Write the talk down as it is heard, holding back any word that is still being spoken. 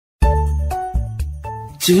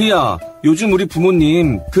지희야, 요즘 우리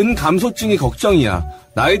부모님 근감소증이 걱정이야.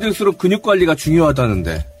 나이 들수록 근육 관리가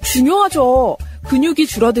중요하다는데. 중요하죠. 근육이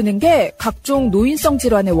줄어드는 게 각종 노인성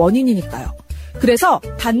질환의 원인이니까요. 그래서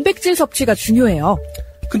단백질 섭취가 중요해요.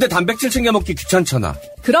 근데 단백질 챙겨 먹기 귀찮잖아.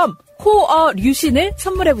 그럼 코어 류신을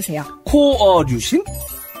선물해보세요. 코어 류신?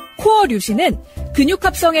 코어 류신은 근육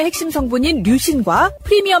합성의 핵심 성분인 류신과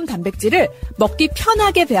프리미엄 단백질을 먹기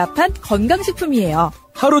편하게 배합한 건강식품이에요.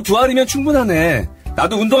 하루 2알이면 충분하네.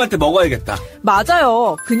 나도 운동할 때 먹어야겠다.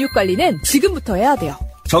 맞아요. 근육 관리는 지금부터 해야 돼요.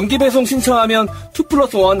 정기 배송 신청하면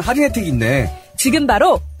 2+1 할인 혜택이 있네. 지금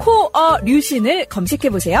바로 코어 류신을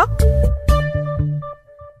검색해보세요.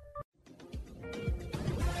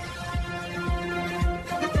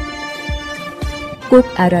 꼭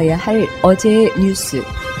알아야 할 어제의 뉴스.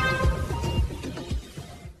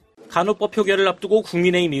 간호법 표결을 앞두고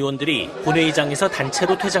국민의힘 의원들이 본회의장에서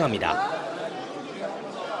단체로 퇴장합니다.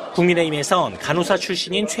 국민의힘에선 간호사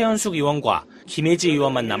출신인 최현숙 의원과 김혜지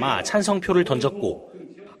의원만 남아 찬성표를 던졌고,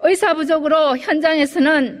 의사 부족으로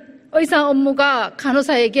현장에서는 의사 업무가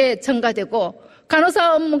간호사에게 전가되고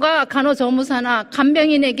간호사 업무가 간호조무사나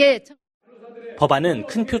간병인에게 법안은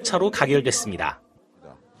큰 표차로 가결됐습니다.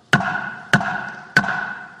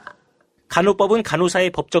 간호법은 간호사의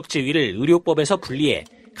법적 지위를 의료법에서 분리해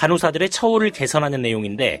간호사들의 처우를 개선하는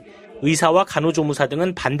내용인데 의사와 간호조무사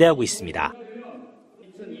등은 반대하고 있습니다.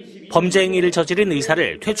 범죄 행위를 저지른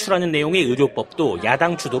의사를 퇴출하는 내용의 의료법도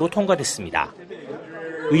야당 주도로 통과됐습니다.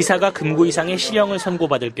 의사가 금고 이상의 실형을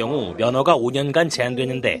선고받을 경우 면허가 5년간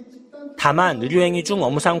제한되는데 다만 의료행위 중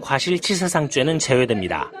업무상 과실치사상죄는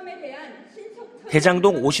제외됩니다.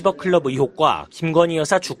 대장동 50억 클럽 의혹과 김건희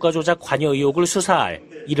여사 주가 조작 관여 의혹을 수사할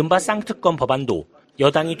이른바 쌍특검 법안도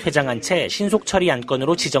여당이 퇴장한 채 신속 처리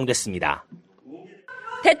안건으로 지정됐습니다.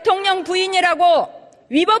 대통령 부인이라고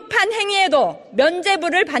위법한 행위에도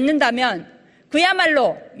면죄부를 받는다면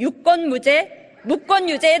그야말로 유권무죄,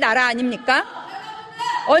 무권유죄의 나라 아닙니까?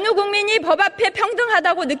 어느 국민이 법 앞에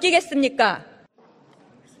평등하다고 느끼겠습니까?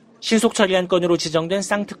 신속 처리 안건으로 지정된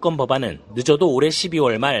쌍특검 법안은 늦어도 올해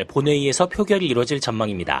 12월 말 본회의에서 표결이 이뤄질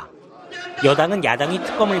전망입니다. 여당은 야당이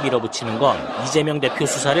특검을 밀어붙이는 건 이재명 대표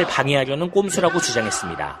수사를 방해하려는 꼼수라고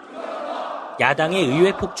주장했습니다. 야당의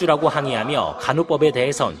의회 폭주라고 항의하며 간호법에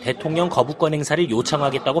대해선 대통령 거부권 행사를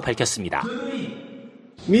요청하겠다고 밝혔습니다.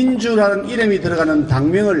 민주라는 이름이 들어가는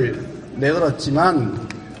당명을 내걸었지만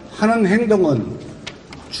하는 행동은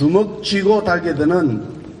주먹 쥐고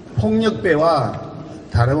달겨드는 폭력배와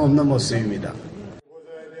다름없는 모습입니다.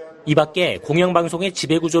 이 밖에 공영방송의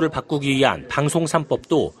지배구조를 바꾸기 위한 방송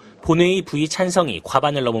 3법도 본회의 부의 찬성이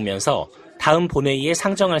과반을 넘으면서 다음 본회의에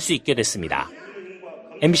상정할 수 있게 됐습니다.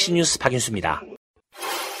 MBC 뉴스 박윤수입니다.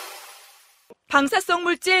 방사성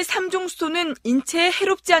물질 3종 수소는 인체에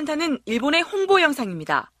해롭지 않다는 일본의 홍보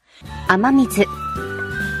영상입니다. 雨水、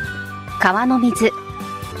川の水、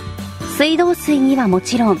水道水にはも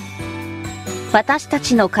ちろん私た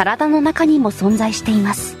ちの体の中にも存在してい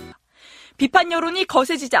ます。 비판 여론이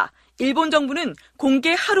거세지자 일본 정부는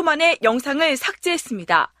공개 하루 만에 영상을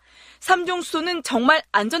삭제했습니다. 3종 수소는 정말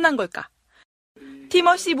안전한 걸까?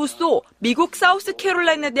 티머시 무소 미국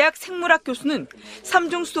사우스캐롤라이나 대학 생물학 교수는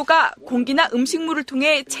 3종 수소가 공기나 음식물을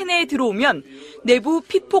통해 체내에 들어오면 내부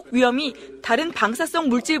피폭 위험이 다른 방사성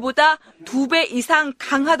물질보다 2배 이상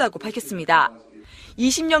강하다고 밝혔습니다.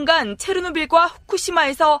 20년간 체르노빌과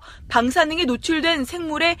후쿠시마에서 방사능에 노출된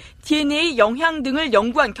생물의 DNA 영향 등을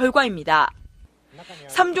연구한 결과입니다.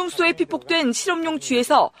 3종 수소에 피폭된 실험용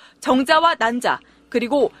쥐에서 정자와 난자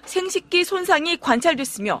그리고 생식기 손상이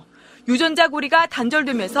관찰됐으며 유전자 고리가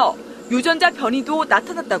단절되면서 유전자 변이도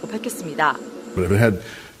나타났다고 밝혔습니다. It had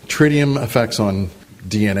tritium effects on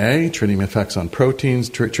DNA, tritium effects on proteins,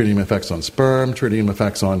 tritium effects on sperm, tritium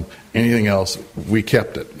effects on anything else. We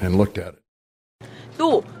kept it and looked at it.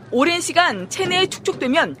 또 오랜 시간 체내에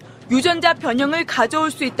축적되면 유전자 변형을 가져올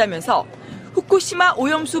수 있다면서 후쿠시마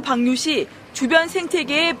오염수 방류 시 주변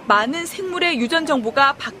생태계에 많은 생물의 유전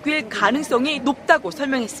정보가 바뀔 가능성이 높다고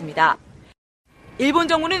설명했습니다. 일본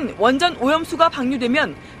정부는 원전 오염수가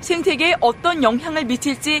방류되면 생태계에 어떤 영향을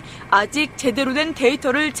미칠지 아직 제대로 된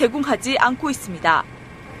데이터를 제공하지 않고 있습니다.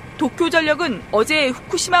 도쿄전력은 어제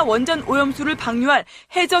후쿠시마 원전 오염수를 방류할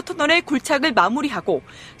해저 터널의 굴착을 마무리하고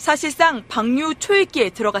사실상 방류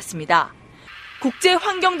초읽기에 들어갔습니다.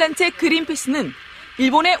 국제환경단체 그린피스는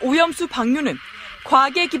일본의 오염수 방류는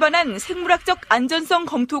과학에 기반한 생물학적 안전성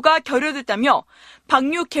검토가 결여됐다며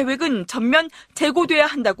방류 계획은 전면 재고돼야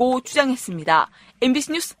한다고 주장했습니다.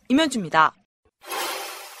 MBC 뉴스 임현주입니다.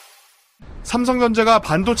 삼성전자가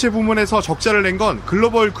반도체 부문에서 적자를 낸 건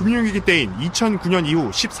글로벌 금융위기 때인 2009년 이후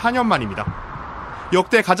 14년 만입니다.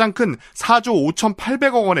 역대 가장 큰 4조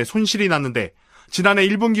 5,800억 원의 손실이 났는데 지난해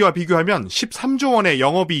 1분기와 비교하면 13조 원의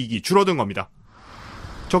영업이익이 줄어든 겁니다.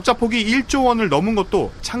 적자폭이 1조 원을 넘은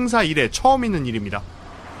것도 창사 이래 처음 있는 일입니다.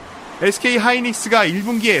 SK하이닉스가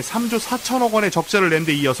 1분기에 3조 4천억 원의 적자를 낸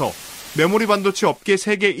데 이어서 메모리 반도체 업계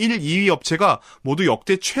세계 1, 2위 업체가 모두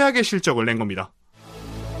역대 최악의 실적을 낸 겁니다.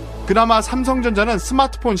 그나마 삼성전자는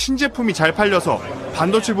스마트폰 신제품이 잘 팔려서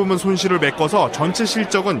반도체 부문 손실을 메꿔서 전체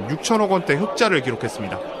실적은 6천억 원대 흑자를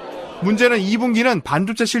기록했습니다. 문제는 2분기는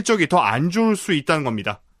반도체 실적이 더 안 좋을 수 있다는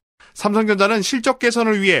겁니다. 삼성전자는 실적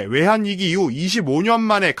개선을 위해 외환위기 이후 25년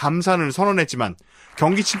만에 감산을 선언했지만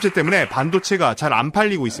경기 침체 때문에 반도체가 잘 안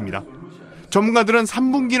팔리고 있습니다. 전문가들은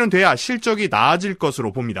 3분기는 돼야 실적이 나아질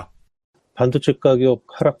것으로 봅니다. 반도체 가격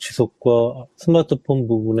하락 지속과 스마트폰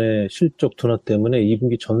부분의 실적 둔화 때문에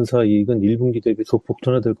 2분기 전사 이익은 1분기 대비 소폭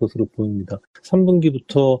둔화될 것으로 보입니다.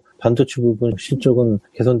 3분기부터 반도체 부분 실적은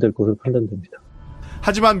개선될 것으로 판단됩니다.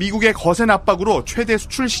 하지만 미국의 거센 압박으로 최대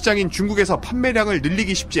수출 시장인 중국에서 판매량을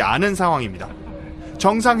늘리기 쉽지 않은 상황입니다.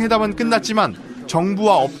 정상회담은 끝났지만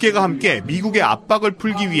정부와 업계가 함께 미국의 압박을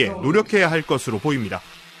풀기 위해 노력해야 할 것으로 보입니다.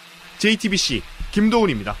 JTBC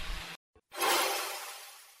김도훈입니다.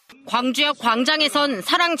 광주역 광장에선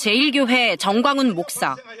사랑제일교회 정광훈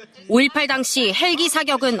목사, 5.18 당시 헬기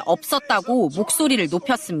사격은 없었다고 목소리를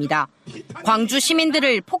높였습니다. 광주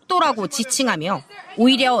시민들을 폭도라고 지칭하며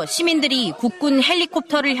오히려 시민들이 국군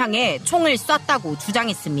헬리콥터를 향해 총을 쐈다고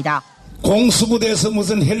주장했습니다. 공수부대에서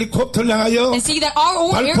무슨 헬리콥터를 향하여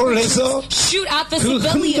발포를 해서 그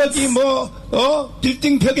흔적이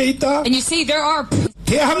빌딩 벽에 있다?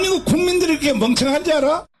 대한민국 국민들이 그렇게 멍청한 줄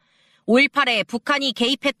알아? 5.18에 북한이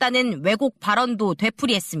개입했다는 왜곡 발언도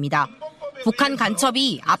되풀이했습니다. 북한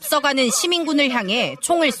간첩이 앞서가는 시민군을 향해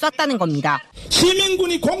총을 쐈다는 겁니다.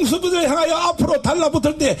 시민군이 공수부대를 향하여 앞으로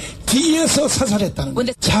달라붙을 때 뒤에서 사살했다는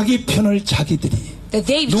거예요. 자기 편을 자기들이.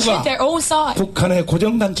 누가? 북한의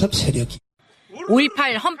고정간첩 세력이.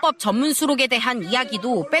 5.18 헌법 전문 수록에 대한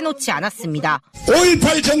이야기도 빼놓지 않았습니다.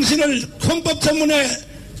 5.18 정신을 헌법 전문에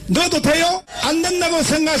넣어도 돼요? 안 된다고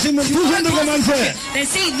생각하시면 두 손 들고 만세.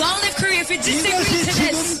 이것이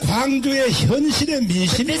지금 광주의 현실의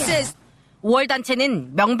민심이다. 5월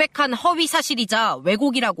단체는 명백한 허위 사실이자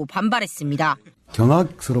왜곡이라고 반발했습니다.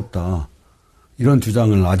 경악스럽다. 이런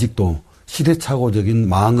주장을 아직도 시대착오적인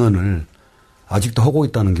망언을 아직도 하고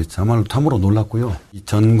있다는 게 참으로 놀랐고요. 이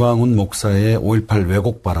전광훈 목사의 5.18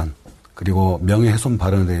 왜곡 발언 그리고 명예훼손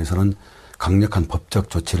발언에 대해서는 강력한 법적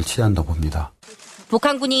조치를 취한다고 봅니다.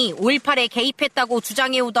 북한군이 5.18에 개입했다고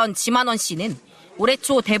주장해오던 지만원 씨는 올해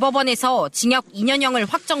초 대법원에서 징역 2년형을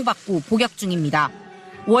확정받고 복역 중입니다.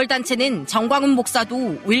 5월 단체는 정광훈 목사도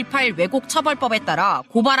 5.18 왜곡 처벌법에 따라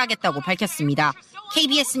고발하겠다고 밝혔습니다.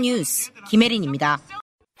 KBS 뉴스 김혜린입니다.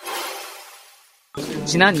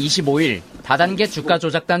 지난 25일 다단계 주가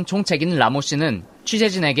조작단 총책인 라모 씨는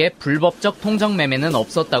취재진에게 불법적 통정 매매는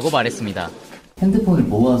없었다고 말했습니다. 핸드폰을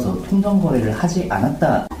모아서 통정 거래를 하지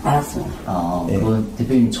않았다. 알았습니다. 그건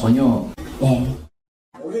대표님 전혀. 네.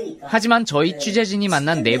 하지만 저희 취재진이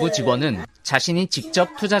만난 내부 직원은 자신이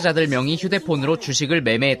직접 투자자들 명의 휴대폰으로 주식을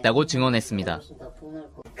매매했다고 증언했습니다.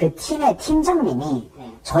 그 팀의 팀장님이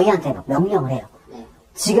저희한테 명령을 해요.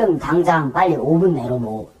 지금 당장 빨리 5분 내로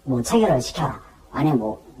뭐 체결을 시켜라. 아니면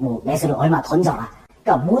뭐 매수를 얼마 던져라.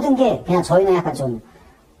 그러니까 모든 게 그냥 저희는 약간 좀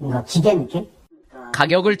뭔가 기계 느낌?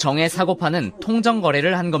 가격을 정해 사고 파는 통정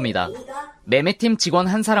거래를 한 겁니다. 매매팀 직원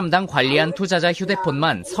한 사람당 관리한 투자자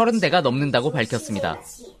휴대폰만 30대가 넘는다고 밝혔습니다.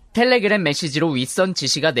 텔레그램 메시지로 윗선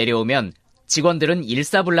지시가 내려오면 직원들은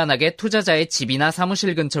일사불란하게 투자자의 집이나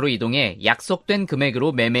사무실 근처로 이동해 약속된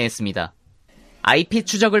금액으로 매매했습니다. IP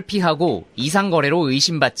추적을 피하고 이상 거래로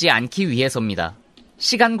의심받지 않기 위해서입니다.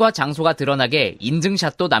 시간과 장소가 드러나게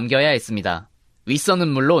인증샷도 남겨야 했습니다. 윗선은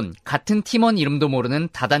물론 같은 팀원 이름도 모르는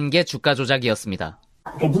다단계 주가 조작이었습니다.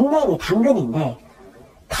 그 닉네임이 당근인데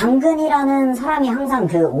당근이라는 사람이 항상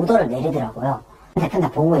그 오더를 내리더라고요. 대표님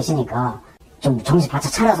다 보고 계시니까 좀 정신 바짝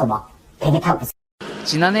차려서 막 대기 타고 있어요.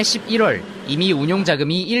 지난해 11월 이미 운용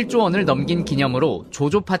자금이 1조 원을 넘긴 기념으로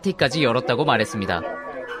조조 파티까지 열었다고 말했습니다.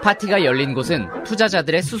 파티가 열린 곳은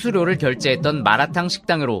투자자들의 수수료를 결제했던 마라탕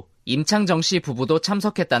식당으로 임창정 씨 부부도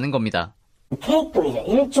참석했다는 겁니다. 케이크도 이제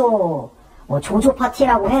 1조 조조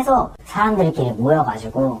파티라고 해서 사람들끼리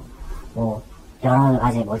모여가지고 여러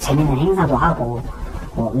가지 재밌는 행사도 하고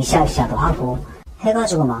으쌰으쌰도 하고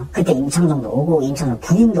해가지고 막 그때 임창정도 오고 임창정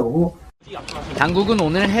부인도 오고. 당국은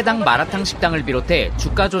오늘 해당 마라탕 식당을 비롯해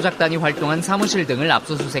주가 조작단이 활동한 사무실 등을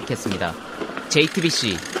압수수색했습니다.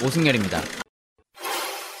 JTBC 오승열입니다.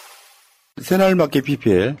 새날맞게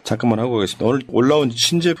PPL 잠깐만 하고 가겠습니다. 오늘 올라온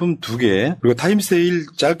신제품 2개, 그리고 타임세일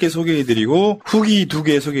짧게 소개해드리고 후기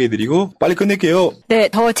 2개 소개해드리고 빨리 끝낼게요. 네,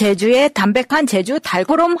 더 제주의 담백한 제주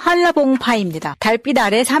달코롬 한라봉파입니다. 달빛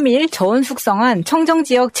아래 3일 저온 숙성한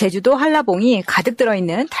청정지역 제주도 한라봉이 가득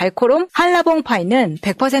들어있는 달코롬 한라봉파이는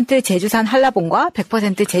 100% 제주산 한라봉과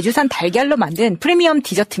 100% 제주산 달걀로 만든 프리미엄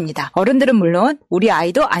디저트입니다. 어른들은 물론 우리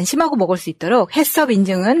아이도 안심하고 먹을 수 있도록 햇섭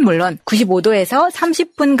인증은 물론 95도에서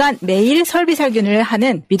 30분간 매일 설비살균을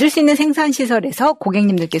하는 믿을 수 있는 생산시설에서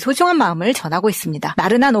고객님들께 소중한 마음을 전하고 있습니다.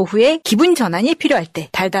 나른한 오후에 기분 전환이 필요할 때,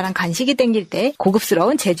 달달한 간식이 땡길 때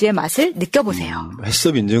고급스러운 제주의 맛을 느껴보세요.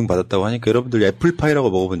 햇섭 인증 받았다고 하니까 여러분들 애플파이라고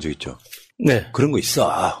먹어본 적 있죠? 네. 그런 거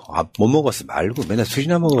있어. 못 먹었어 말고 맨날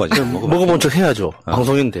술이나 먹어가지고. 먹어본 척 해야죠.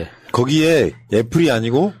 방송인데. 거기에 애플이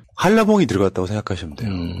아니고 한라봉이 들어갔다고 생각하시면 돼요.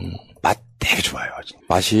 맛 되게 좋아요.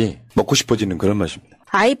 맛이 먹고 싶어지는 그런 맛입니다.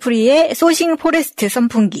 아이프리의 소싱 포레스트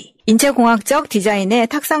선풍기. 인체공학적 디자인의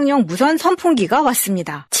탁상용 무선 선풍기가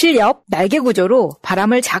왔습니다. 7옆 날개 구조로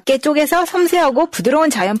바람을 작게 쪼개서 섬세하고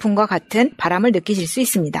부드러운 자연풍과 같은 바람을 느끼실 수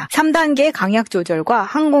있습니다. 3단계 강약 조절과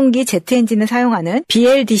항공기 제트 엔진을 사용하는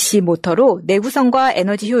BLDC 모터로 내구성과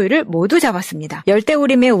에너지 효율을 모두 잡았습니다.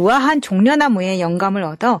 열대우림의 우아한 종려나무에 영감을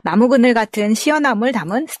얻어 나무그늘 같은 시원함을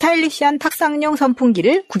담은 스타일리시한 탁상용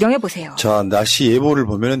선풍기를 구경해보세요. 자, 날씨 예보를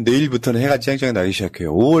보면 내일부터는 해가 쨍쨍 나기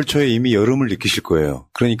시작해요. 5월 초에 이미 여름을 느끼실 거예요.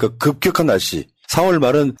 그러니까 급격한 날씨. 4월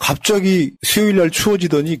말은 갑자기 수요일 날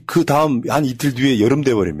추워지더니 그 다음 한 이틀 뒤에 여름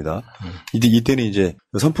돼버립니다. 이때는 이제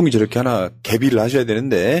선풍기 저렇게 하나 개비를 하셔야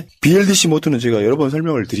되는데 BLDC 모터는 제가 여러 번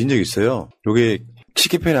설명을 드린 적이 있어요. 요게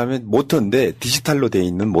쉽게 표현하면 모터인데 디지털로 돼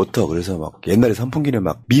있는 모터. 그래서 막 옛날에 선풍기는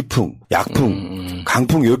막 미풍, 약풍,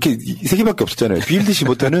 강풍 이렇게 3개밖에 없었잖아요. BLDC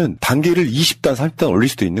모터는 단계를 20단, 30단 올릴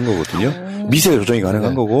수도 있는 거거든요. 미세 조정이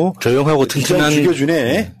가능한 거고. 조용하고 튼튼한.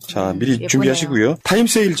 죽여주네. 자, 미리 예쁘네요. 준비하시고요.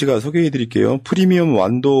 타임세일 제가 소개해드릴게요. 프리미엄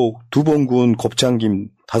완도 2봉군 곱창김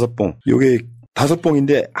 5봉. 요게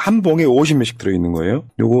 5봉인데 한 봉에 50몇씩 들어있는 거예요.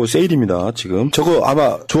 요거 세일입니다. 지금 저거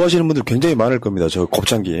아마 좋아하시는 분들 굉장히 많을 겁니다. 저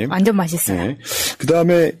곱창김 완전 맛있어요. 네. 그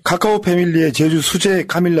다음에 카카오 패밀리의 제주 수제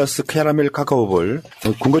카밀라스 캐러멜 카카오볼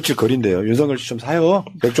군것질 거리인데요. 윤석열 씨 좀 사요.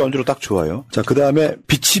 맥주 안주로 딱 좋아요. 자, 그 다음에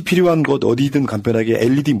빛이 필요한 곳 어디든 간편하게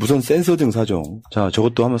LED 무선 센서 등 4종. 자,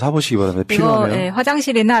 저것도 한번 사보시기 바랍니다. 필요하네요. 네,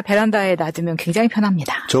 화장실이나 베란다에 놔두면 굉장히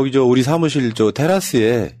편합니다. 저기 우리 사무실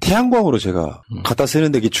테라스에 태양광으로 제가 갖다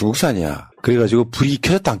쓰는데 이게 중국산이야. 그래가지고 불이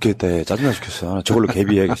켜졌다 안 켜졌다 해. 짜증나 죽겠어. 저걸로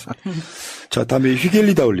개비해야겠어. 자, 다음에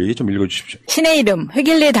휘겔리 다울리 좀 읽어주십시오. 신의 이름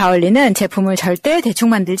휘겔리 다울리는 제품을 절대 대충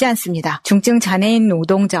만들지 않습니다. 중증 장애인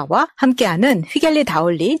노동자와 함께하는 휘겔리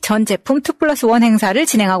다울리 전 제품 2+1 행사를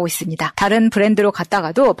진행하고 있습니다. 다른 브랜드로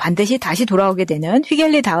갔다가도 반드시 다시 돌아오게 되는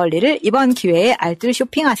휘겔리 다울리를 이번 기회에 알뜰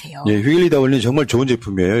쇼핑하세요. 예, 휘겔리 다울리는 정말 좋은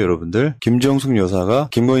제품이에요, 여러분들. 김정숙 여사가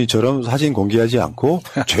김건희처럼 사진 공개하지 않고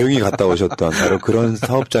조용히 갔다 오셨던 바로 그런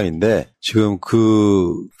사업자인데 지금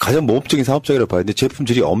가장 모범적인 사업자라고 봐야 되는데 제품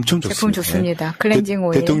질이 엄청 좋습니다. 제품 좋습니다. 클렌징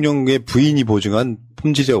오일. 대통령의 부인이 보증한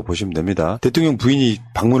품질이라고 보시면 됩니다. 대통령 부인이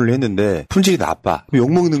방문을 했는데 품질이 나빠.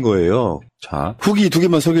 욕먹는 거예요. 자, 후기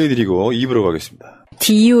 2개만 소개해드리고 2부로 가겠습니다.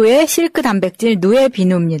 DU의 실크 단백질 누에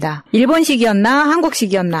비누입니다. 일본식이었나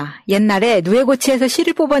한국식이었나 옛날에 누에고치에서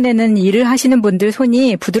실을 뽑아내는 일을 하시는 분들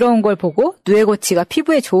손이 부드러운 걸 보고 누에고치가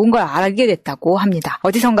피부에 좋은 걸 알게 됐다고 합니다.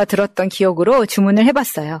 어디선가 들었던 기억으로 주문을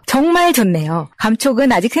해봤어요. 정말 좋네요.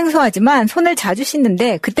 감촉은 아직 생소하지만 손을 자주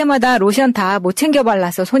씻는데 그때마다 로션 다 못 챙겨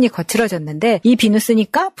발라서 손이 거칠어졌는데 이 비누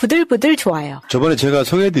쓰니까 부들부들 좋아요. 저번에 제가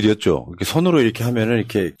소개해드렸죠. 이렇게 손으로 이렇게 하면은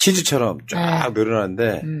이렇게 치즈처럼 쫙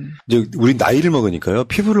늘어나는데 이제 우리 나이를 먹으니까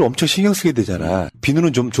피부를 엄청 신경 쓰게 되잖아.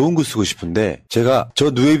 비누는 좀 좋은 거 쓰고 싶은데 제가 저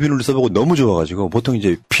누에 비누를 써보고 너무 좋아가지고 보통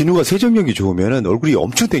이제 비누가 세정력이 좋으면은 얼굴이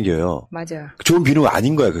엄청 땡겨요. 맞아요. 좋은 비누가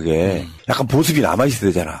아닌 거야 그게. 약간 보습이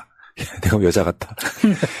남아있어야 되잖아. 내가 여자 같다.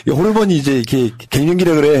 호르몬이 이제 이렇게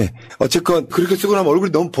갱년기라 그래. 어쨌건 그렇게 쓰고 나면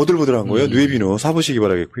얼굴이 너무 보들보들한 거예요. 누에비누 사보시기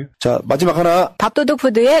바라겠고요. 자, 마지막 하나.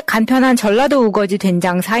 밥도둑푸드의 간편한 전라도 우거지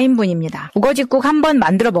된장 4인분입니다. 우거지국 한번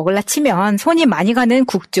만들어 먹을라 치면 손이 많이 가는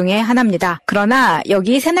국 중에 하나입니다. 그러나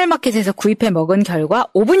여기 새날마켓에서 구입해 먹은 결과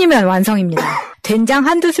 5분이면 완성입니다. 된장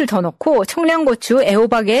한두 술 더 넣고 청양고추,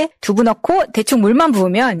 애호박에 두부 넣고 대충 물만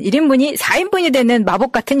부으면 1인분이 4인분이 되는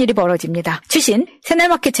마법 같은 일이 벌어집니다. 추신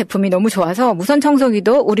새날마켓 제품이 너무 좋아서 무선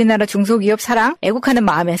청소기도 우리나라 중소기업 사랑 애국하는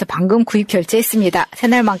마음에서 방금 구입 결제했습니다.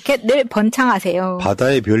 새날마켓 늘 번창하세요.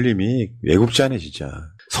 바다의 별님이 애국자네 진짜.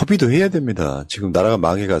 소비도 해야 됩니다. 지금 나라가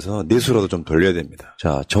망해가서 내수라도 좀 돌려야 됩니다.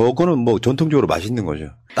 자, 저거는 뭐 전통적으로 맛있는 거죠.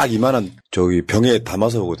 딱 이만한 병에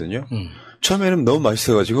담아서 오거든요. 처음에는 너무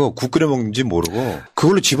맛있어가지고 국 끓여 먹는지 모르고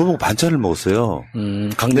그걸로 집어먹고 반찬을 먹었어요.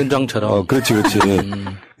 강된장처럼. 그렇지.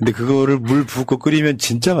 근데 그거를 물 붓고 끓이면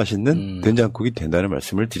진짜 맛있는 된장국이 된다는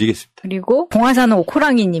말씀을 드리겠습니다. 그리고 봉화산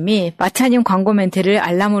호랑이님이 마차님 광고 멘트를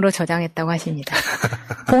알람으로 저장했다고 하십니다.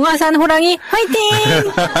 봉화산 호랑이 화이팅!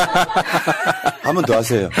 한 번 더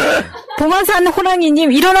하세요. 봉화산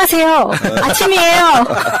호랑이님 일어나세요. 아침이에요.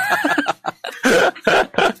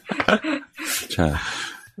 자,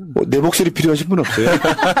 뭐 내 목소리 필요하신 분 없어요?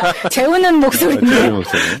 재우는 목소리인데.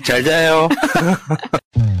 잘 자요.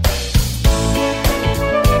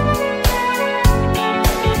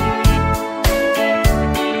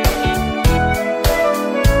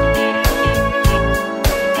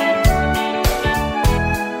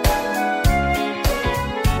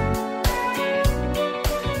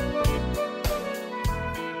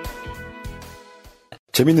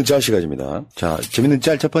 재밌는 짤 시간입니다. 자, 재밌는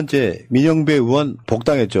짤 첫 번째, 민영배 의원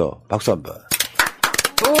복당했죠. 박수 한 번.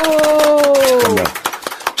 잠깐만.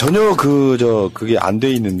 전혀 그게 안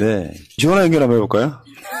돼 있는데, 전화 연결 한번 해볼까요?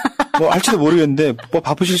 뭐, 할지도 모르겠는데, 뭐,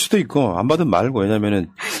 바쁘실 수도 있고, 안 받으면 말고, 왜냐면은,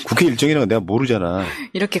 국회 일정이라는 건 내가 모르잖아.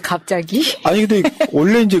 이렇게 갑자기? 아니, 근데,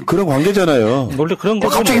 원래 이제 그런 관계잖아요. 원래 그런 거.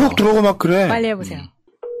 갑자기 훅 들어오고 막 그래. 빨리 해보세요.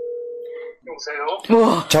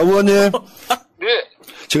 여보세요? 자, 의원님. 네.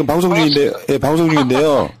 지금 방송 중인데, 예, 방송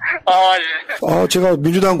중인데요. 예. 제가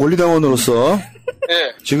민주당 권리당원으로서.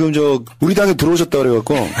 네. 지금 우리 당에 들어오셨다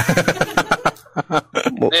그래갖고. 네,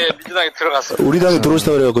 민주당에 들어갔어요. 우리 당에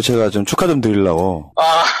들어오셨다 그래갖고 제가 좀 축하 좀 드리려고.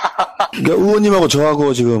 그러니까 의원님하고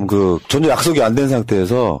저하고 지금 전혀 약속이 안 된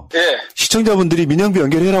상태에서. 예. 시청자분들이 민영배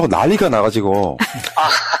연결해라고 난리가 나가지고.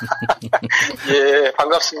 예,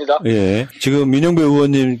 반갑습니다. 예. 지금 민영배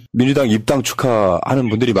의원님 민주당 입당 축하하는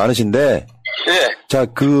분들이 많으신데. 예. 자,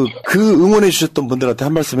 그 응원해 주셨던 분들한테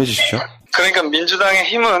한 말씀 해주시죠. 그러니까 민주당의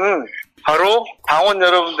힘은 바로 당원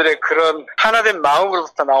여러분들의 그런 하나된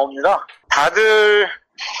마음으로부터 나옵니다. 다들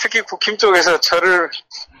특히 국힘 쪽에서 저를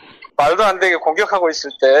말도 안 되게 공격하고 있을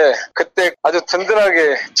때 그때 아주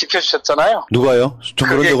든든하게 지켜주셨잖아요. 누가요? 전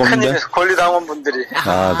그런 적 없는데. 큰 권리당원분들이.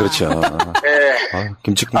 아, 그렇죠. 예.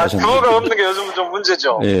 김치국 마셨는데. 그거가 없는 게 요즘은 좀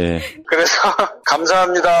문제죠. 예. 그래서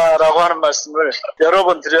감사합니다라고 하는 말씀을 여러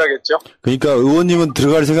번 드려야겠죠. 그러니까 의원님은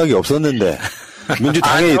들어갈 생각이 없었는데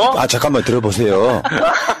민주당의 잠깐만 들어보세요.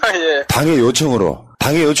 예. 당의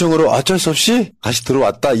요청으로 어쩔 수 없이 다시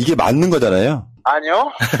들어왔다. 이게 맞는 거잖아요.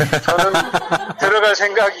 아니요. 저는 들어갈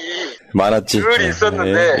생각이 많았지. 늘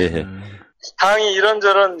있었는데 예. 당이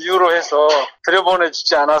이런저런 이유로 해서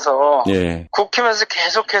들여보내주지 않아서 국힘에서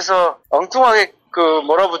계속해서 엉뚱하게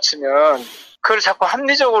몰아붙이면 그걸 자꾸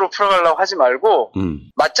합리적으로 풀어가려고 하지 말고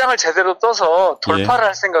맞짱을 제대로 떠서 돌파를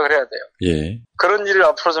할 생각을 해야 돼요. 예. 그런 일을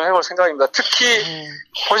앞으로 좀 해볼 생각입니다. 특히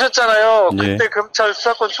보셨잖아요. 그때 검찰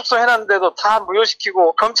수사권 축소해놨는데도 다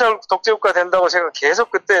무효시키고 검찰 독재국가 된다고 제가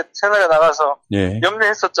계속 그때 새날에 나가서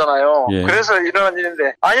염려했었잖아요. 그래서 일어난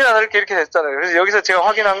일인데 아니나 다를게 이렇게 됐잖아요. 그래서 여기서 제가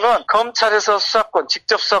확인한 건 검찰에서 수사권,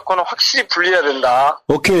 직접 수사권은 확실히 분리해야 된다.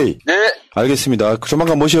 오케이. 네. 알겠습니다.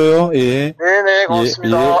 조만간 모셔요. 예. 네네,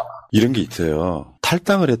 고맙습니다. 예. 이런 게 있어요.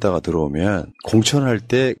 탈당을 했다가 들어오면 공천할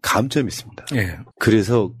때 감점이 있습니다. 예.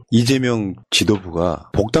 그래서 이재명 지도부가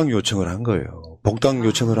복당 요청을 한 거예요. 복당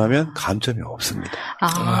요청을 하면 감점이 없습니다.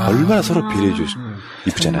 얼마나 서로 배려해 주시고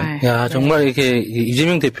이쁘잖아요. 야, 정말 이게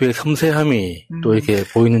이재명 대표의 섬세함이 또 이렇게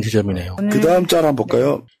보이는 지점이네요. 그 다음 짤 한번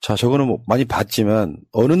볼까요? 자, 저거는 뭐 많이 봤지만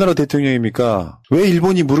어느 나라 대통령입니까? 왜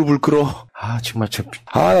일본이 무릎을 꿇어? 정말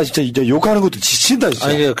나 진짜 이제 욕하는 것도 지친다, 진짜.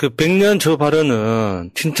 아니, 그 100년 저 발언은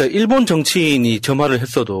진짜 일본 정치인이 저 말을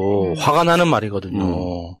했어도 화가 나는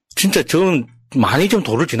말이거든요. 진짜 저는 많이 좀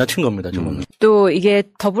도를 지나친 겁니다, 저는. 또 이게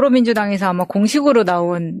더불어민주당에서 아마 공식으로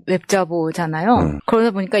나온 웹자보잖아요.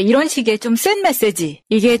 그러다 보니까 이런 식의 좀 센 메시지,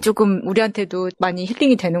 이게 조금 우리한테도 많이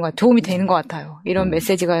힐링이 되는 것 같아요. 도움이 되는 것 같아요. 이런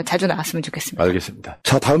메시지가 자주 나왔으면 좋겠습니다. 알겠습니다.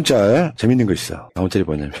 자, 다음 짤 재밌는 거 있어요. 다음 짤이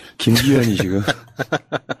뭐냐면 김기현이 지금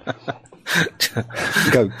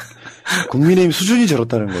그러니까 국민의힘 수준이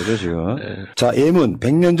저렇다는 거죠, 지금. 자, 예문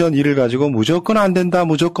 100년 전 일을 가지고 무조건 안 된다,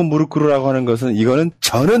 무조건 무릎 꿇으라고 하는 것은 이거는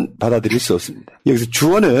저는 받아들일 수 없습니다. 여기서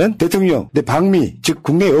주어는 대통령, 근데 방미, 즉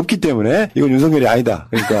국내에 없기 때문에 이건 윤석열이 아니다.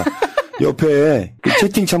 그러니까 옆에 그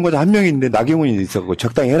채팅 참가자 한 명이 있는데 나경원이 있었고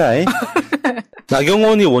적당히 해라.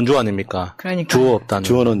 나경원이 원조 아닙니까? 그러니까. 주어 없다는.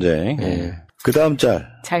 주어 논쟁. 그 다음 짤.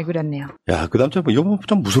 잘 그렸네요. 야, 그 다음 짤, 이거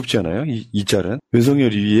좀 무섭지 않아요? 이 짤은.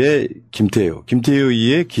 윤석열 위에 김태효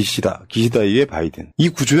위에 기시다 위에 바이든. 이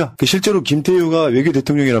구조야. 실제로 김태효가 외교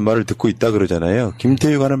대통령이라는 말을 듣고 있다 그러잖아요.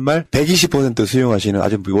 김태효가 하는 말 120% 수용하시는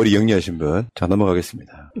아주 머리 영리하신 분. 자,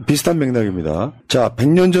 넘어가겠습니다. 비슷한 맥락입니다. 자,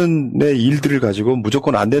 100년 전의 일들을 가지고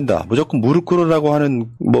무조건 안 된다. 무조건 무릎 꿇으라고 하는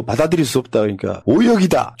뭐 받아들일 수 없다. 그러니까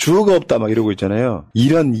오역이다. 주어가 없다. 막 이러고 있잖아요.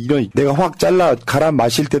 이런 내가 확 잘라 갈아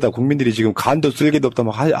마실 때다 국민들이 지금 간도 쓸개도 없다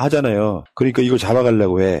막 하잖아요. 그러니까 이걸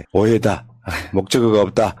잡아가려고 해. 오해다. 목적어가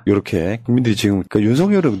없다. 이렇게 국민들이 지금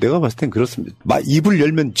윤석열은 내가 봤을 땐 그렇습니다. 입을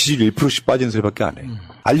열면 지지율 1%씩 빠지는 소리밖에 안 해.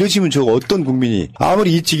 알려지면 저거 어떤 국민이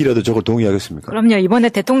아무리 이찍이라도 저걸 동의하겠습니까? 그럼요. 이번에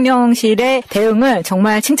대통령실의 대응을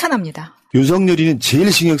정말 칭찬합니다. 윤석열이는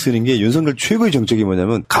제일 신경 쓰는 게 윤석열 최고의 정책이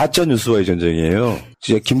뭐냐면 가짜 뉴스와의 전쟁이에요.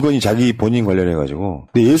 진짜 김건희 자기 본인 관련해가지고.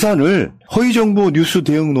 근데 예산을 허위정보 뉴스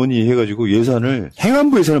대응 논의해가지고 예산을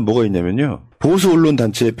행안부 예산은 뭐가 있냐면요. 보수 언론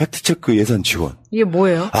단체 팩트체크 예산 지원. 이게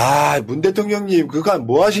뭐예요? 문 대통령님 그거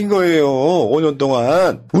뭐 하신 거예요? 5년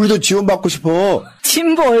동안. 우리도 지원받고 싶어.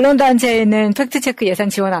 진보 언론단체에는 팩트체크 예산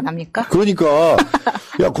지원 안 합니까? 그러니까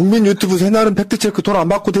야 국민 유튜브 새날은 팩트체크 돈 안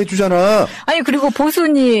받고 대주잖아. 아니 그리고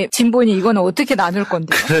보수니 진보니 이거는 어떻게 나눌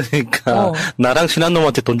건데? 그러니까 나랑 친한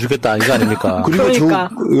놈한테 돈 주겠다 이거 아닙니까? 그리고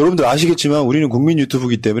여러분들 아시겠지만 우리는 국민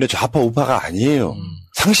유튜브이기 때문에 좌파 우파가 아니에요.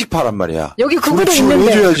 상식파란 말이야. 여기 그거도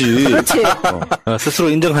있는데. 해줘야지. 그렇지. 스스로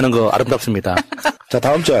인정하는 거 아름답습니다. 자,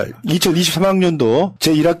 다음 짤. 2023학년도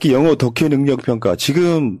제1학기 영어 독해 능력 평가.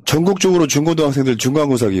 지금 전국적으로 중고등학생들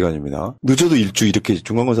중간고사 기간입니다. 늦어도 일주 이렇게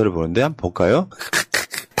중간고사를 보는데 한번 볼까요?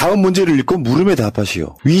 다음 문제를 읽고 물음에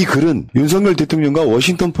답하시오. 위 글은 윤석열 대통령과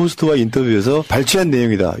워싱턴 포스트와 인터뷰에서 발췌한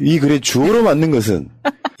내용이다. 위 글의 주어로 맞는 것은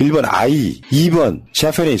 1번 I, 2번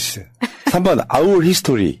Japanese, 3번 Our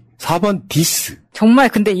History, 4번 This. 정말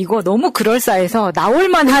근데 이거 너무 그럴싸해서 나올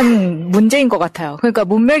만한 문제인 것 같아요. 그러니까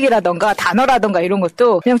문맥이라던가 단어라던가 이런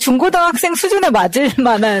것도 그냥 중고등학생 수준에 맞을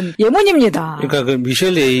만한 예문입니다. 그러니까 그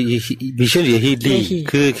미셸 예희 리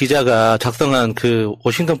그 기자가 작성한 그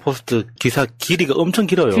워싱턴 포스트 기사 길이가 엄청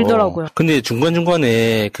길어요. 길더라고요. 근데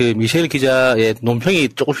중간중간에 그 미셸 기자의 논평이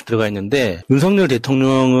조금씩 들어가 있는데 윤석열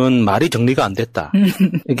대통령은 말이 정리가 안 됐다.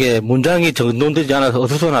 이게 문장이 정돈되지 않아서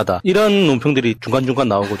어수선하다. 이런 논평들이 중간중간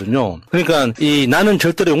나오거든요. 그러니까 나는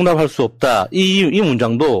절대로 용납할 수 없다. 이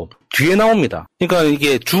문장도 뒤에 나옵니다. 그러니까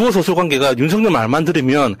이게 주어 서술 관계가 윤석열 말만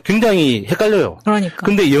들으면 굉장히 헷갈려요. 그러니까.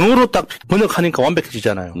 근데 영어로 딱 번역하니까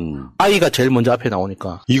완벽해지잖아요. I가 제일 먼저 앞에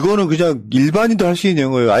나오니까. 이거는 그냥 일반인도 할 수 있는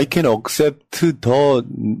영어예요. I can accept the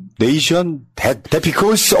nation that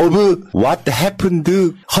because of what happened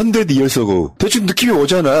 100 years ago. 대충 느낌이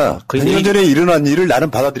오잖아. 100년 전에 일어난 일을 나는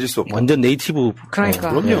받아들일 수 없다. 완전 네이티브. 그러니까.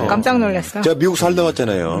 그럼요. 깜짝 놀랐어. 제가 미국 살다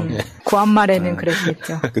왔잖아요. 구한말에는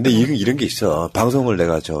그랬겠죠. 근데 이런 게 있어. 방송을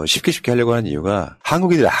내가 쉽게 하려고 하는 이유가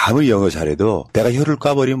한국인들이 아무리 영어 잘해도 내가 혀를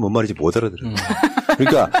까버리면 뭔 말인지 못 알아들어.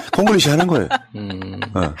 그러니까 콩글리시 하는 거예요.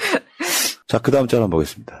 자, 그 다음 짤 한번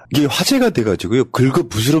보겠습니다. 이게 화제가 돼가지고요.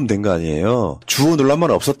 긁어부스럼 된 거 아니에요. 주어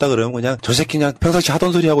논란만 없었다 그러면 그냥 저 새끼 그냥 평상시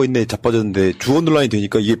하던 소리 하고 있네 자빠졌는데 주어 논란이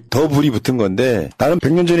되니까 이게 더 불이 붙은 건데 나는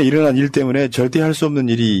 100년 전에 일어난 일 때문에 절대 할 수 없는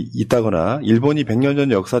일이 있다거나 일본이 100년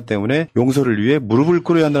전 역사 때문에 용서를 위해 무릎을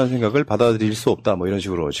꿇어야 한다는 생각을 받아들일 수 없다. 뭐 이런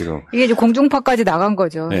식으로 지금. 이게 이제 공중파까지 나간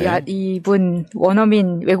거죠. 네. 이분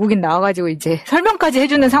원어민 외국인 나와가지고 이제 설명까지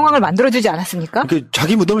해주는 상황을 만들어주지 않았습니까? 그러니까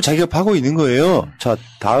자기 무덤을 자기가 파고 있는 거예요. 자,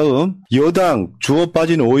 다음 여당 주어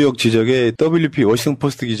빠진 오역 지적에 WP 워싱턴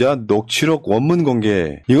포스트 기자 녹취록 원문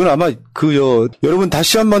공개. 이건 아마 여러분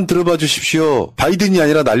다시 한번 들어봐 주십시오. 바이든이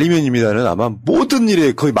아니라 날리면입니다는 아마 모든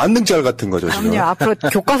일에 거의 만능짤 같은 거죠. 그럼요. 지금. 앞으로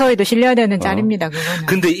교과서에도 실려야 되는 짤입니다. 그거는.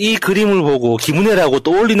 근데 이 그림을 보고 김은혜라고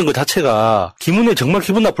떠올리는 것 자체가 김은혜 정말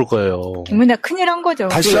기분 나쁠 거예요. 김은혜 큰일 한 거죠.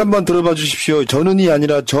 다시 한번 들어봐 주십시오. 저는이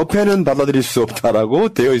아니라 저 패는 받아들일 수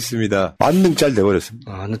없다라고 되어 있습니다. 만능짤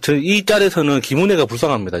돼버렸습니다. 이 짤에서는 김은혜가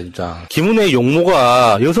불쌍합니다. 진짜. 김은혜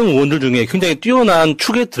용모가 여성 의원들 중에 굉장히 뛰어난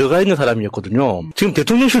축에 들어가 있는 사람이었거든요. 지금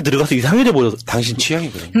대통령실 들어가서 이상해져 버렸어. 당신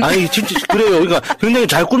취향이 그래. 아니 진짜 그래요. 그러니까 굉장히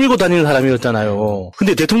잘 꾸미고 다니는 사람이었잖아요.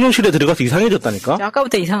 근데 대통령실에 들어가서 이상해졌다니까.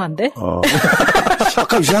 아까부터 이상한데?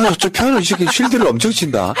 아까 이상하셨죠. 표현을 이렇게 쉴드를 엄청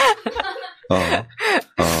친다.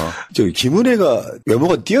 저기 김은혜가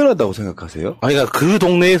외모가 뛰어나다고 생각하세요? 아니 그러니까 그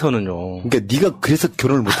동네에서는요. 그러니까 네가 그래서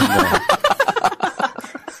결혼을 못한다.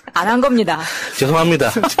 안 한 겁니다.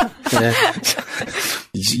 죄송합니다. 네.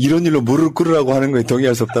 이런 일로 무릎 꿇으라고 하는 거에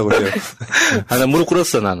동의할 수 없다고 그래요. 난 무릎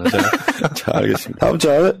꿇었어, 나는. 자, 알겠습니다. 다음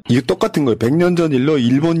짤. 이거 똑같은 거예요. 100년 전 일로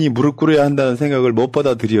일본이 무릎 꿇어야 한다는 생각을 못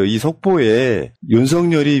받아들여. 이 속보에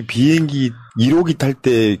윤석열이 비행기 1호기 탈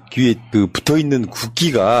때 귀에 붙어 있는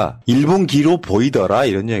국기가 일본기로 보이더라.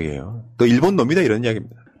 이런 이야기예요. 또 일본 놈이다. 이런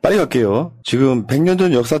이야기입니다. 빨리 갈게요. 지금 100년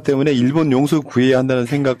전 역사 때문에 일본 용서 구해야 한다는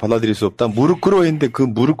생각 받아들일 수 없다. 무릎 꿇어 했는데 그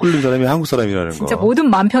무릎 꿇는 사람이 한국 사람이라는 거. 진짜 모든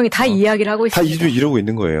만평이 다 이야기를 하고 있습니다. 다 이러고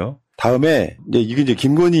있는 거예요. 다음에 이게 이제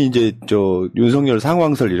김건희 이제 윤석열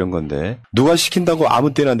상황설 이런 건데 누가 시킨다고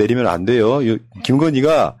아무 때나 내리면 안 돼요.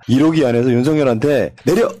 김건희가 1호기 안에서 윤석열한테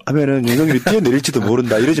내려 하면은 윤석열이 뛰어내릴지도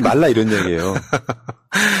모른다. 이러지 말라 이런 얘기예요.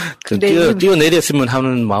 뛰어내렸으면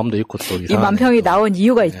하는 마음도 있고 또 이 만평이 나온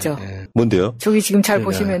이유가 있죠. 뭔데요? 저기 지금 잘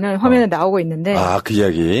보시면은 화면에 나오고 있는데. 그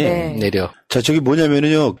이야기. 네. 내려. 자, 저기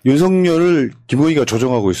뭐냐면은요, 윤석열을 김건희가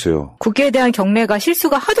조정하고 있어요. 국회에 대한 경례가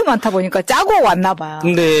실수가 하도 많다 보니까 짜고 왔나 봐요.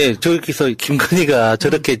 근데 저기서 김건희가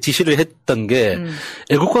저렇게 지시를 했던 게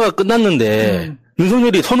애국가가 끝났는데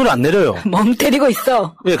윤석열이 손을 안 내려요. 멍 때리고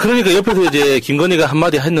있어. 네, 그러니까 옆에서 이제 김건희가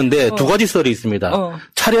한마디 했는데 두 가지 썰이 있습니다.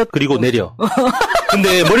 차렷 그리고 내려.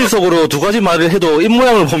 근데 머릿속으로 두 가지 말을 해도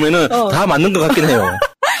입모양을 보면은 다 맞는 것 같긴 해요.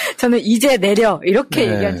 저는 이제 내려 이렇게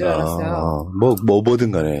얘기한 줄 알았어요.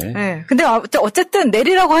 뭐든 간에. 네. 근데 어쨌든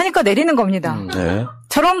내리라고 하니까 내리는 겁니다. 네.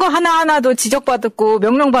 저런 거 하나하나도 지적받고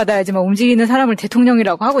명령받아야지만 움직이는 사람을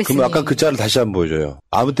대통령이라고 하고 있으니. 그럼 아까 그 짤을 다시 한번 보여줘요.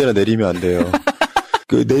 아무 때나 내리면 안 돼요.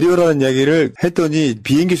 그 내려라는 이야기를 했더니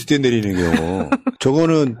비행기에서 뛰어내리는 경우.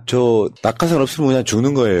 저거는 낙하산 없으면 그냥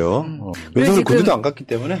죽는 거예요. 윤석열 군대도 안 갔기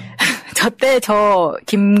때문에. 저때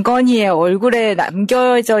김건희의 얼굴에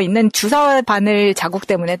남겨져 있는 주사 바늘 자국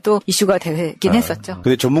때문에 또 이슈가 되긴 했었죠.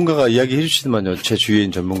 근데 전문가가 이야기해 주시더만요. 제 주위에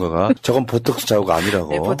있는 전문가가. 저건 보톡스 자국 아니라고.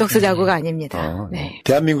 네, 보톡스 자국 아닙니다. 네.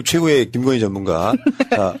 대한민국 최고의 김건희 전문가.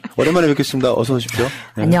 자, 오랜만에 뵙겠습니다. 어서 오십시오.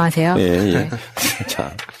 네. 안녕하세요. 예. 네.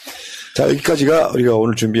 자, 여기까지가 우리가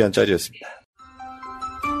오늘 준비한 짤이었습니다.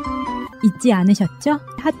 잊지 않으셨죠?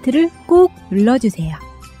 하트를 꼭 눌러주세요.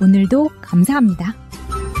 오늘도 감사합니다.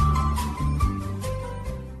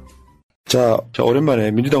 자,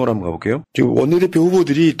 오랜만에 민주당으로 한번 가볼게요. 지금 원내대표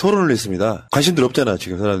후보들이 토론을 했습니다. 관심들 없잖아,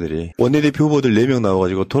 지금 사람들이. 원내대표 후보들 4명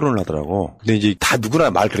나와가지고 토론을 하더라고. 근데 이제 다 누구나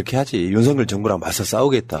말 그렇게 하지. 윤석열 정부랑 맞서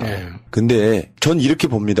싸우겠다. 근데 전 이렇게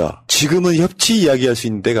봅니다. 지금은 협치 이야기할 수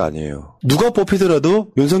있는 때가 아니에요. 누가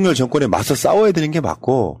뽑히더라도 윤석열 정권에 맞서 싸워야 되는 게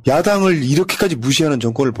맞고, 야당을 이렇게까지 무시하는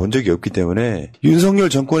정권을 본 적이 없기 때문에 윤석열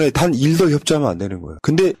정권에 단 1도 협조하면 안 되는 거예요.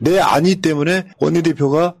 근데 내 안위 때문에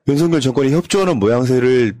원내대표가 윤석열 정권에 협조하는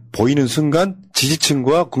모양새를 보이는 순간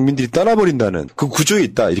지지층과 국민들이 떠나버린다는 그 구조에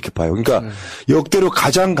있다 이렇게 봐요. 그러니까 역대로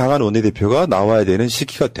가장 강한 원내대표가 나와야 되는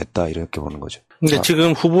시기가 됐다 이렇게 보는 거죠. 근데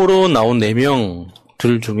지금 후보로 나온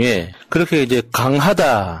 4명들 중에 그렇게 이제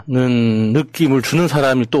강하다는 느낌을 주는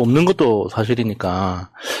사람이 또 없는 것도 사실이니까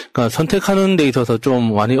그러니까 선택하는 데 있어서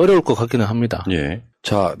좀 많이 어려울 것 같기는 합니다. 예.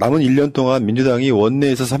 자, 남은 1년 동안 민주당이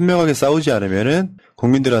원내에서 선명하게 싸우지 않으면은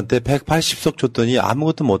국민들한테 180석 줬더니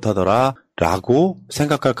아무것도 못하더라 라고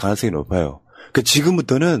생각할 가능성이 높아요. 그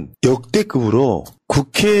지금부터는 역대급으로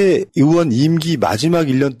국회의원 임기 마지막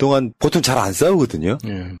 1년 동안 보통 잘 안 싸우거든요.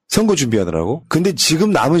 선거 준비하느라고. 근데 지금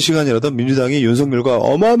남은 시간이라도 민주당이 윤석열과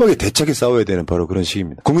어마어마하게 대차게 싸워야 되는 바로 그런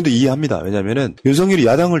시기입니다. 국민도 이해합니다. 왜냐하면은 윤석열이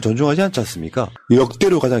야당을 존중하지 않지 않습니까?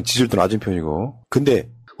 역대로 가장 지지율도 낮은 편이고. 근데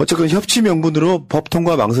어쨌든 협치 명분으로 법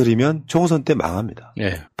통과 망설이면 총선 때 망합니다.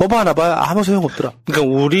 예. 법 하나 봐야 아무 소용 없더라.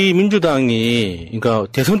 그러니까 우리 민주당이 그러니까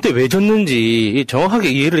대선 때 왜 졌는지 정확하게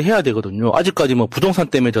이해를 해야 되거든요. 아직까지 뭐 부동산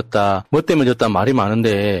때문에 졌다, 뭐 때문에 졌다 말이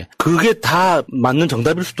많은데 그게 다 맞는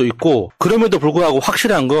정답일 수도 있고 그럼에도 불구하고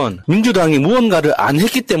확실한 건 민주당이 무언가를 안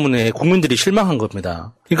했기 때문에 국민들이 실망한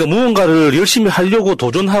겁니다. 그러니까 무언가를 열심히 하려고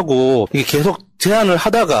도전하고 이게 계속 제안을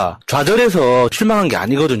하다가 좌절해서 실망한 게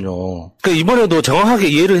아니거든요. 그러니까 이번에도 정확하게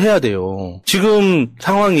이해를 해야 돼요. 지금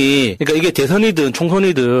상황이 그러니까 이게 대선이든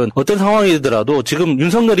총선이든 어떤 상황이더라도 지금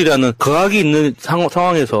윤석열이라는 거악이 있는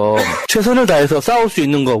상황에서 최선을 다해서 싸울 수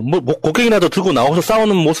있는 거, 뭐 곡괭이라도 들고 나와서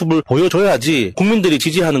싸우는 모습을 보여줘야지 국민들이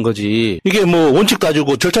지지하는 거지. 이게 뭐 원칙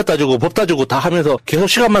따지고 절차 따지고 법 따지고 다 하면서 계속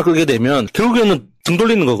시간만 끌게 되면 결국에는 등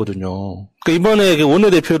돌리는 거거든요. 그러니까 이번에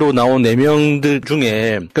원내대표로 나온 4명들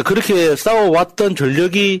중에 그러니까 그렇게 싸워왔던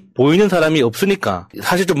전력이 보이는 사람이 없으니까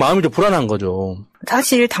사실 좀 마음이 좀 불안한 거죠.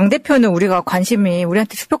 사실 당대표는 우리가 관심이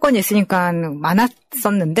우리한테 투표권이 있으니까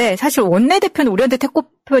많았었는데 사실 원내대표는 우리한테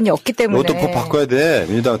택권이 없기 때문에 이것도 법 바꿔야 돼.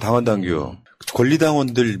 민주당 당원당규.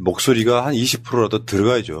 권리당원들 목소리가 한 20%라도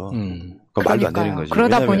들어가야죠. 말도 안 되는 거지.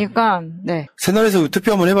 그러다 보니까 네. 새날에서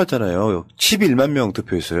투표 한번 해봤잖아요. 11만 명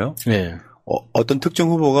투표했어요. 네. 어떤 특정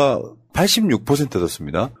후보가 86%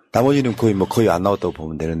 얻었습니다. 나머지는 거의 안 나왔다고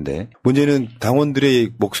보면 되는데 문제는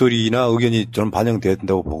당원들의 목소리나 의견이 저는 반영돼야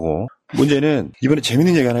된다고 보고 문제는 이번에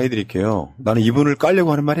재밌는 얘기 하나 해드릴게요. 나는 이분을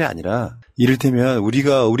깔려고 하는 말이 아니라 이를테면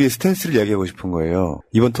우리의 스탠스를 이야기하고 싶은 거예요.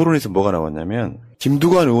 이번 토론에서 뭐가 나왔냐면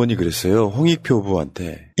김두관 의원이 그랬어요. 홍익표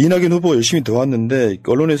후보한테. 이낙연 후보 열심히 도왔는데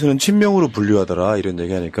언론에서는 친명으로 분류하더라 이런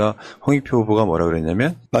얘기하니까 홍익표 후보가 뭐라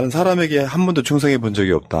그랬냐면 나는 사람에게 한 번도 충성해 본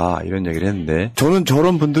적이 없다 이런 얘기를 했는데 저는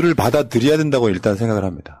저런 분들을 받아들여야 된다고 일단 생각을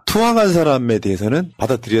합니다. 투항한 사람에 대해서는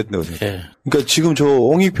받아들여야 된다고 생각해요. 그러니까 지금 저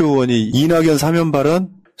홍익표 의원이 이낙연 사면 발언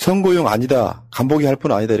선거용 아니다. 간보기 할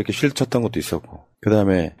뿐 아니다. 이렇게 실쳤던 것도 있었고.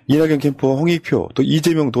 그다음에 이낙연 캠프와 홍익표 또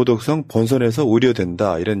이재명 도덕성 본선에서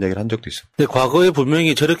우려된다 이런 이야기를 한 적도 있어요. 네, 과거에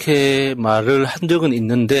분명히 저렇게 말을 한 적은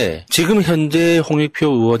있는데 지금 현재 홍익표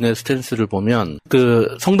의원의 스탠스를 보면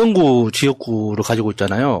그 성동구 지역구를 가지고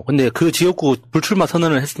있잖아요. 근데 그 지역구 불출마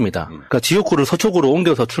선언을 했습니다. 그러니까 지역구를 서초구로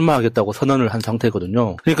옮겨서 출마하겠다고 선언을 한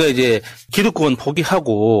상태거든요. 그러니까 이제 기득권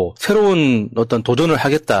포기하고 새로운 어떤 도전을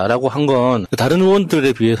하겠다라고 한 건 다른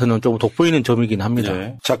의원들에 비해서는 좀 돋보이는 점이긴 합니다.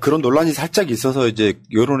 네. 자, 그런 논란이 살짝 있어서 이제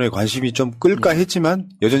여론의 관심이 좀 끌까 했지만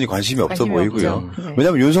여전히 관심이 없어 보이고요. 네.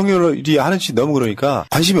 왜냐하면 윤석열이 하는 짓이 너무 그러니까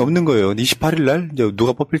관심이 없는 거예요. 근데 28일 날 이제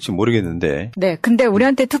누가 뽑힐지 모르겠는데. 네, 근데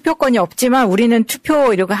우리한테 투표권이 없지만 우리는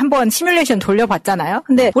투표 이렇게 한번 시뮬레이션 돌려봤잖아요.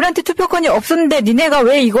 근데 우리한테 투표권이 없었는데 니네가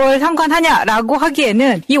왜 이걸 상관하냐라고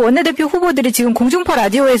하기에는 이 원내대표 후보들이 지금 공중파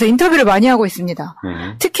라디오에서 인터뷰를 많이 하고 있습니다.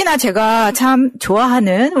 특히나 제가 참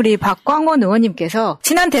좋아하는 우리 박광원 의원님께서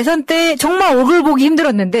지난 대선 때 정말 얼굴 보기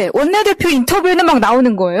힘들었는데 원내대표 인터뷰는 막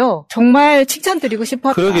나오는 거예요. 정말 칭찬드리고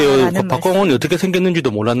싶었다. 그러게요. 박광원이 어떻게 생겼는지도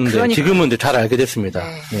몰랐는데 그러니까요. 지금은 이제 잘 알게 됐습니다.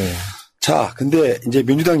 네. 자, 근데 이제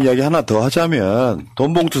민주당 이야기 하나 더 하자면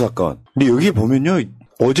돈봉투 사건. 근데 여기 보면요.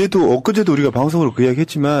 엊그제도 우리가 방송으로 그 이야기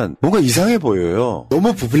했지만 뭔가 이상해 보여요.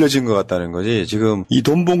 너무 부풀려진 것 같다는 거지. 지금 이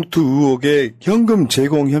돈봉투 의혹의 현금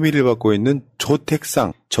제공 혐의를 받고 있는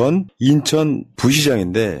조택상 전 인천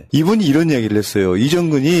부시장인데 이분이 이런 이야기를 했어요.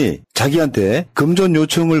 이정근이 자기한테 금전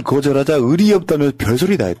요청을 거절하자 의리 없다면서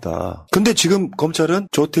별소리 다 했다. 근데 지금 검찰은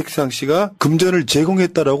조택상 씨가 금전을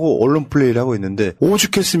제공했다라고 언론 플레이를 하고 있는데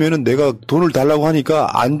오죽했으면은 내가 돈을 달라고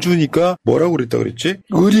하니까 안 주니까 뭐라고 그랬다 그랬지?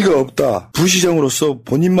 의리가 없다. 부시장으로서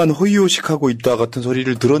본인만 호의호식하고 있다 같은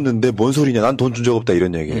소리를 들었는데 뭔 소리냐. 난 돈 준 적 없다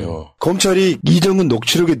이런 얘기예요. 검찰이 이정근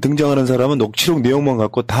녹취록에 등장하는 사람은 녹취록 내용만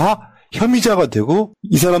갖고 다 혐의자가 되고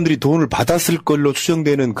이 사람들이 돈을 받았을 걸로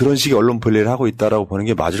추정되는 그런 식의 언론 플레이를 하고 있다라고 보는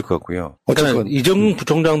게 맞을 것 같고요. 그러니까 이정근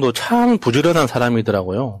부총장도 참 부지런한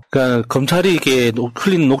사람이더라고요. 그러니까 검찰이 이게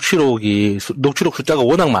흘린 녹취록 숫자가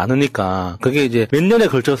워낙 많으니까 그게 이제 몇 년에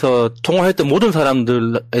걸쳐서 통화했던 모든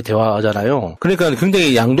사람들의 대화잖아요. 그러니까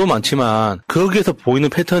굉장히 양도 많지만 거기에서 보이는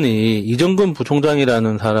패턴이 이정근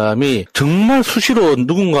부총장이라는 사람이 정말 수시로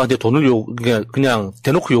누군가한테 돈을 그냥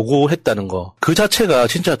대놓고 요구했다는 거. 그 자체가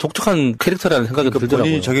진짜 독특한 캐릭터라는 생각이 들더라고요.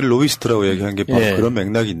 본인이 자기를 로비스트라고 얘기한 게 바로 그런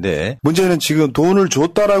맥락인데 문제는 지금 돈을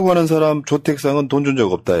줬다라고 하는 사람 조택상은 돈 준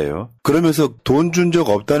적 없다예요. 그러면서 돈 준 적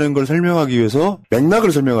없다는 걸 설명하기 위해서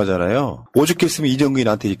맥락을 설명하잖아요. 오죽했으면 이정근이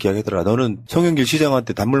나한테 이렇게 이야기하더라. 너는 송영길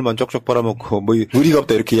시장한테 단물만 쪽쪽 빨아먹고 뭐 의리가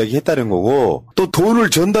없다 이렇게 이야기했다는 거고 또 돈을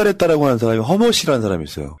전달했다라고 하는 사람이 허머 씨라는 사람이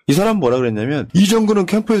있어요. 이 사람은 뭐라 그랬냐면 이정근은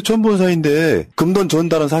캠프에서 처음 본 사이인데 금돈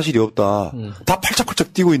전달한 사실이 없다. 다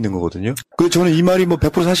팔짝팔짝 뛰고 있는 거거든요. 그래서 저는 이 말이 뭐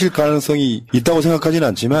 100% 사실 가능성이 있다고 생각하지는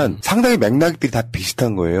않지만 상당히 맥락들이 다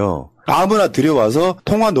비슷한 거예요. 아무나 들여와서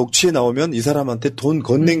통화 녹취에 나오면 이 사람한테 돈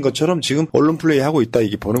건넨 것처럼 지금 언론 플레이 하고 있다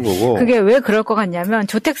이게 보는 거고. 그게 왜 그럴 것 같냐면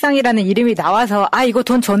조택상이라는 이름이 나와서 이거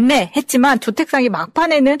돈 줬네 했지만 조택상이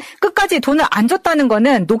막판에는 끝까지 돈을 안 줬다는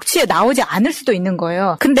거는 녹취에 나오지 않을 수도 있는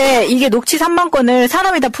거예요. 근데 이게 녹취 3만 건을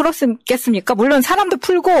사람이 다 풀었겠습니까? 물론 사람도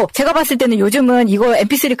풀고 제가 봤을 때는 요즘은 이거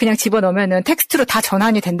mp3 그냥 집어넣으면은 텍스트로 다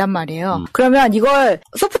전환이 된단 말이에요. 그러면 이걸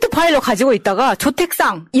소프트 파일로 가지고 있다가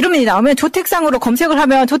조택상 이름이 나오면 조택상으로 검색을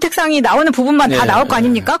하면 조택상이 나오는 부분만 다 나올 거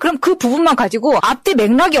아닙니까? 그럼 그 부분만 가지고 앞뒤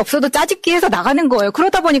맥락이 없어도 짜집기 해서 나가는 거예요.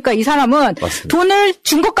 그러다 보니까 이 사람은 맞습니다. 돈을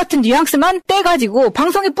준 것 같은 뉘앙스만 떼가지고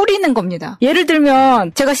방송에 뿌리는 겁니다. 예를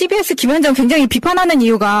들면 제가 CBS 김현정 굉장히 비판하는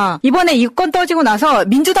이유가 이번에 이 건 떠지고 나서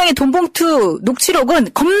민주당의 돈봉투 녹취록은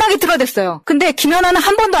겁나게 틀어댔어요. 근데 김현아는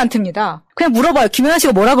한 번도 안 틉니다. 그냥 물어봐요. 김현아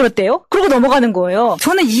씨가 뭐라 그랬대요? 그러고 넘어가는 거예요.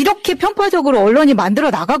 저는 이렇게 편파적으로 언론이 만들어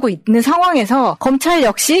나가고 있는 상황에서 검찰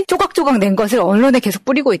역시 조각조각 낸 것을 언론에 계속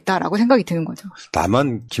뿌리고 있다라고 생각이 드는 거죠.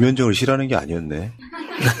 나만 김현정을 싫어하는 게 아니었네.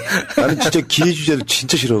 나는 진짜 기회주의자도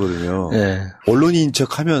진짜 싫어하거든요. 네. 언론인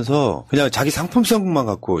척하면서 그냥 자기 상품성만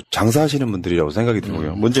갖고 장사하시는 분들이라고 생각이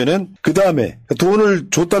들고요. 문제는 그 다음에 돈을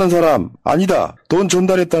줬다는 사람 아니다. 돈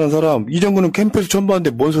전달했다는 사람 이정근은 캠프에서 처음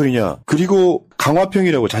봤는데 뭔 소리냐. 그리고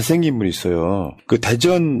강화평이라고 잘생긴 분이 있어요. 그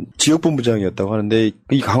대전 지역본부장이었다고 하는데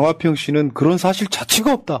이 강화평 씨는 그런 사실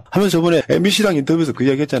자체가 없다 하면서 저번에 MBC랑 인터뷰에서 그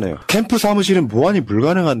이야기 했잖아요. 캠프 사무실은 보안이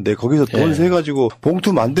불가능한데 거기서 돈 세가지고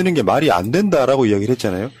봉투 만드는 게 말이 안 된다라고 이야기를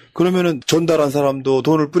했잖아요. 그러면은 전달한 사람도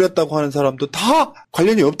돈을 뿌렸다고 하는 사람도 다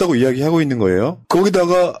관련이 없다고 이야기하고 있는 거예요.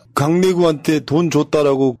 거기다가 강내구한테 돈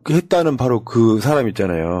줬다라고 했다는 바로 그 사람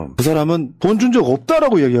있잖아요. 그 사람은 돈 준 적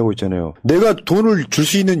없다라고 이야기하고 있잖아요. 내가 돈을 줄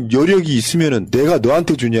수 있는 여력이 있으면은 내가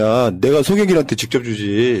너한테 주냐? 내가 송영길한테 직접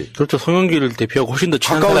주지. 그렇죠. 송영길 대표하고 훨씬 더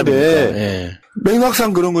친한 가까운데 사람이니까. 예.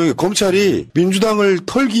 맥락상 그런 거예요. 검찰이 민주당을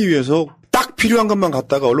털기 위해서 딱 필요한 것만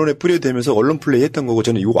갖다가 언론에 뿌려대면서 언론 플레이 했던 거고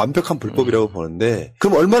저는 이거 완벽한 불법이라고 보는데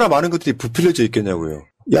그럼 얼마나 많은 것들이 부풀려져 있겠냐고요.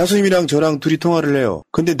 야수님이랑 저랑 둘이 통화를 해요.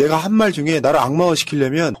 근데 내가 한 말 중에 나를 악마화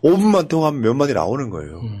시키려면 5분만 통화하면 몇 마디 나오는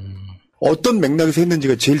거예요. 어떤 맥락에서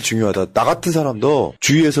했는지가 제일 중요하다. 나 같은 사람도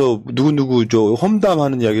주위에서 누구누구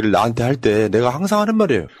험담하는 이야기를 나한테 할 때 내가 항상 하는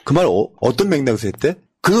말이에요. 그 말 어떤 맥락에서 했대?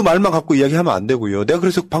 그 말만 갖고 이야기하면 안 되고요. 내가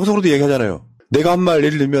그래서 방송으로도 얘기하잖아요. 내가 한 말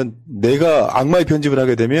예를 들면 내가 악마의 편집을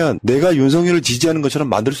하게 되면 내가 윤석열을 지지하는 것처럼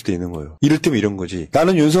만들 수도 있는 거예요. 이를테면 이런 거지.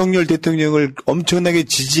 나는 윤석열 대통령을 엄청나게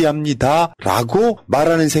지지합니다 라고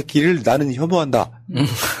말하는 새끼를 나는 혐오한다.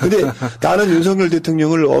 근데 나는 윤석열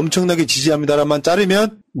대통령을 엄청나게 지지합니다라만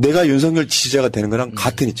자르면 내가 윤석열 지지자가 되는 거랑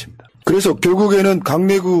같은 이치입니다. 그래서 결국에는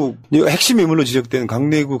강내구 핵심 인물로 지적되는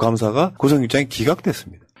강내구 감사가 구속영장이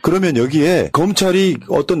기각됐습니다. 그러면 여기에 검찰이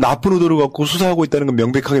어떤 나쁜 의도를 갖고 수사하고 있다는 건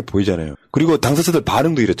명백하게 보이잖아요. 그리고 당사자들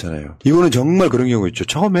반응도 이렇잖아요. 이거는 정말 그런 경우 있죠.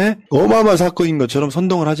 처음에 어마어마한 사건인 것처럼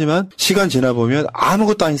선동을 하지만 시간 지나보면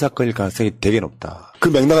아무것도 아닌 사건일 가능성이 되게 높다. 그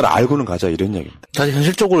맥락을 알고는 가자 이런 얘기입니다. 사실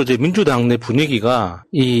현실적으로 이제 민주당 내 분위기가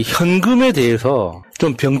이 현금에 대해서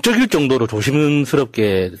좀 병적일 정도로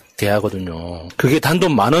조심스럽게 대하거든요. 그게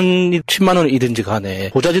단돈 10,000원, 100,000원이든지 간에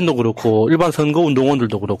보좌진도 그렇고 일반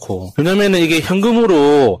선거운동원들도 그렇고 왜냐면은 이게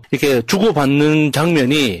현금으로 이렇게 주고받는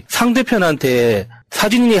장면이 상대편한테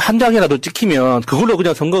사진이 한 장이라도 찍히면 그걸로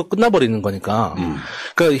그냥 선거가 끝나버리는 거니까.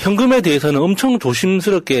 그러니까 현금에 대해서는 엄청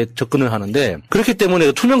조심스럽게 접근을 하는데 그렇기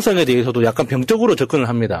때문에 투명성에 대해서도 약간 병적으로 접근을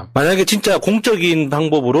합니다. 만약에 진짜 공적인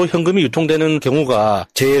방법으로 현금이 유통되는 경우가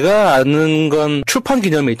제가 아는 건 출판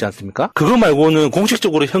기념회 있지 않습니까? 그거 말고는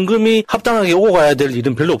공식적으로 현금이 합당하게 오고 가야 될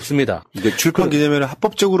일은 별로 없습니다. 이제 출판 기념회는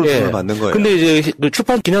합법적으로 돈을 받는 거예요. 근데 이제 그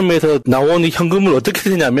출판 기념회에서 나온 이 현금을 어떻게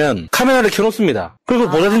되냐면 카메라를 켜놓습니다. 그리고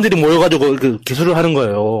보좌진들이 모여가지고 그 기술을 하는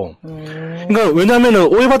거예요. 그러니까 왜냐하면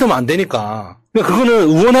오해받으면 안 되니까. 그러니까 그거는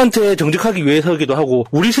의원한테 정직하기 위해서기도 하고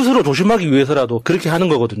우리 스스로 조심하기 위해서라도 그렇게 하는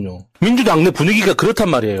거거든요. 민주당 내 분위기가 그렇단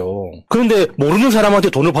말이에요. 그런데 모르는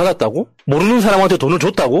사람한테 돈을 받았다고? 모르는 사람한테 돈을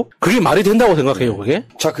줬다고? 그게 말이 된다고 생각해요, 그게?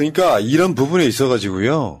 자, 그러니까 이런 부분에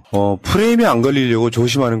있어가지고요. 프레임에 안 걸리려고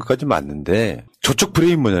조심하는 것까지 맞는데 저쪽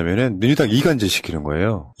프레임 뭐냐면은 민주당 이간질 시키는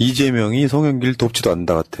거예요. 이재명이 송영길 돕지도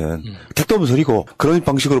않는다 같은 택도 없는 소리고 그런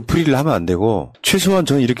방식으로 풀이를 하면 안 되고 최소한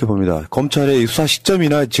저는 이렇게 봅니다. 검찰의 수사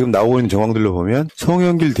시점이나 지금 나오고 있는 정황들로 보면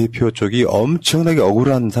송영길 대표 쪽이 엄청나게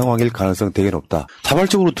억울한 상황일 가능성 되게 높다.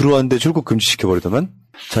 자발적으로 들어왔는데 출국 금지시켜버리더만.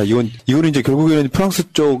 자, 이거는 이제 결국에는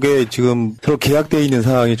프랑스 쪽에 지금 서로 계약되어 있는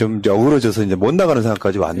상황이 좀 이제 어우러져서 이제 못 나가는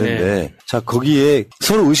상황까지 왔는데, 네. 자, 거기에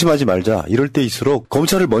서로 의심하지 말자. 이럴 때일수록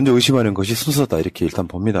검찰을 먼저 의심하는 것이 순서다. 이렇게 일단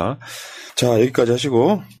봅니다. 자, 여기까지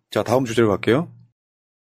하시고, 자, 다음 주제로 갈게요.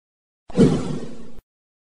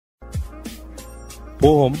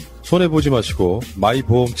 보험 손해보지 마시고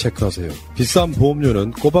마이보험 체크하세요. 비싼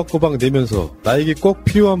보험료는 꼬박꼬박 내면서 나에게 꼭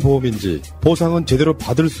필요한 보험인지 보상은 제대로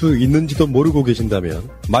받을 수 있는지도 모르고 계신다면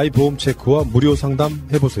마이보험 체크와 무료 상담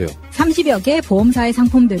해보세요. 30여 개 보험사의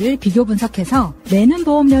상품들을 비교 분석해서 내는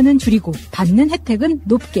보험료는 줄이고 받는 혜택은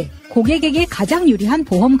높게 고객에게 가장 유리한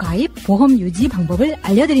보험 가입, 보험 유지 방법을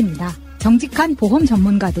알려드립니다. 정직한 보험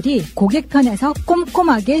전문가들이 고객 편에서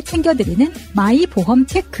꼼꼼하게 챙겨드리는 마이보험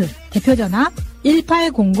체크. 대표전화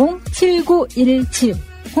 1800-7917.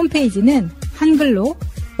 홈페이지는 한글로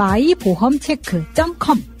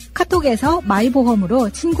마이보험체크.com. 카톡에서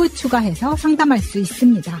마이보험으로 친구 추가해서 상담할 수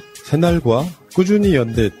있습니다. 새날과 꾸준히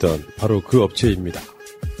연대했던 바로 그 업체입니다.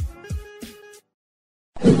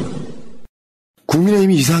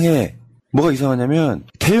 국민의힘이 이상해. 뭐가 이상하냐면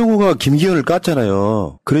태영호가 김기현을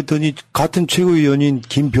깠잖아요. 그랬더니 같은 최고위원인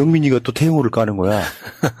김병민이가 또 태영호를 까는 거야.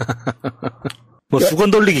 뭐 수건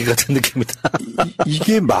돌리기 같은 느낌이다.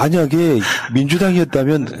 이게 만약에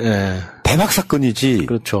민주당이었다면 네. 대박 사건이지.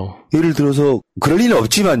 그렇죠. 예를 들어서 그럴 리는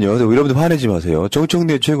없지만요. 여러분들 화내지 마세요.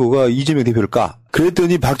 정청래 최고가 이재명 대표를 까.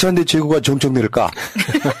 그랬더니 박찬대 최고가 정청래를 까.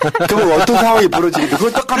 그럼 어떤 상황이 벌어지겠다.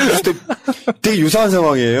 그건 똑같은 되게 유사한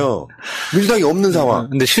상황이에요. 민주당이 없는 상황.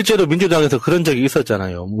 근데 실제로 민주당에서 그런 적이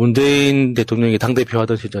있었잖아요. 문재인 대통령이 당대표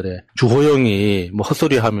하던 시절에 주호영이 뭐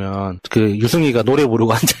헛소리 하면 그 유승희가 노래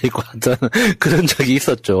부르고 앉아있고 하던 그런 적이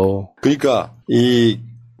있었죠. 그러니까 이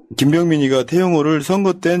김병민이가 태영호를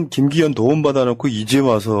선거 땐 김기현 도움받아놓고 이제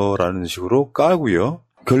와서라는 식으로 까고요.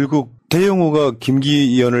 결국 태영호가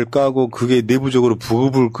김기현을 까고 그게 내부적으로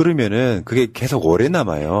부글부글 끓으면은 그게 계속 오래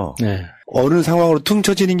남아요. 네. 어느 상황으로 퉁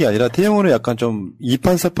쳐지는 게 아니라 태영호는 약간 좀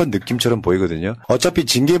이판사판 느낌처럼 보이거든요. 어차피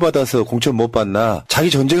징계받아서 공천 못 받나 자기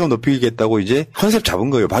존재감 높이겠다고 이제 컨셉 잡은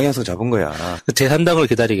거예요. 방향성 잡은 거야. 제3당을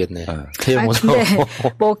기다리겠네. 태영호도. 근데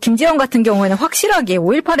뭐 김재원 같은 경우에는 확실하게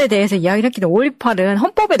 5.18에 대해서 이야기를 했기 때문에 5.18은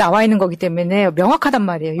헌법에 나와 있는 거기 때문에 명확하단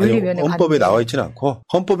말이에요. 윤리위원회 헌법에 나와 있지는 않고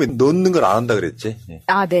헌법에 넣는 걸 안 한다 그랬지.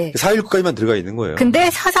 아, 네. 4.19까지만 들어가 있는 거예요. 근데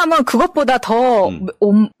 4.3은 그것보다 더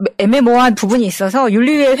애매모호한 부분이 있어서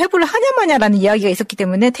윤리위에 회부를 하냐마냐라는 이야기가 있었기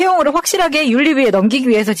때문에 태영호를 확실하게 윤리위에 넘기기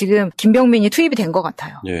위해서 지금 김병민이 투입이 된 것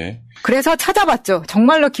같아요. 예. 그래서 찾아봤죠.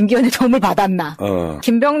 정말로 김기현의 도움을 받았나.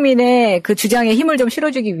 김병민의 그 주장에 힘을 좀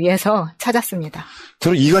실어주기 위해서 찾았습니다.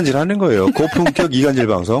 저는 이간질 하는 거예요. 고품격 이간질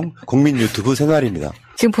방송 국민 유튜브 새날입니다.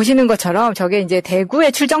 지금 보시는 것처럼 저게 이제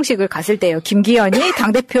대구에 출정식을 갔을 때요. 김기현이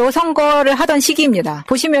당대표 선거를 하던 시기입니다.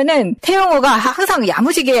 보시면은 태영호가 항상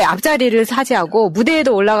야무지게 앞자리를 차지하고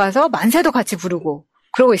무대에도 올라가서 만세도 같이 부르고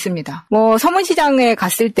그러고 있습니다. 뭐 서문시장에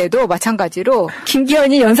갔을 때도 마찬가지로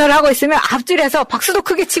김기현이 연설을 하고 있으면 앞줄에서 박수도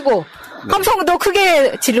크게 치고 함성도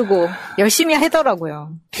크게 지르고 열심히 하더라고요.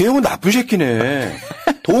 태영은 나쁜 새끼네.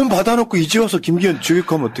 도움 받아놓고 이제 와서 김기현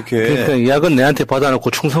저격하면 어떡해. 그러니까 약은 내한테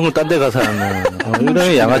받아놓고 충성을 딴 데 가서 하는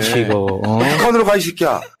이런 양아치고. 북한으로 가 이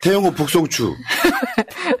새끼야. 태영호 북송추.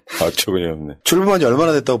 어처구니 없네. 출범한 지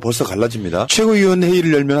얼마나 됐다고 벌써 갈라집니다. 최고위원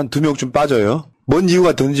회의를 열면 한 2명쯤 빠져요. 뭔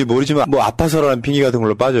이유가 든지 모르지만 뭐 아파서라는 핑계 같은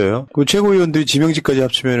걸로 빠져요. 그 최고위원들이 지명직까지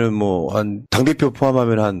합치면은 뭐 한 당대표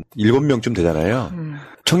포함하면 한 7명쯤 되잖아요.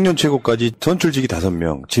 청년 최고까지 선출직이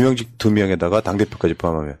 5명, 지명직 2명에다가 당대표까지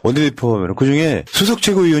포함하면 원내대표 포함하면 그중에 수석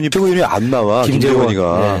최고위원이 안 나와.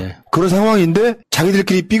 김재원이가. 네. 그런 상황인데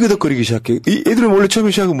자기들끼리 삐그덕거리기 시작해. 이 애들은 원래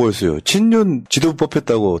처음에 시작은 뭐였어요? 친윤 지도부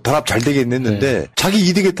뽑혔다고 단합 잘 되겠네 했는데 네. 자기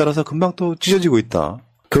이득에 따라서 금방 또 찢어지고 있다.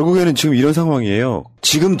 결국에는 지금 이런 상황이에요.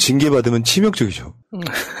 지금 징계받으면 치명적이죠.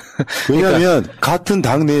 왜냐하면 같은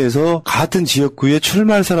당 내에서 같은 지역구에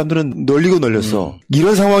출마할 사람들은 널리고 널렸어.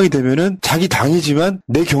 이런 상황이 되면은 자기 당이지만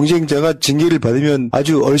내 경쟁자가 징계를 받으면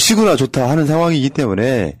아주 얼씨구나 좋다 하는 상황이기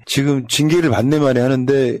때문에 지금 징계를 받네만에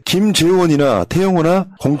하는데 김재원이나 태영호나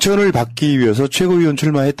공천을 받기 위해서 최고위원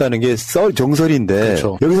출마했다는 게 정설인데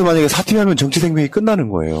그렇죠. 여기서 만약에 사퇴하면 정치 생명이 끝나는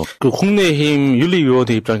거예요. 그 국내힘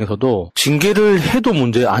윤리위원회 입장에서도 징계를 해도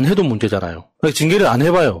문제 안 해도 문제잖아요. 징계를 안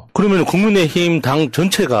해봐요. 그러면 국민의힘 당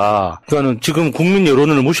전체가 그러니까는 지금 국민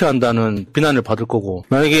여론을 무시한다는 비난을 받을 거고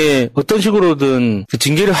만약에 어떤 식으로든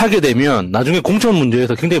징계를 하게 되면 나중에 공천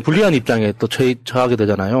문제에서 굉장히 불리한 입장에 또 처하게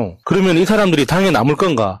되잖아요. 그러면 이 사람들이 당에 남을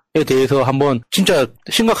건가에 대해서 한번 진짜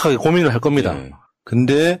심각하게 고민을 할 겁니다. 네.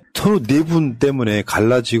 근데 서로 내분 때문에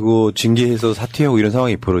갈라지고 징계해서 사퇴하고 이런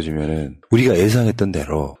상황이 벌어지면은 우리가 예상했던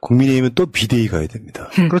대로 국민의힘은 또 비대위 가야 됩니다.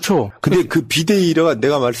 그렇죠. 근데 그 비대위가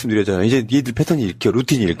내가 말씀드렸잖아요. 이제 얘들 패턴이 읽혀,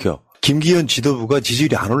 루틴이 읽혀. 김기현 지도부가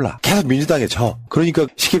지지율이 안 올라. 계속 민주당에 져. 그러니까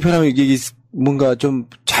쉽게 표현하면 이게 뭔가 좀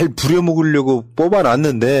잘 부려먹으려고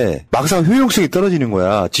뽑아놨는데 막상 효용성이 떨어지는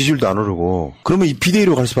거야. 지지율도 안 오르고. 그러면 이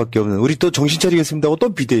비대위로 갈 수밖에 없는. 우리 또 정신 차리겠습니다 하고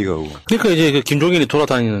또 비대위 가고. 그러니까 이제 그 김종인이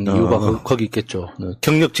돌아다니는 이유가 거기 있겠죠.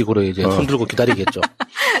 경력직으로 이제 손 들고 기다리겠죠.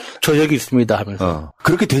 저 여기 있습니다 하면서.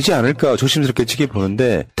 그렇게 되지 않을까 조심스럽게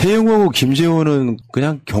지켜보는데 태영호하고 김재원은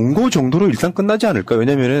그냥 경고 정도로 일단 끝나지 않을까.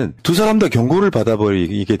 왜냐면은 두 사람 다 경고를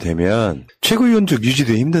받아버리게 되면 최고위원직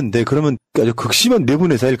유지도 힘든데 그러면 아주 극심한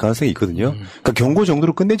내분에 쌓일 가능성이 있거든요. 그러니까 경고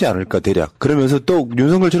정도로 끝내지 않을까 대략. 그러면서 또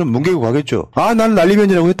윤석열처럼 뭉개고 가겠죠. 아, 나는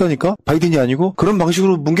난리변이라고 했다니까. 바이든이 아니고 그런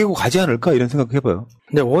방식으로 뭉개고 가지 않을까 이런 생각해봐요.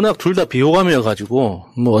 근데 워낙 둘 다 비호감이어가지고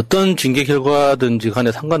뭐 어떤 징계 결과든지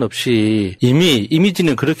간에 상관없이 이미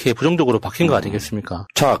이미지는 그렇게 부정적으로 바뀐 거 아니겠습니까?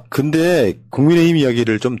 자, 근데 국민의힘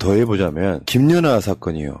이야기를 좀 더 해보자면 김연아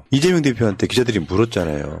사건이요. 이재명 대표한테 기자들이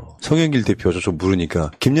물었잖아요. 송영길 대표 저쪽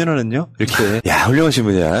물으니까 김연아는요? 이렇게 야 훌륭하신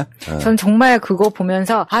분이야. 전 정말 그거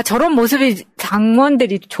보면서 아 저런 모습이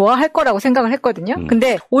당원들이 좋아할 거라고 생각을 했거든요.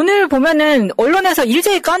 근데 오늘 보면은 언론에서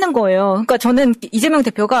일제히 까는 거예요. 그러니까 저는 이재명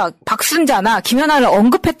대표가 박순자나 김연아를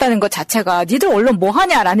언급했다는 것 자체가 니들 언론 뭐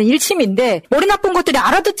하냐라는 일침인데 머리 나쁜 것들이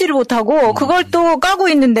알아듣지를 못하고 그걸 또 까고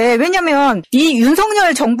있는데 왜냐면 이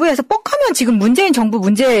윤석열 정부에서 뻑하면 지금 문재인 정부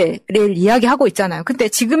문제를 이야기하고 있잖아요. 근데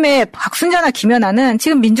지금의 박순자나 김연아는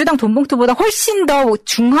지금 민주당 돈봉투보다 훨씬 더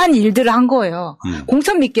중한 일들을 한 거예요.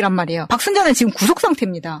 공천 미끼란 말이에요. 박순자는 지금 구속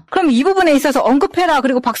상태입니다. 그럼 이 부분에 있어서 언급해라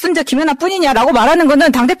그리고 박순자 김연아 뿐이냐라고 말하는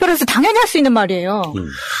거는 당대표로서 당연히 할 수 있는 말이에요.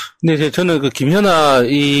 근데 저는 그 김현아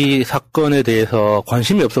이 사건에 대해서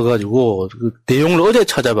관심이 없어가지고 그 내용을 어제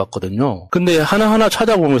찾아봤거든요. 근데 하나하나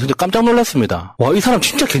찾아보면서 깜짝 놀랐습니다. 와, 이 사람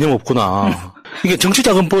진짜 개념 없구나. 이게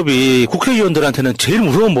정치자금법이 국회의원들한테는 제일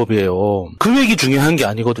무서운 법이에요. 금액이 중요한 게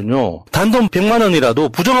아니거든요. 단돈 100만 원이라도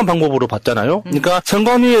부정한 방법으로 받잖아요. 그러니까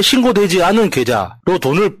선관위에 신고되지 않은 계좌로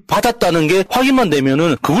돈을 받았다는 게 확인만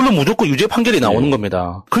되면은 그걸로 무조건 유죄 판결이 나오는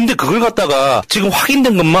겁니다. 근데 그걸 갖다가 지금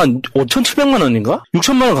확인된 것만 5,700만 원인가?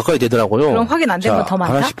 6천만 원 가까이 되더라고요. 그럼 확인 안 된 건 더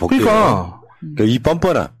많다? 하나씩 볼게요. 그러니까 이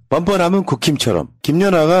뻔뻔함은 국힘처럼.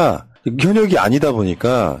 김연아가 현역이 아니다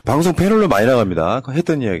보니까 방송 패널로 많이 나갑니다.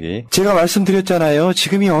 했던 이야기. 제가 말씀드렸잖아요.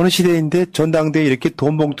 지금이 어느 시대인데 전당대에 이렇게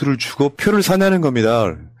돈 봉투를 주고 표를 사냐는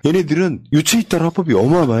겁니다. 얘네들은 유체이탈 합법이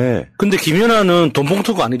어마어마해. 근데 김연아는 돈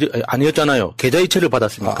봉투가 아니었잖아요. 계좌이체를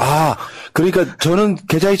받았습니다. 그러니까 저는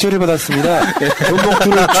계좌이체를 받았습니다. 돈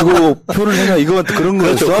봉투를 주고 표를 사냐 이건 그런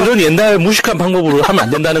거였어? 그렇죠. 그런 옛날 무식한 방법으로 하면 안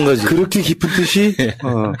된다는 거지. 그렇게 깊은 뜻이?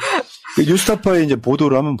 뉴스타파의 이제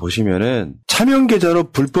보도를 한번 보시면은 차명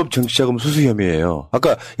계좌로 불법 정치자금 수수 혐의예요.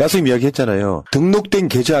 아까 야수님 이야기했잖아요. 등록된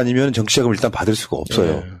계좌 아니면 정치자금을 일단 받을 수가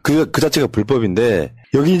없어요. 그 자체가 불법인데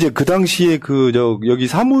여기 이제 그 당시에 여기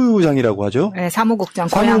사무장이라고 하죠. 네, 사무국장.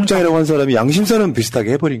 사무국장이라고 한 사람이 양심선언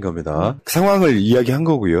비슷하게 해버린 겁니다. 상황을 이야기한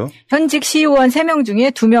거고요. 현직 시의원 3명 중에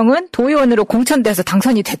 2명은 도의원으로 공천돼서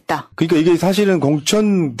당선이 됐다. 그러니까 이게 사실은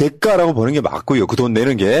공천 대가라고 보는 게 맞고요. 그 돈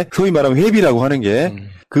내는 게 소위 말하면 회비라고 하는 게.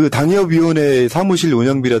 그 당협위원회 사무실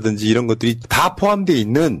운영비라든지 이런 것들이 다 포함되어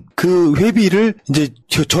있는 그 회비를 이제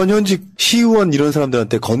전현직 시의원 이런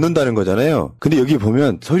사람들한테 걷는다는 거잖아요. 근데 여기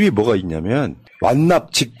보면 서류에 뭐가 있냐면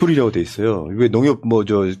완납 직불이라고 돼 있어요. 왜 농협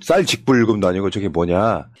쌀 직불금도 아니고 저게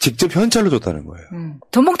뭐냐. 직접 현찰로 줬다는 거예요.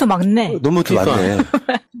 돈봉투 맞네. 돈봉투 맞네.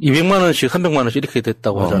 200만 원씩 300만 원씩 이렇게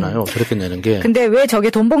됐다고 하잖아요. 저렇게 내는 게. 근데 왜 저게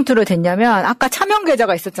돈봉투로 됐냐면 아까 차명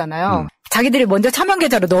계좌가 있었잖아요. 자기들이 먼저 차명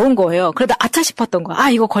계좌로 넣은 거예요. 그러다 아차 싶었던 거야.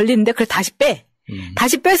 이거 걸리는데 그래 다시 빼.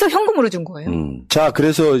 다시 빼서 현금으로 준 거예요. 자,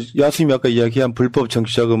 그래서 야수님이 아까 이야기한 불법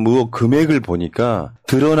정치자금 의혹 금액을 보니까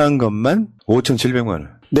드러난 것만 5,700만 원.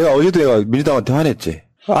 내가 어제도 민주당한테 화냈지.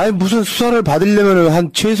 무슨 수사를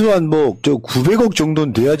받으려면 최소한 900억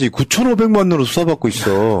정도는 돼야지 9,500만 원으로 수사받고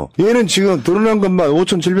있어. 얘는 지금 드러난 것만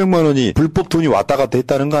 5,700만 원이 불법 돈이 왔다 갔다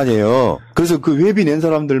했다는 거 아니에요. 그래서 그 회비 낸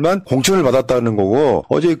사람들만 공천을 받았다는 거고,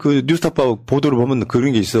 어제 그 뉴스타파 보도를 보면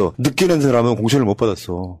그런 게 있어. 늦게 낸 사람은 공천을 못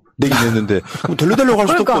받았어. 내긴 냈는데. 그럼 돌려달라고 할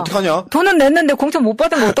수도 없고 어떡하냐? 돈은 냈는데 공천 못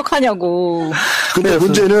받은 거 어떡하냐고. 근데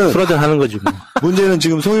문제는 수라전 하는 거지 뭐. 문제는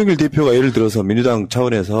지금 송영길 대표가 예를 들어서 민주당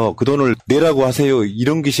차원에서 그 돈을 내라고 하세요.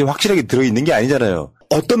 이런 것이 확실하게 들어있는 게 아니잖아요.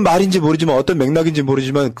 어떤 말인지 모르지만 어떤 맥락인지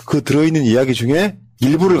모르지만 그 들어있는 이야기 중에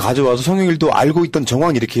일부를 가져와서 송영길도 알고 있던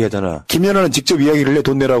정황 이렇게 하잖아. 김연아는 직접 이야기를 해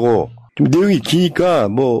돈 내라고. 좀 내용이 기니까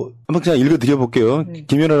한번 그냥 읽어드려볼게요.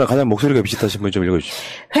 김현아랑 가장 목소리가 비슷하신 분 좀 읽어주시죠.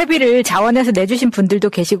 회비를 자원해서 내주신 분들도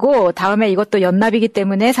계시고 다음에 이것도 연납이기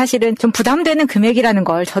때문에 사실은 좀 부담되는 금액이라는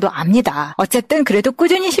걸 저도 압니다. 어쨌든 그래도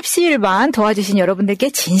꾸준히 십시일반 도와주신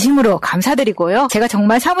여러분들께 진심으로 감사드리고요. 제가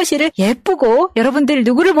정말 사무실을 예쁘고 여러분들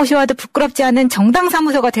누구를 모셔와도 부끄럽지 않은 정당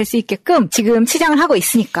사무소가 될 수 있게끔 지금 치장을 하고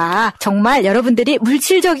있으니까 정말 여러분들이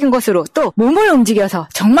물질적인 것으로 또 몸을 움직여서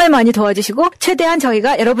정말 많이 도와주시고 최대한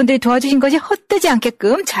저희가 여러분들이 도와주신 것이 헛되지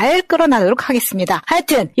않게끔 잘 끌어나도록 하겠습니다.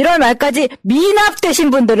 하여튼 1월 말까지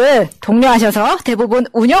미납되신 분들을 독려하셔서 대부분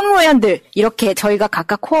운영위원들 이렇게 저희가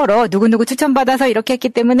각각 코어로 누구누구 추천받아서 이렇게 했기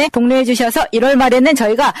때문에 독려해 주셔서 1월 말에는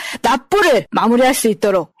저희가 납부를 마무리할 수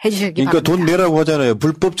있도록 해주시기 바랍니다. 그러니까 돈 내라고 하잖아요.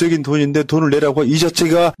 불법적인 돈인데 돈을 내라고 이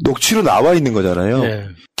자체가 녹취로 나와 있는 거잖아요. 네.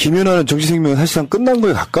 김연아는 정치 생명은 사실상 끝난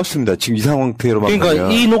거에 가깝습니다. 지금 이 상태로만 그러니까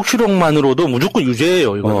보면. 이 녹취록만으로도 무조건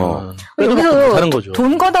유죄예요. 이거는. 여기서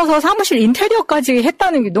돈 걷어서 사무실 인테리어까지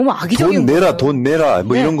했다는 게 너무 악의적인 거예요. 돈 내라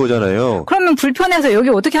네. 이런 거잖아요. 그러면 불편해서 여기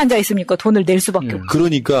어떻게 앉아 있습니까? 돈을 낼 수밖에 없고.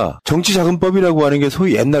 그러니까 정치자금법이라고 하는 게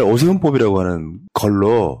소위 옛날 오세훈법이라고 하는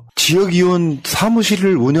걸로 지역위원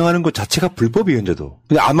사무실을 운영하는 것 자체가 불법이에요, 현재도.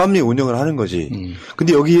 그냥 암암리 운영을 하는 거지.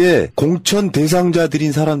 근데 여기에 공천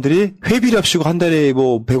대상자들인 사람들이 회비랍시고 한 달에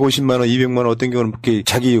 150만 원, 200만 원 어떤 경우는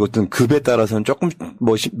자기 어떤 급에 따라서는 조금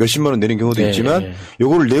몇십만 원 내는 경우도 있지만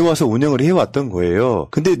요거를 내와서 운영을 해왔던 거예요.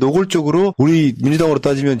 근데 노골적으로 우리 민주당으로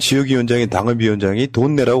따지면 지역위원장이 당협위원장이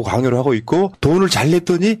돈 내라고 강요를 하고 있고 돈을 잘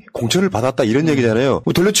냈더니 공천을 받았다 이런 얘기잖아요.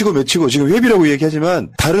 돌려치고 매치고 지금 회비라고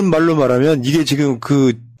얘기하지만 다른 말로 말하면 이게 지금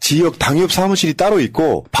그 지역 당협 사무실이 따로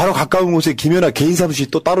있고 바로 가까운 곳에 김연아 개인 사무실이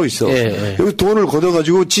또 따로 있어. 여기 돈을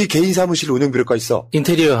걷어가지고 지 개인 사무실 운영비료가 있어.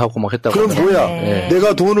 인테리어하고 막 했다고. 그럼 뭐야?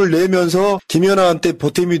 내가 돈을 내면서 김연아한테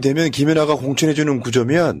보탬이 되면 김연아가 공천해주는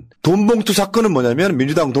구조면 돈봉투 사건은 뭐냐면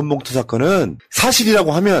민주당 돈봉투 사건은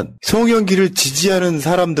사실이라고 하면 송영길을 지지하는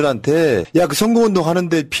사람들한테 야 그 선거운동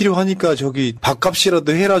하는데 필요하니까 저기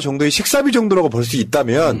밥값이라도 해라 정도의 식사비 정도라고 볼 수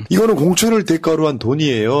있다면 이거는 공천을 대가로 한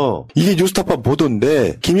돈이에요. 이게 뉴스타파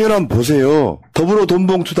보도인데 김연아 보세요. 더불어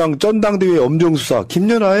돈봉투당 전당대회 엄정수사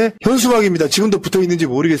김연아의 현수막입니다. 지금도 붙어있는지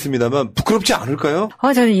모르겠습니다만 부끄럽지 않을까요?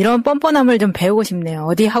 저는 이런 뻔뻔함을 좀 배우고 싶네요.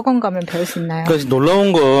 어디 학원 가면 배울 수 있나요? 그러니까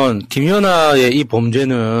놀라운 건 김연아의 이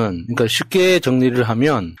범죄는 그러니까 쉽게 정리를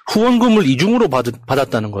하면 후원금을 이중으로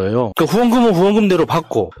받았다는 거예요. 그러니까 후원금은 후원금대로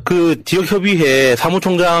받고 그 지역협의회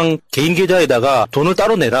사무총장 개인 계좌에다가 돈을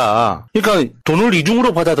따로 내라. 그러니까 돈을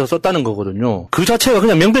이중으로 받아서 썼다는 거거든요. 그 자체가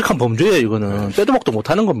그냥 명백한 범죄예요. 이거는 빼도 박도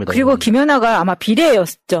못하는 겁니다. 그리고 김연아가 아마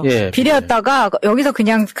비례였죠. 예, 비례였다가 여기서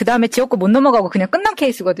그냥 그 다음에 지역구 못 넘어가고 그냥 끝난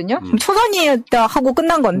케이스거든요. 초선이었다 하고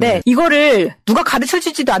끝난 건데 이거를 누가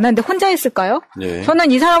가르쳐주지도 않았는데 혼자 했을까요? 예.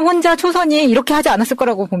 저는 이 사람 혼자 초선이 이렇게 하지 않았을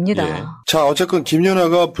거라고 봅니다. 예. 자, 어쨌건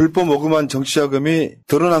김연아가 불법 모금한 정치자금이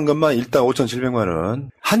드러난 것만 일단 5,700만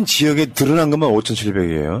원. 한 지역에 드러난 것만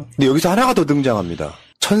 5,700이에요. 근데 여기서 하나가 더 등장합니다.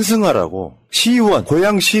 천승아라고 시의원,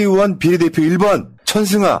 고양 시의원 비례대표 1번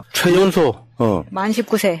천승아 최연소 만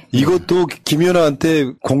 19세. 이것도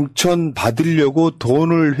김연아한테 공천 받으려고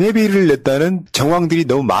돈을 회비를 냈다는 정황들이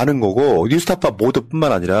너무 많은 거고 뉴스타파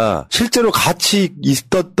보도뿐만 아니라 실제로 같이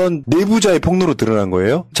있었던 내부자의 폭로로 드러난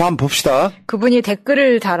거예요. 자, 한번 봅시다. 그분이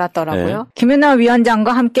댓글을 달았더라고요. 네. 김연아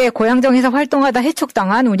위원장과 함께 고양정에서 활동하다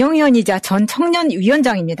해촉당한 운영위원이자 전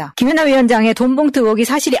청년위원장입니다. 김연아 위원장의 돈봉투 의혹이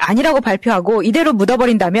사실이 아니라고 발표하고 이대로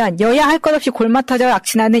묻어버린다면 여야 할 것 없이 골마 터져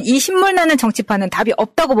악신하는 이 신물나는 정치판은 답이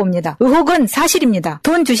없다고 봅니다. 의혹은 사실입니다.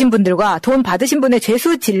 돈 주신 분들과 돈 받으신 분의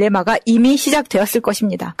죄수 딜레마가 이미 시작되었을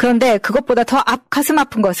것입니다. 그런데 그것보다 더 가슴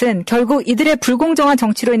아픈 것은 결국 이들의 불공정한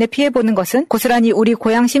정치로 인해 피해보는 것은 고스란히 우리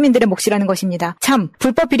고향 시민들의 몫이라는 것입니다. 참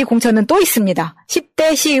불법 비리 공천은 또 있습니다.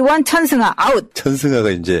 10대 시의원 천승아 아웃. 천승아가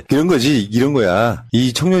이제 이런 거지, 이런 거야.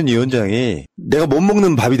 이 청년위원장이 내가 못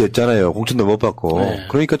먹는 밥이 됐잖아요. 공천도 못 받고. 네.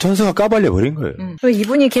 그러니까 천승아 까발려 버린 거예요.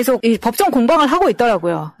 이분이 계속 이 법정 공방을 하고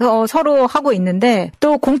있더라고요. 서로 하고 있는데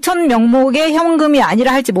또 공천 명목의 현금이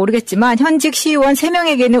아니라 할지 모르겠지만 현직 시의원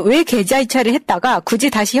 3명에게는 왜 계좌 이체를 했다가 굳이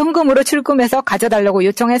다시 현금으로 출금해서 가져달라고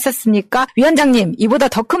요청했었습니까? 위원장님, 이보다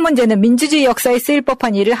더 큰 문제는 민주주의 역사에 쓰일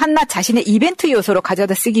법한 일을 한낱 자신의 이벤트 요소로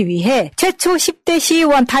가져다 쓰기 위해 최초 10대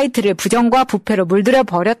시의원 타이틀을 부정과 부패로 물들여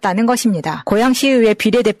버렸다는 것입니다. 고양시의회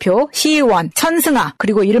비례대표, 시의원, 천승아,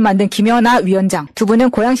 그리고 이를 만든 김연아 위원장 두 분은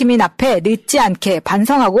고양시민 앞에 늦지 않게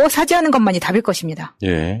반성하고 사죄하는 것만이 답일 것입니다.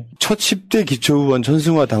 예. 첫 10대 기초의원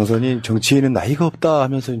천승아 당선인 정치인은 나이가 없다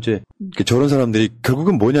하면서 이제 저런 사람들이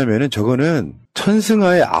결국은 뭐냐면은 저거는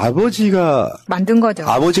천승아의 아버지가 만든 거죠.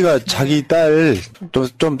 아버지가 자기 딸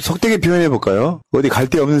좀 속되게 표현해 볼까요? 어디 갈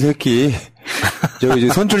데 없는 새끼 저기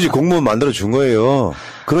이제 선출직 공무원 만들어 준 거예요.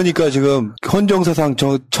 그러니까 지금 헌정사상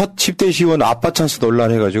첫 10대 시의원 아빠 찬스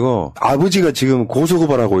논란해가지고 아버지가 지금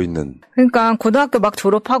고소고발하고 있는. 그러니까 고등학교 막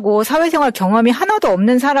졸업하고 사회생활 경험이 하나도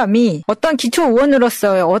없는 사람이 어떤 기초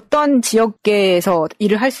의원으로서 어떤 지역계에서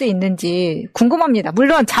일을 할 수 있는지 궁금합니다.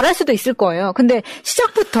 물론 잘할 수도 있을 거예요. 근데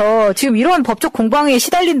시작부터 지금 이런 법적 공방에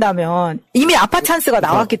시달린다면 이미 아빠 찬스가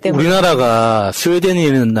나왔기 때문에. 우리나라가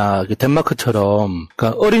스웨덴이나 덴마크처럼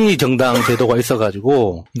그러니까 어린이 정당 제도가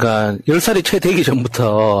있어가지고 그러니까 10살이 채 되기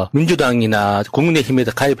전부터 민주당이나 국민의힘에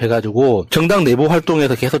가입해가지고 정당 내부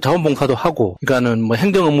활동에서 계속 자원봉사도 하고 그러니까는 뭐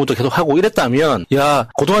행정 업무도 계속 하고 이랬다면 야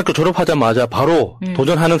고등학교 졸업하자마자 바로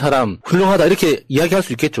도전하는 사람 훌륭하다 이렇게 이야기할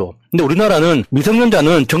수 있겠죠. 근데 우리나라는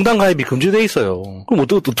미성년자는 정당 가입이 금지돼 있어요. 그럼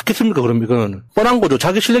어떻겠습니까? 그럼 이건 뻔한 거죠.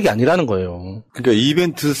 자기 실력이 아니라는 거예요. 그러니까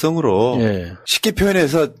이벤트성으로 예. 쉽게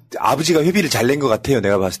표현해서 아버지가 회비를 잘 낸 것 같아요.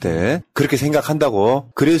 내가 봤을 때 그렇게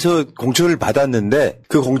생각한다고. 그래서 공천을 받았는데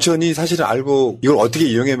그 공천이 사실은 알고 이걸 어떻게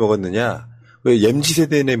이용해 먹었느냐. 왜 MZ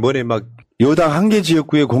세대네 뭐네 막 여당 한 개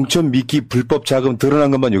지역구에 공천 미끼 불법 자금 드러난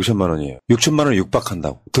것만 6천만 원이에요. 6천만 원에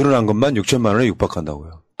육박한다고. 드러난 것만 6천만 원에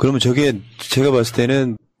육박한다고요. 그러면 저게 제가 봤을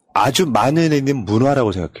때는 아주 만연해 있는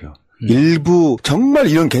문화라고 생각해요. 일부 정말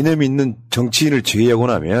이런 개념이 있는 정치인을 제외하고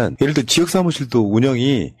나면 예를 들어 지역사무실도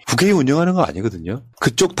운영이 국회의원 운영하는 거 아니거든요.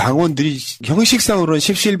 그쪽 당원들이 형식상으로는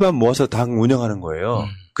십시일반 모아서 당 운영하는 거예요.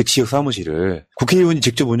 그 지역 사무실을 국회의원이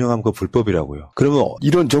직접 운영하면 그거 불법이라고요. 그러면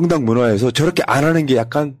이런 정당 문화에서 저렇게 안 하는 게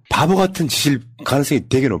약간 바보 같은 짓일 가능성이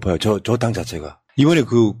되게 높아요. 저 당 자체가. 이번에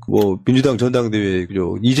민주당 전당대회,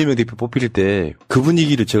 이재명 대표 뽑힐 때 그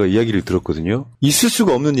분위기를 제가 이야기를 들었거든요. 있을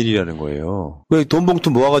수가 없는 일이라는 거예요. 왜 돈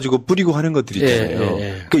봉투 모아가지고 뿌리고 하는 것들 있잖아요.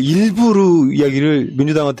 그러니까 일부러 이야기를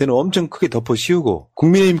민주당한테는 엄청 크게 덮어 씌우고,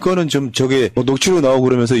 국민의힘 거는 좀 녹취로 나오고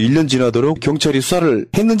그러면서 1년 지나도록 경찰이 수사를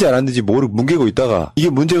했는지 안 했는지 모르고 뭉개고 있다가 이게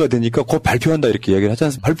문제가 되니까 곧 발표한다 이렇게 이야기를 하지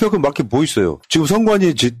않습니까? 발표가 맞게 뭐 있어요. 지금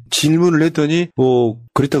선관위에 질문을 했더니,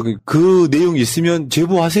 그렇다고 그 내용이 있으면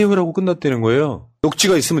제보하세요라고 끝났다는 거예요.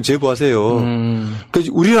 녹취가 있으면 제보하세요. 그러니까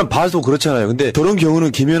우리랑 봐도 그렇잖아요. 근데 저런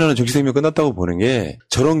경우는 김현아는 정치생명 끝났다고 보는 게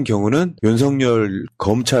저런 경우는 윤석열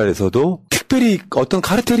검찰에서도 특별히 어떤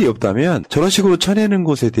카르텔이 없다면 저런 식으로 쳐내는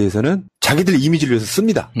것에 대해서는 자기들 이미지를 위해서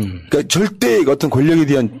씁니다. 그러니까 절대 어떤 권력에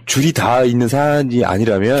대한 줄이 다 있는 사안이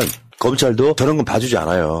아니라면 검찰도 저런 건 봐주지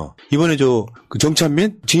않아요. 이번에 그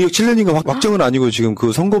정찬민 징역 7년인가 확정은 아니고 지금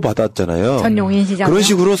그 선고 받았잖아요. 전 용인시장 그런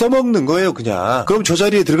식으로 써먹는 거예요, 그냥. 그럼 저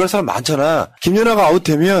자리에 들어갈 사람 많잖아. 김연아가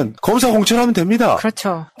아웃되면 검사 공천하면 됩니다.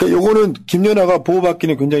 그렇죠. 그러니까 요거는 김연아가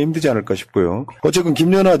보호받기는 굉장히 힘들지 않을까 싶고요. 어쨌든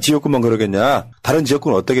김연아 지역구만 그러겠냐? 다른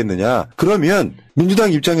지역구는 어떻겠느냐? 그러면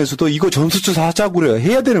민주당 입장에서도 이거 전수조사 하자고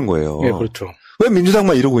해야 되는 거예요. 네, 그렇죠. 왜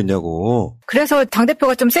민주당만 이러고 있냐고. 그래서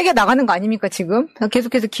당대표가 좀 세게 나가는 거 아닙니까, 지금?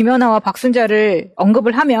 계속해서 김연아와 박순자를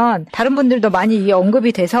언급을 하면 다른 분들도 많이 이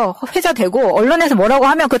언급이 돼서 회자되고 언론에서 뭐라고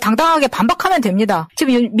하면 그 당당하게 반박하면 됩니다.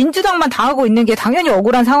 지금 민주당만 당하고 있는 게 당연히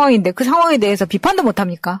억울한 상황인데 그 상황에 대해서 비판도 못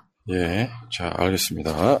합니까? 예, 자,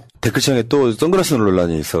 알겠습니다. 댓글창에 또 선글라스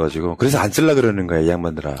논란이 있어가지고 그래서 안 쓸라 그러는 거야, 이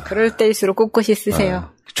양반들아. 그럴 때일수록 꿋꿋이 쓰세요.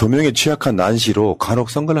 조명에 취약한 난시로 간혹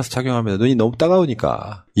선글라스 착용하면 눈이 너무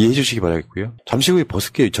따가우니까 이해해 주시기 바라겠고요. 잠시 후에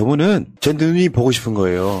벗을게요. 저분은 제 눈이 보고 싶은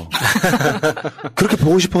거예요. 그렇게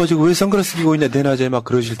보고 싶어가지고 왜 선글라스 끼고 있냐 대낮에 막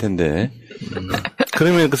그러실 텐데.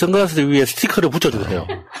 그러면 그 선글라스 위에 스티커를 붙여주세요.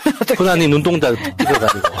 고난이 눈동자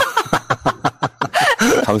띄어가지고.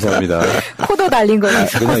 감사합니다. 코도 달린 거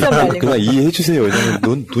그냥 이해해 주세요.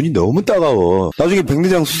 왜냐면 눈이 너무 따가워. 나중에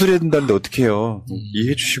백내장 수술해야 된다는데 어떡해요.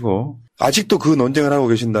 이해해 주시고. 아직도 그 논쟁을 하고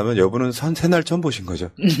계신다면 여분은 새날 처음 보신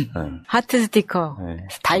거죠. 네. 하트 스티커.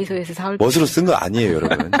 다이소에서 사올 때. 멋으로 쓴 거 아니에요,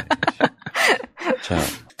 여러분.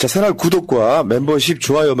 자, 새날 구독과 멤버십,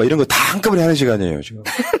 좋아요, 막 이런 거 다 한꺼번에 하는 시간이에요, 지금.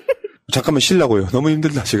 잠깐만 쉬려고요. 너무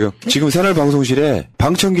힘들다, 지금. 지금 새날 방송실에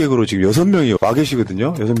방청객으로 지금 6명이 와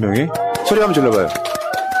계시거든요. 6명이. 소리 한번 질러봐요.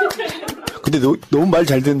 근데 너무 말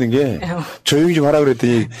잘 듣는 게 조용히 좀 하라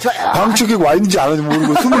그랬더니 방청객 와 있는지 안 왔는지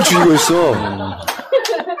모르고 숨을 죽이고 있어.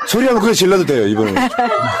 소리 한번 그냥 질러도 돼요, 이번엔.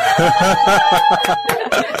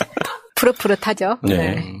 푸릇푸릇하죠.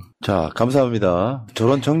 네. 자, 감사합니다.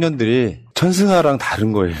 저런 청년들이 천승아랑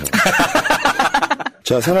다른 거예요.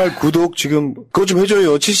 자, 새날 구독 지금 그거 좀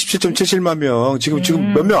해줘요. 77.77만 명. 지금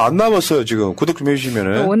몇 명 안 남았어요. 지금 구독 좀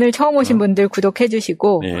해주시면은. 오늘 처음 오신 분들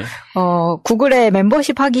구독해주시고 구글에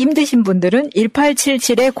멤버십 하기 힘드신 분들은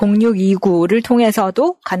 1877-0629를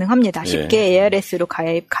통해서도 가능합니다. 쉽게 ARS로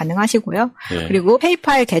가입 가능하시고요. 그리고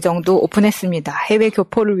페이팔 계정도 오픈했습니다. 해외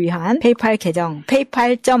교포를 위한 페이팔 계정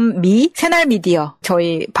paypal.me 새날미디어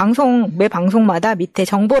저희 매 방송마다 밑에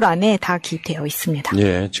정보란에 다 기입되어 있습니다.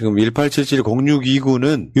 예, 지금 1877-0629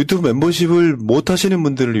 는 유튜브 멤버십을 못 하시는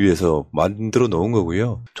분들을 위해서 만들어 놓은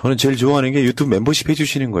거고요. 저는 제일 좋아하는 게 유튜브 멤버십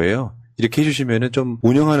해주시는 거예요. 이렇게 해주시면은 좀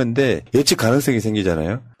운영하는데 예측 가능성이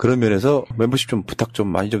생기잖아요. 그런 면에서 멤버십 좀 부탁 좀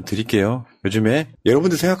많이 좀 드릴게요. 요즘에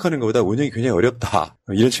여러분들 생각하는 것보다 운영이 굉장히 어렵다.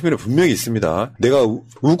 이런 측면은 분명히 있습니다. 내가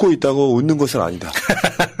웃고 있다고 웃는 것은 아니다.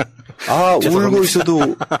 울고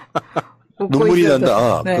있어도 눈물이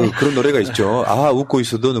난다. 그런 노래가 있죠. 웃고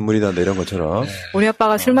있어도 눈물이 난다. 이런 것처럼. 우리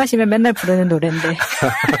아빠가 술 마시면 맨날 부르는 노래인데.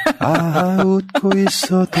 웃고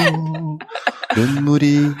있어도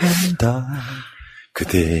눈물이 난다.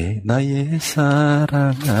 그대 나의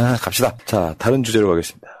사랑아. 갑시다. 자, 다른 주제로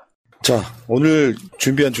가겠습니다. 자, 오늘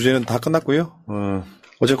준비한 주제는 다 끝났고요.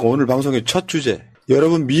 어쨌건 오늘 방송의 첫 주제.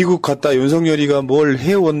 여러분 미국 갔다 윤석열이가 뭘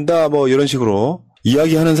해온다 뭐 이런 식으로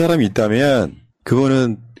이야기하는 사람이 있다면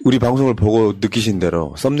그거는 우리 방송을 보고 느끼신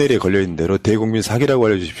대로 썸네일에 걸려있는 대로 대국민 사기라고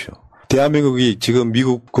알려주십시오. 대한민국이 지금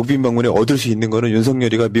미국 국빈 방문에 얻을 수 있는 거는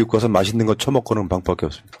윤석열이가 미국 가서 맛있는 거 처먹고는 방법밖에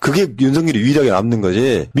없습니다. 그게 윤석열이 유일하게 남는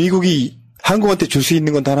거지. 미국이 한국한테 줄 수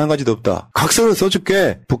있는 건 단 한 가지도 없다. 각서를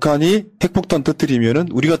써줄게. 북한이 핵폭탄 터뜨리면은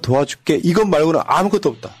우리가 도와줄게. 이것 말고는 아무것도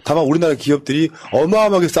없다. 다만 우리나라 기업들이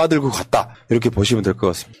어마어마하게 싸들고 갔다. 이렇게 보시면 될 것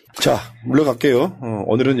같습니다. 자, 물러갈게요.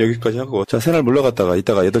 오늘은 여기까지 하고. 자, 새날 물러갔다가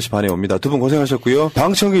이따가 8시 반에 옵니다. 두 분 고생하셨고요.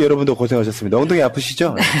 방청객 여러분도 고생하셨습니다. 엉덩이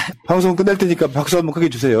아프시죠? 방송 끝날 테니까 박수 한번 크게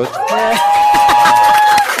주세요.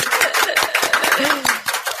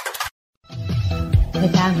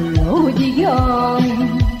 세상은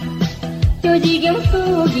오지경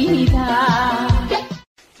속이다.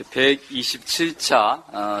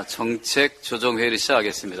 127차 정책조정회의를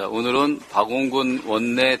시작하겠습니다. 오늘은 박홍근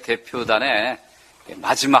원내대표단의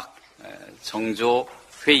마지막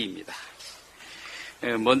정조회의입니다.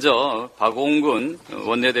 먼저 박홍근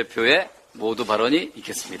원내대표의 모두 발언이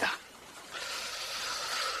있겠습니다.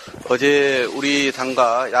 어제 우리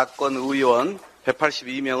당과 야권 의원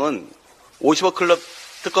 182명은 50억 클럽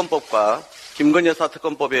특검법과 김건희 여사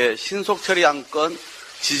특검법의 신속 처리 안건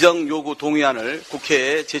지정 요구 동의안을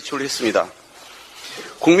국회에 제출했습니다.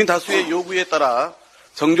 국민 다수의 요구에 따라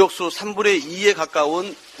정족수 3분의 2에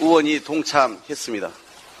가까운 의원이 동참했습니다.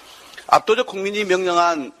 압도적 국민이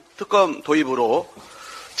명령한 특검 도입으로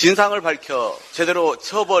진상을 밝혀 제대로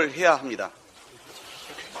처벌해야 합니다.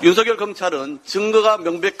 윤석열 검찰은 증거가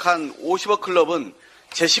명백한 50억 클럽은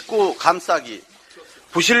제 식구 감싸기,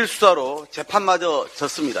 부실 수사로 재판마저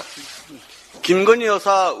졌습니다. 김건희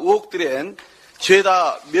여사 의혹들엔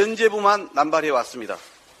죄다 면죄부만 남발해왔습니다.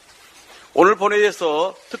 오늘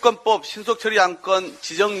본회의에서 특검법 신속처리 안건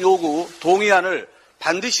지정 요구 동의안을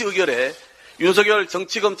반드시 의결해 윤석열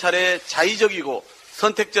정치검찰의 자의적이고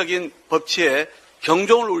선택적인 법치에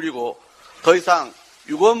경종을 울리고 더 이상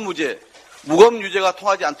유검무죄, 무검유죄가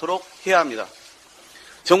통하지 않도록 해야 합니다.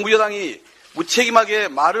 정부 여당이 무책임하게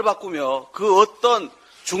말을 바꾸며 그 어떤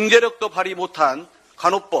중재력도 발휘 못한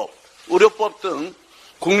간호법, 의료법 등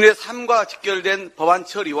국민의 삶과 직결된 법안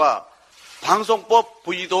처리와 방송법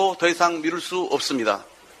부의도 더 이상 미룰 수 없습니다.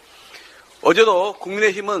 어제도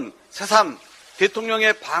국민의힘은 새삼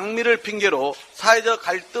대통령의 방미를 핑계로 사회적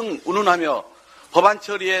갈등 운운하며 법안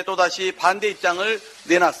처리에 또다시 반대 입장을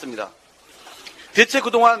내놨습니다. 대체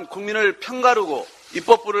그동안 국민을 편가르고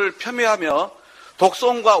입법부를 폄훼하며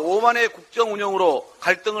독선과 오만의 국정 운영으로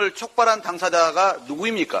갈등을 촉발한 당사자가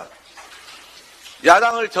누구입니까?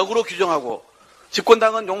 야당을 적으로 규정하고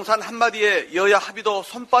집권당은 용산 한마디에 여야 합의도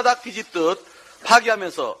손바닥 뒤집듯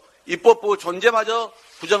파기하면서 입법부 존재마저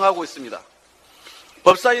부정하고 있습니다.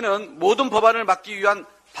 법사위는 모든 법안을 막기 위한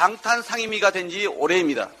방탄상임위가 된 지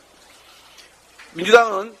오래입니다.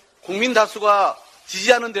 민주당은 국민 다수가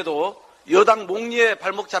지지하는데도 여당 몽리에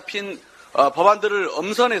발목 잡힌 법안들을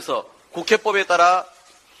엄선해서 국회법에 따라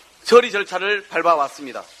처리 절차를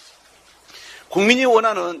밟아왔습니다. 국민이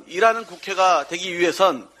원하는 일하는 국회가 되기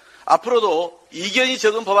위해선 앞으로도 이견이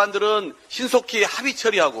적은 법안들은 신속히 합의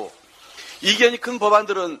처리하고 이견이 큰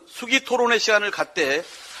법안들은 수기 토론의 시간을 갖되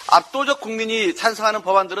압도적 국민이 찬성하는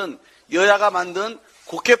법안들은 여야가 만든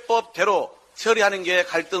국회법대로 처리하는 게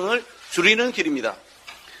갈등을 줄이는 길입니다.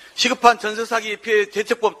 시급한 전세사기 피해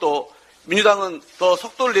대책법도 민주당은 더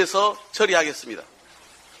속도를 내서 처리하겠습니다.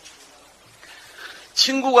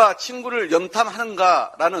 친구가 친구를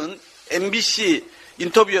염탐하는가라는 MBC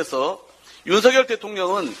인터뷰에서 윤석열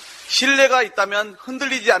대통령은 신뢰가 있다면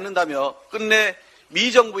흔들리지 않는다며 끝내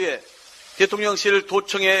미 정부의 대통령실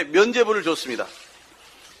도청에 면죄부를 줬습니다.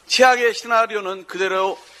 최악의 시나리오는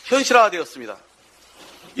그대로 현실화되었습니다.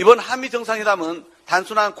 이번 한미 정상회담은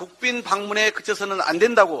단순한 국빈 방문에 그쳐서는 안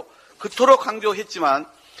된다고 그토록 강조했지만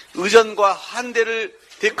의전과 한대를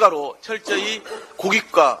대가로 철저히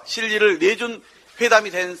국익과 실리를 내준 회담이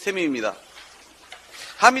된 셈입니다.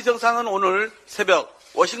 한미 정상은 오늘 새벽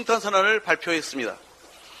워싱턴 선언을 발표했습니다.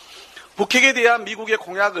 북핵에 대한 미국의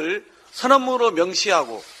공약을 선언문으로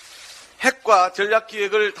명시하고 핵과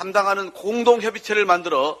전략기획을 담당하는 공동협의체를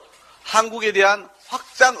만들어 한국에 대한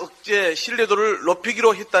확장 억제 신뢰도를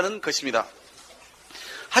높이기로 했다는 것입니다.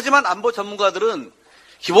 하지만 안보 전문가들은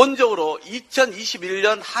기본적으로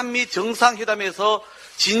 2021년 한미 정상회담에서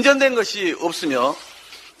진전된 것이 없으며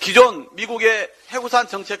기존 미국의 해구산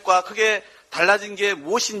정책과 크게 달라진 게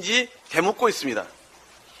무엇인지 되묻고 있습니다.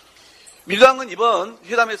 민주당은 이번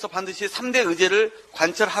회담에서 반드시 3대 의제를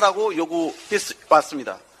관철하라고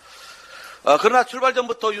요구해왔습니다. 그러나 출발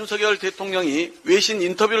전부터 윤석열 대통령이 외신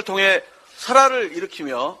인터뷰를 통해 설화를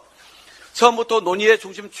일으키며 처음부터 논의의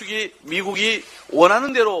중심축이 미국이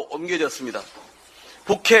원하는 대로 옮겨졌습니다.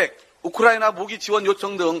 북핵, 우크라이나 무기 지원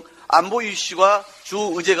요청 등 안보 이슈가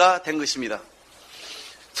주 의제가 된 것입니다.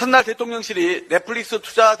 첫날 대통령실이 넷플릭스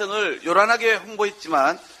투자 등을 요란하게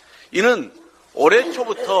홍보했지만 이는 올해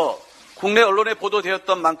초부터 국내 언론에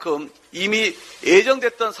보도되었던 만큼 이미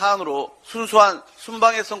예정됐던 사안으로 순수한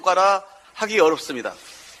순방의 성과라 하기 어렵습니다.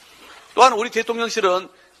 또한 우리 대통령실은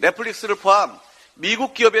넷플릭스를 포함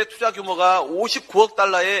미국 기업의 투자 규모가 59억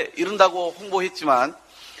달러에 이른다고 홍보했지만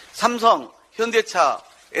삼성, 현대차,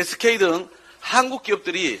 SK 등 한국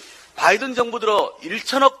기업들이 바이든 정부 들어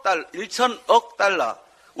 1천억 달러,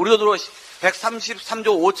 우리 돈으로 133조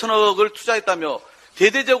 5천억을 투자했다며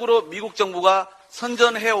대대적으로 미국 정부가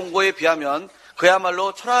선전해온 거에 비하면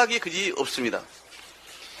그야말로 초라하기 그지 없습니다.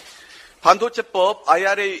 반도체법,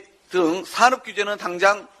 IRA 등 산업 규제는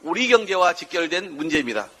당장 우리 경제와 직결된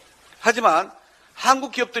문제입니다. 하지만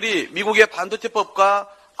한국 기업들이 미국의 반도체법과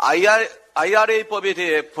IRA법에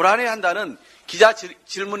대해 불안해한다는 기자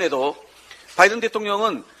질문에도 바이든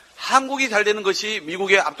대통령은 한국이 잘 되는 것이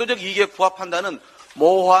미국의 압도적 이익에 부합한다는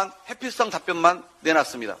모호한 회피성 답변만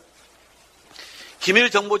내놨습니다.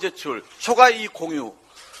 기밀 정보 제출, 초과이익 공유,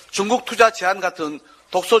 중국 투자 제한 같은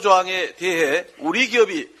독소 조항에 대해 우리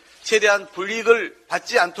기업이 최대한 불이익을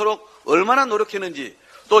받지 않도록 얼마나 노력했는지,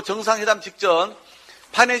 또 정상회담 직전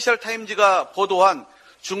파이낸셜 타임즈가 보도한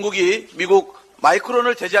중국이 미국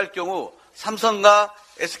마이크론을 제재할 경우 삼성과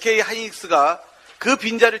SK 하이닉스가 그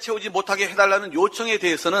빈자리를 채우지 못하게 해달라는 요청에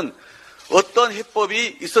대해서는 어떤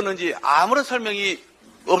해법이 있었는지 아무런 설명이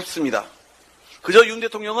없습니다. 그저 윤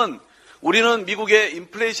대통령은 우리는 미국의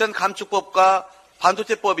인플레이션 감축법과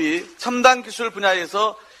반도체법이 첨단 기술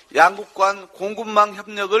분야에서 양국 간 공급망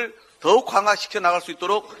협력을 더욱 강화시켜 나갈 수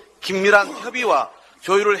있도록 긴밀한 협의와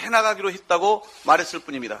조율을 해나가기로 했다고 말했을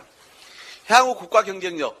뿐입니다. 향후 국가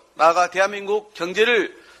경쟁력, 나아가 대한민국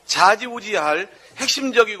경제를 좌지우지할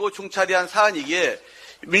핵심적이고 중차대한 사안이기에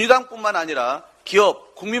민주당뿐만 아니라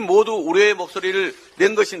기업, 국민 모두 우려의 목소리를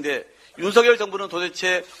낸 것인데 윤석열 정부는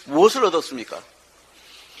도대체 무엇을 얻었습니까?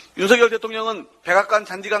 윤석열 대통령은 백악관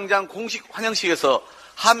잔디광장 공식 환영식에서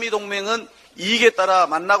한미동맹은 이익에 따라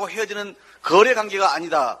만나고 헤어지는 거래 관계가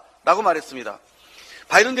아니다라고 말했습니다.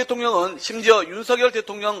 바이든 대통령은 심지어 윤석열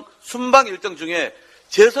대통령 순방 일정 중에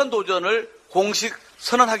재선 도전을 공식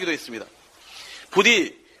선언하기도 했습니다.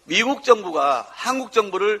 부디 미국 정부가 한국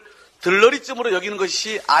정부를 들러리쯤으로 여기는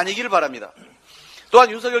것이 아니길 바랍니다.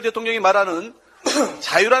 또한 윤석열 대통령이 말하는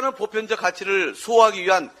자유라는 보편적 가치를 수호하기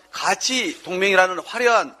위한 가치 동맹이라는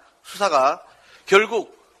화려한 수사가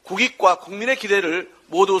결국 국익과 국민의 기대를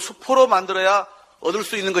모두 수포로 만들어야 얻을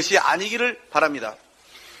수 있는 것이 아니기를 바랍니다.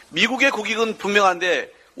 미국의 국익은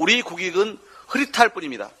분명한데 우리 국익은 흐릿할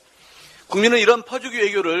뿐입니다. 국민은 이런 퍼주기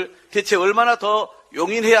외교를 대체 얼마나 더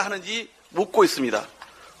용인해야 하는지 묻고 있습니다.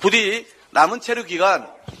 부디 남은 체류 기간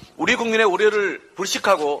우리 국민의 우려를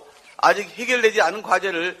불식하고 아직 해결되지 않은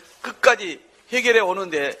과제를 끝까지 해결해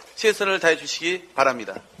오는데 최선을 다해 주시기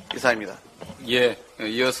바랍니다. 이상입니다. 예,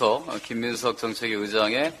 이어서 김민석 정책위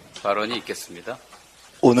의장의 발언이 있겠습니다.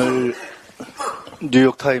 오늘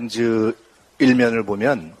뉴욕타임즈 일면을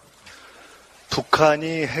보면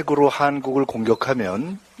북한이 핵으로 한국을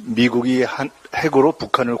공격하면 미국이 핵으로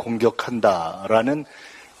북한을 공격한다라는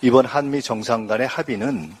이번 한미 정상 간의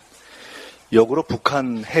합의는 역으로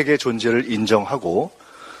북한 핵의 존재를 인정하고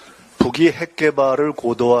북이 핵 개발을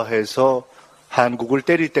고도화해서 한국을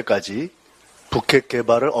때릴 때까지 북핵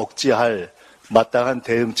개발을 억제할 마땅한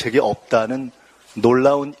대응책이 없다는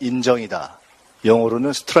놀라운 인정이다.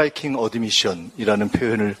 영어로는 스트라이킹 어드미션이라는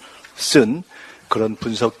표현을 쓴 그런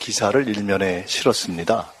분석 기사를 일면에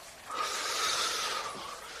실었습니다.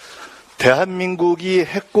 대한민국이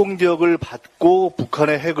핵 공격을 받고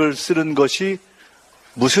북한의 핵을 쓰는 것이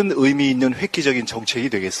무슨 의미 있는 획기적인 정책이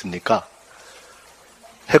되겠습니까?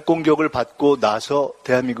 핵 공격을 받고 나서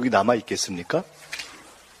대한민국이 남아 있겠습니까?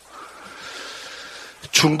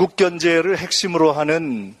 중국 견제를 핵심으로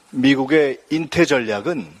하는 미국의 인태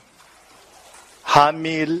전략은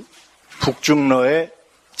한미일 북중러의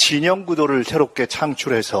진영 구도를 새롭게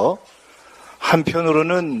창출해서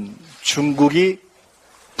한편으로는 중국이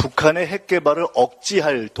북한의 핵 개발을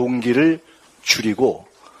억제할 동기를 줄이고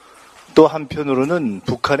또 한편으로는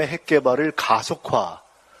북한의 핵 개발을 가속화하는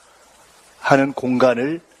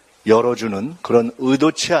공간을 열어주는 그런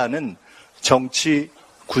의도치 않은 정치,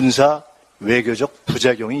 군사, 외교적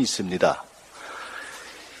부작용이 있습니다.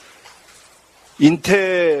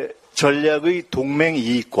 인태 전략의 동맹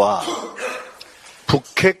이익과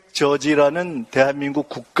북핵 저지라는 대한민국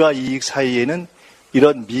국가 이익 사이에는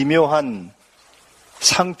이런 미묘한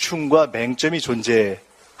상충과 맹점이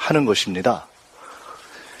존재하는 것입니다.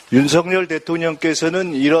 윤석열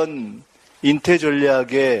대통령께서는 이런 인태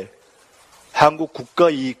전략의 한국 국가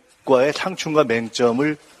이익과의 상충과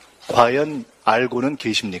맹점을 과연 알고는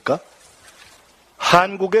계십니까?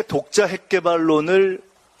 한국의 독자 핵 개발론을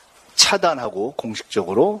차단하고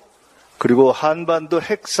공식적으로 그리고 한반도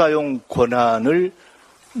핵 사용 권한을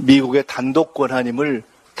미국의 단독 권한임을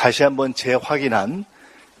다시 한번 재확인한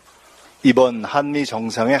이번 한미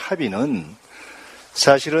정상의 합의는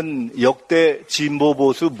사실은 역대 진보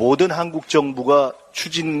보수 모든 한국 정부가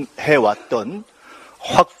추진해왔던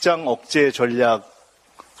확장 억제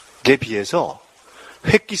전략에 비해서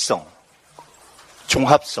획기성,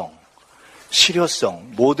 종합성,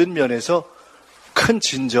 실효성 모든 면에서 큰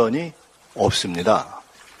진전이 없습니다.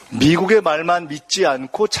 미국의 말만 믿지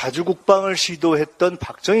않고 자주국방을 시도했던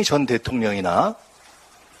박정희 전 대통령이나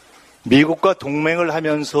미국과 동맹을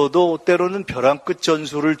하면서도 때로는 벼랑 끝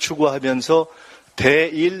전술을 추구하면서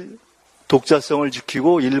대일 독자성을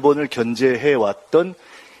지키고 일본을 견제해왔던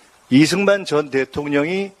이승만 전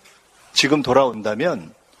대통령이 지금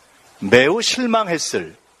돌아온다면 매우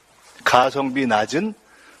실망했을 가성비 낮은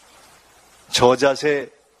저자세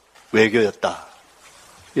외교였다.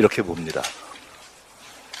 이렇게 봅니다.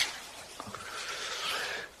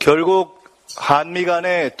 결국 한미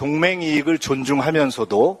간의 동맹 이익을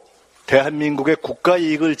존중하면서도 대한민국의 국가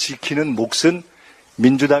이익을 지키는 몫은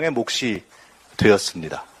민주당의 몫이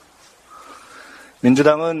되었습니다.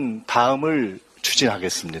 민주당은 다음을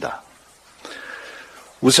추진하겠습니다.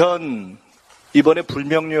 우선 이번에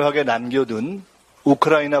불명료하게 남겨둔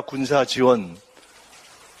우크라이나 군사 지원과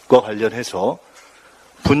관련해서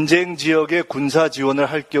분쟁 지역의 군사 지원을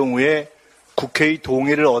할 경우에 국회의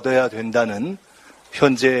동의를 얻어야 된다는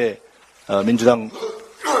현재 민주당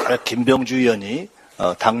김병주 의원이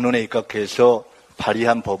당론에 입각해서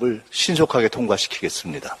발의한 법을 신속하게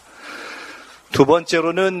통과시키겠습니다. 두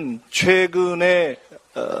번째로는 최근에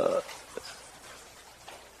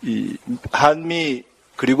이 한미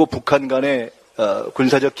그리고 북한 간의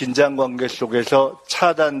군사적 긴장 관계 속에서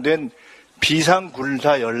차단된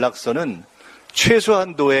비상군사 연락선은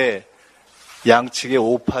최소한도의 양측의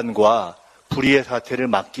오판과 불의의 사태를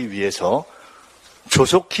막기 위해서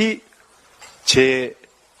조속히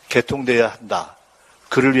재개통돼야 한다.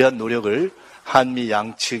 그를 위한 노력을 한미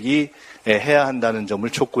양측이 해야 한다는 점을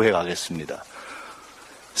촉구해 가겠습니다.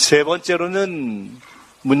 세 번째로는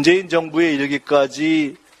문재인 정부에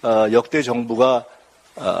이르기까지 역대 정부가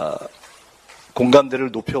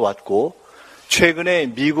공감대를 높여왔고 최근에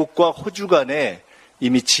미국과 호주 간에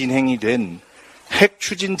이미 진행이 된 핵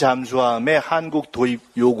추진 잠수함의 한국 도입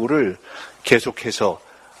요구를 계속해서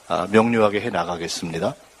명료하게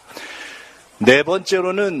해나가겠습니다. 네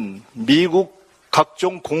번째로는 미국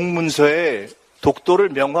각종 공문서에 독도를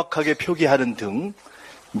명확하게 표기하는 등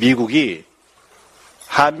미국이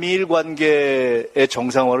한미일 관계의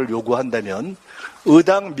정상화를 요구한다면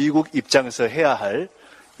의당 미국 입장에서 해야 할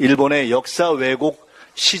일본의 역사 왜곡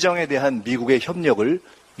시정에 대한 미국의 협력을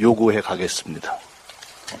요구해 가겠습니다.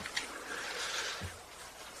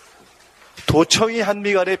 도청이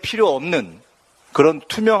한미 간에 필요 없는 그런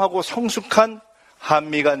투명하고 성숙한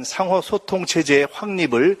한미 간 상호 소통 체제의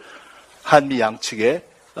확립을 한미 양측에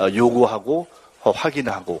요구하고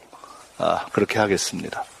확인하고 그렇게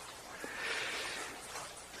하겠습니다.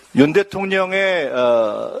 윤 대통령의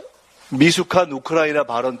미숙한 우크라이나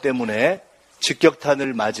발언 때문에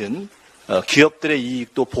직격탄을 맞은 기업들의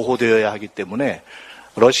이익도 보호되어야 하기 때문에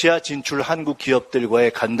러시아 진출 한국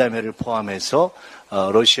기업들과의 간담회를 포함해서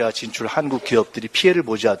러시아 진출 한국 기업들이 피해를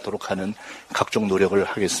보지 않도록 하는 각종 노력을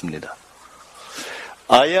하겠습니다.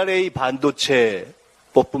 IRA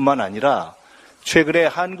반도체법뿐만 아니라 최근에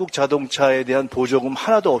한국 자동차에 대한 보조금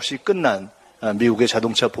하나도 없이 끝난 미국의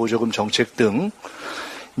자동차 보조금 정책 등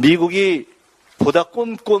미국이 보다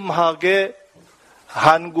꼼꼼하게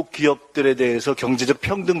한국 기업들에 대해서 경제적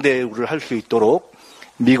평등 대우를 할 수 있도록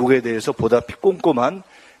미국에 대해서 보다 꼼꼼한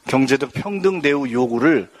경제적 평등 대우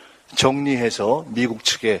요구를 정리해서 미국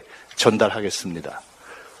측에 전달하겠습니다.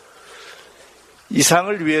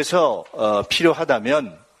 이상을 위해서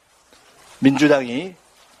필요하다면 민주당이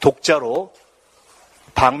독자로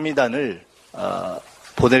방미단을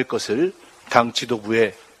보낼 것을 당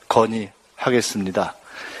지도부에 건의하겠습니다.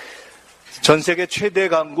 전 세계 최대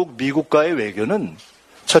강국 미국과의 외교는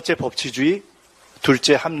첫째 법치주의,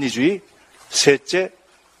 둘째 합리주의, 셋째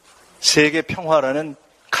세계 평화라는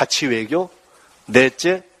가치 외교,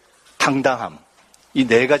 넷째 당당함, 이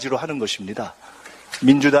네 가지로 하는 것입니다.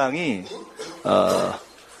 민주당이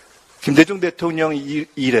김대중 대통령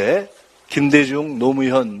이래 김대중,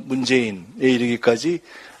 노무현, 문재인에 이르기까지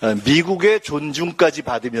미국의 존중까지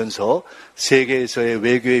받으면서 세계에서의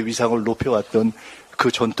외교의 위상을 높여왔던 그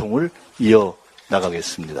전통을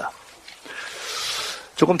이어나가겠습니다.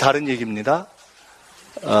 조금 다른 얘기입니다.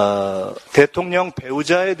 대통령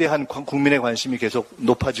배우자에 대한 국민의 관심이 계속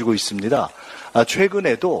높아지고 있습니다.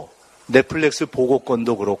 최근에도 넷플릭스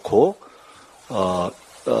보고권도 그렇고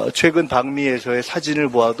최근 방미에서의 사진을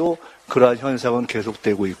보아도 그러한 현상은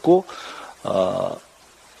계속되고 있고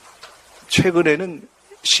최근에는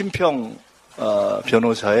심평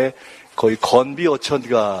변호사의 거의 건비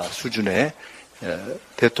어천가 수준의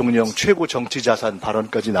대통령 최고 정치자산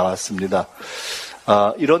발언까지 나왔습니다.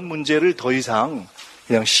 이런 문제를 더 이상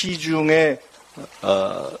그냥 시중에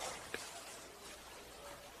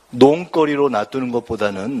논거리로 놔두는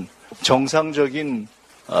것보다는 정상적인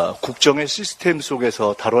국정의 시스템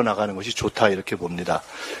속에서 다뤄나가는 것이 좋다 이렇게 봅니다.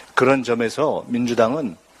 그런 점에서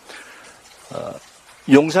민주당은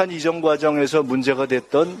용산 이전 과정에서 문제가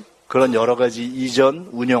됐던 그런 여러 가지 이전,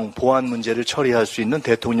 운영, 보안 문제를 처리할 수 있는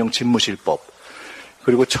대통령 집무실법,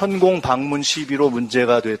 그리고 천공 방문 시비로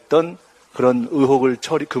문제가 됐던 그런 의혹을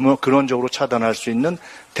근원적으로 차단할 수 있는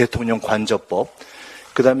대통령 관저법,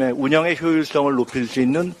 그 다음에 운영의 효율성을 높일 수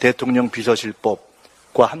있는 대통령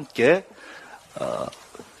비서실법과 함께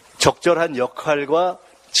적절한 역할과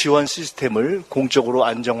지원 시스템을 공적으로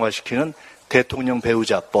안정화시키는 대통령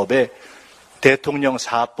배우자법에 대통령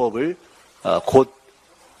사법을 곧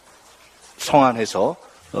성안해서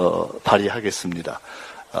발의하겠습니다.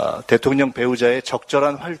 대통령 배우자의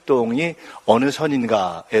적절한 활동이 어느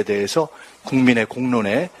선인가에 대해서 국민의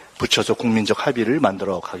공론에 붙여서 국민적 합의를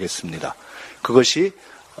만들어 가겠습니다. 그것이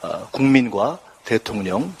국민과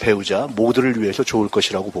대통령, 배우자 모두를 위해서 좋을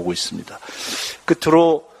것이라고 보고 있습니다.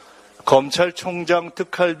 끝으로 검찰총장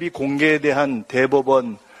특활비 공개에 대한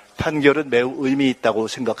대법원 판결은 매우 의미 있다고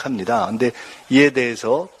생각합니다. 그런데 이에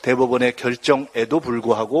대해서 대법원의 결정에도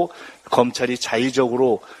불구하고 검찰이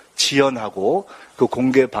자의적으로 지연하고 그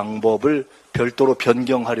공개 방법을 별도로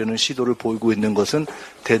변경하려는 시도를 보이고 있는 것은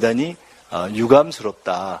대단히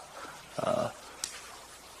유감스럽다.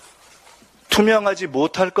 투명하지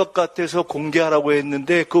못할 것 같아서 공개하라고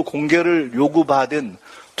했는데 그 공개를 요구받은,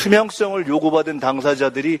 투명성을 요구받은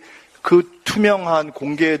당사자들이 그 투명한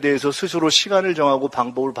공개에 대해서 스스로 시간을 정하고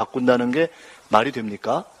방법을 바꾼다는 게 말이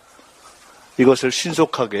됩니까? 이것을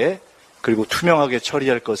신속하게 그리고 투명하게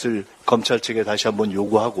처리할 것을 검찰 측에 다시 한번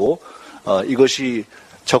요구하고 이것이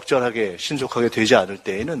적절하게 신속하게 되지 않을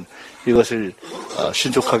때에는 이것을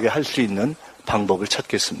신속하게 할 수 있는 방법을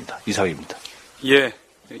찾겠습니다. 이상입니다. 예,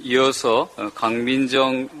 이어서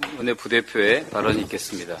강민정 원내부대표의 발언이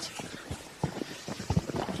있겠습니다.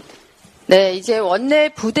 네, 이제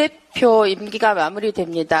원내부대표 임기가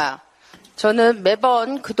마무리됩니다. 저는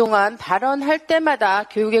매번 그동안 발언할 때마다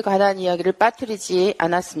교육에 관한 이야기를 빠뜨리지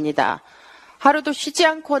않았습니다. 하루도 쉬지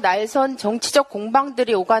않고 날선 정치적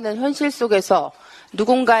공방들이 오가는 현실 속에서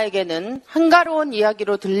누군가에게는 한가로운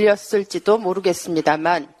이야기로 들렸을지도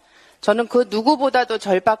모르겠습니다만 저는 그 누구보다도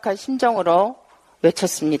절박한 심정으로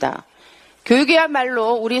외쳤습니다.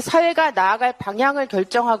 교육이야말로 우리 사회가 나아갈 방향을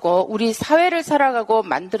결정하고 우리 사회를 살아가고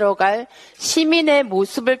만들어갈 시민의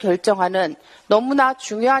모습을 결정하는 너무나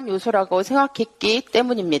중요한 요소라고 생각했기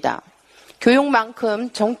때문입니다.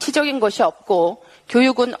 교육만큼 정치적인 것이 없고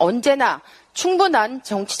교육은 언제나 충분한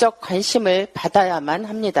정치적 관심을 받아야만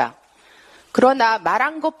합니다. 그러나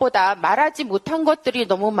말한 것보다 말하지 못한 것들이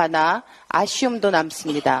너무 많아 아쉬움도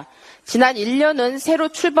남습니다. 지난 1년은 새로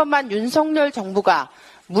출범한 윤석열 정부가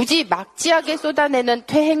무지막지하게 쏟아내는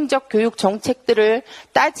퇴행적 교육 정책들을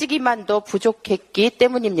따지기만도 부족했기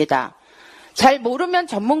때문입니다. 잘 모르면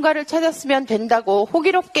전문가를 찾았으면 된다고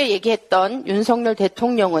호기롭게 얘기했던 윤석열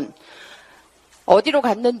대통령은 어디로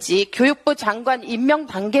갔는지 교육부 장관 임명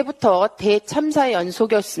단계부터 대참사의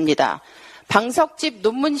연속이었습니다. 방석집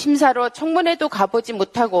논문 심사로 청문회도 가보지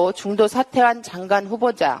못하고 중도 사퇴한 장관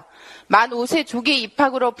후보자, 만 5세 조기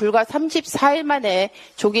입학으로 불과 34일 만에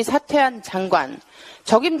조기 사퇴한 장관,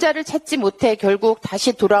 적임자를 찾지 못해 결국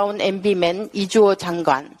다시 돌아온 MB맨 이주호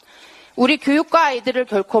장관, 우리 교육과 아이들을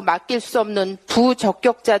결코 맡길 수 없는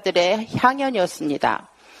부적격자들의 향연이었습니다.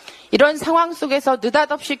 이런 상황 속에서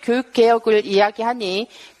느닷없이 교육개혁을 이야기하니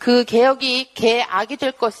그 개혁이 개악이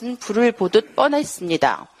될 것은 불을 보듯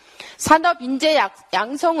뻔했습니다. 산업 인재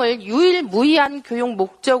양성을 유일무이한 교육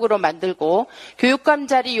목적으로 만들고 교육감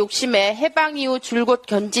자리 욕심에 해방 이후 줄곧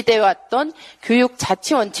견지되어 왔던 교육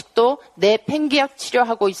자치 원칙도 내팽개역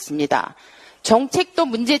치료하고 있습니다. 정책도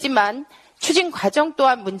문제지만 추진 과정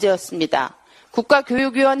또한 문제였습니다.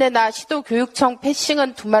 국가교육위원회나 시도교육청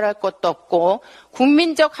패싱은 두말할 것도 없고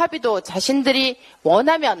국민적 합의도 자신들이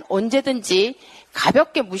원하면 언제든지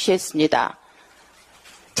가볍게 무시했습니다.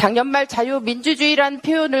 작년 말 자유민주주의란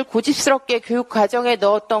표현을 고집스럽게 교육과정에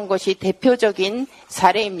넣었던 것이 대표적인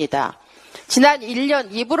사례입니다. 지난 1년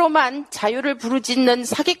입으로만 자유를 부르짖는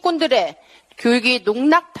사기꾼들의 교육이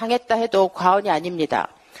농락당했다 해도 과언이 아닙니다.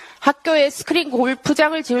 학교에 스크린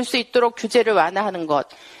골프장을 지을 수 있도록 규제를 완화하는 것,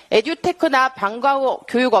 에듀테크나 방과후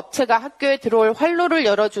교육업체가 학교에 들어올 활로를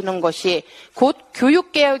열어주는 것이 곧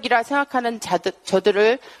교육개혁이라 생각하는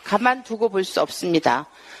저들을 가만두고 볼 수 없습니다.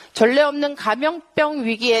 전례 없는 감염병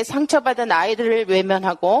위기에 상처받은 아이들을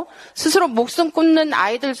외면하고 스스로 목숨 끊는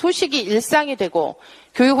아이들 소식이 일상이 되고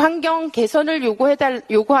교육 환경 개선을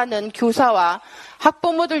요구하는 교사와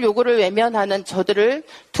학부모들 요구를 외면하는 저들을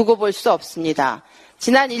두고 볼 수 없습니다.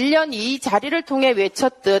 지난 1년 이 자리를 통해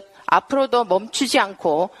외쳤듯 앞으로도 멈추지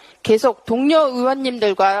않고 계속 동료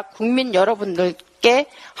의원님들과 국민 여러분들께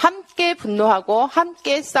함께 분노하고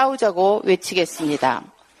함께 싸우자고 외치겠습니다.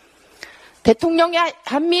 대통령의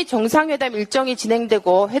한미 정상회담 일정이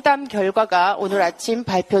진행되고 회담 결과가 오늘 아침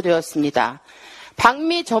발표되었습니다.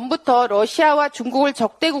 방미 전부터 러시아와 중국을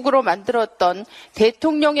적대국으로 만들었던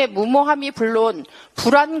대통령의 무모함이 불러온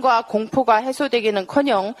불안과 공포가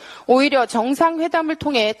해소되기는커녕 오히려 정상회담을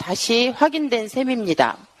통해 다시 확인된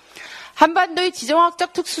셈입니다. 한반도의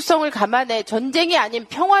지정학적 특수성을 감안해 전쟁이 아닌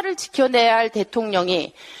평화를 지켜내야 할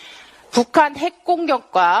대통령이 북한 핵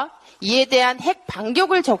공격과 이에 대한 핵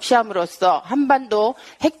반격을 적시함으로써 한반도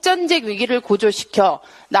핵전쟁 위기를 고조시켜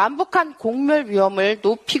남북한 공멸 위험을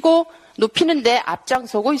높이는 데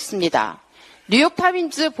앞장서고 있습니다.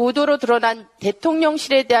 뉴욕타임즈 보도로 드러난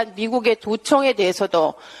대통령실에 대한 미국의 도청에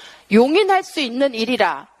대해서도 용인할 수 있는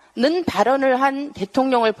일이라는 발언을 한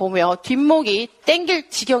대통령을 보며 뒷목이 땡길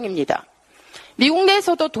지경입니다. 미국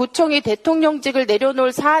내에서도 도청이 대통령직을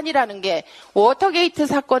내려놓을 사안이라는 게 워터게이트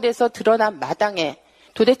사건에서 드러난 마당에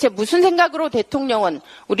도대체 무슨 생각으로 대통령은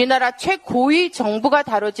우리나라 최고위 정부가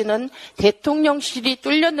다뤄지는 대통령실이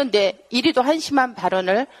뚫렸는데 이리도 한심한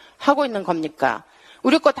발언을 하고 있는 겁니까?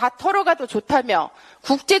 우리 거 다 털어가도 좋다며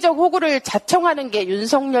국제적 호구를 자청하는 게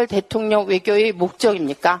윤석열 대통령 외교의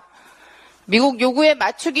목적입니까? 미국 요구에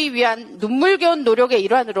맞추기 위한 눈물겨운 노력의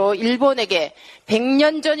일환으로 일본에게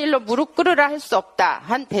 100년 전 일로 무릎 꿇으라 할 수 없다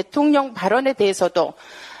한 대통령 발언에 대해서도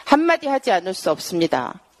한마디 하지 않을 수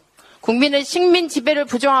없습니다. 국민은 식민 지배를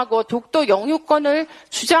부정하고 독도 영유권을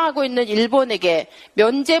주장하고 있는 일본에게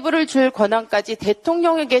면죄부를 줄 권한까지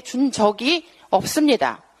대통령에게 준 적이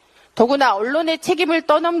없습니다. 더구나 언론의 책임을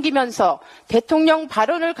떠넘기면서 대통령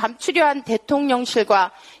발언을 감추려 한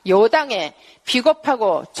대통령실과 여당의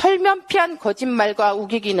비겁하고 철면피한 거짓말과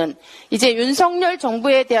우기기는 이제 윤석열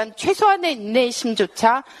정부에 대한 최소한의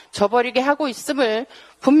인내심조차 저버리게 하고 있음을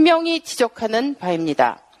분명히 지적하는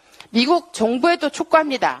바입니다. 미국 정부에도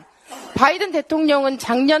촉구합니다. 바이든 대통령은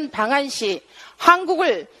작년 방한 시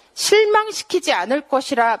한국을 실망시키지 않을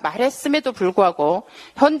것이라 말했음에도 불구하고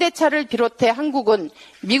현대차를 비롯해 한국은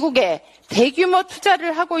미국에 대규모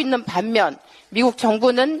투자를 하고 있는 반면 미국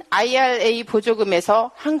정부는 IRA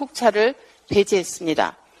보조금에서 한국차를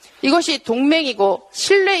배제했습니다. 이것이 동맹이고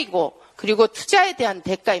신뢰이고 그리고 투자에 대한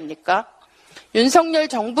대가입니까? 윤석열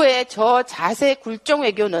정부의 저 자세 굴종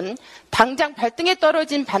외교는 당장 발등에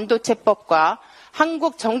떨어진 반도체법과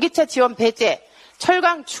한국 전기차 지원 배제,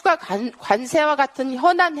 철강 추가 관세와 같은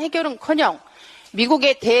현안 해결은커녕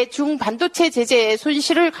미국의 대중 반도체 제재의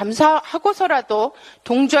손실을 감수하고서라도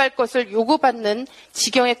동조할 것을 요구받는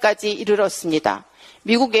지경에까지 이르렀습니다.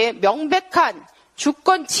 미국의 명백한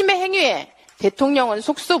주권 침해 행위에 대통령은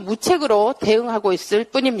속수무책으로 대응하고 있을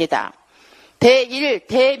뿐입니다. 대일,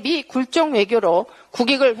 대미 굴종 외교로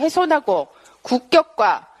국익을 훼손하고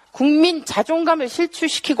국격과 국민 자존감을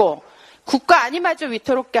실추시키고 국가 아니마저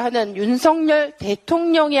위태롭게 하는 윤석열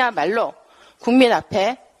대통령이야말로 국민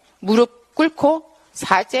앞에 무릎 꿇고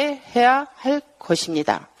사죄해야 할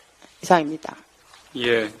것입니다. 이상입니다.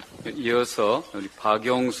 예, 이어서 우리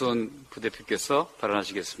박영순 부대표께서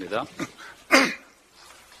발언하시겠습니다.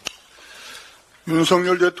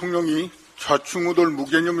 윤석열 대통령이 좌충우돌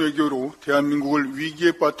무개념 외교로 대한민국을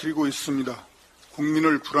위기에 빠뜨리고 있습니다.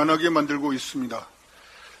 국민을 불안하게 만들고 있습니다.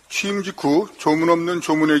 취임 직후 조문 없는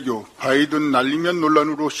조문외교, 바이든 날리면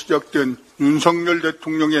논란으로 시작된 윤석열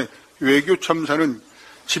대통령의 외교 참사는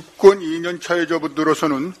집권 2년 차에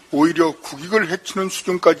접어들어서는 오히려 국익을 해치는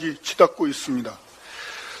수준까지 치닫고 있습니다.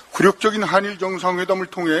 굴욕적인 한일 정상회담을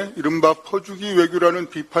통해 이른바 퍼주기 외교라는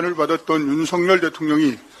비판을 받았던 윤석열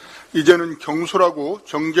대통령이 이제는 경솔하고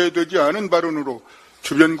정제되지 않은 발언으로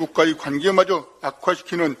주변 국가의 관계마저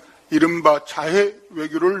악화시키는 이른바 자해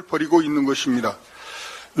외교를 벌이고 있는 것입니다.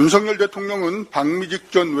 윤석열 대통령은 방미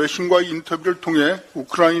직전 외신과의 인터뷰를 통해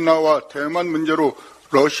우크라이나와 대만 문제로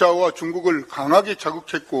러시아와 중국을 강하게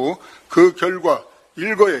자극했고 그 결과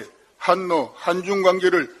일거에 한러, 한중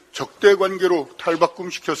관계를 적대 관계로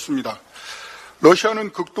탈바꿈시켰습니다.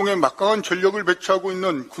 러시아는 극동에 막강한 전력을 배치하고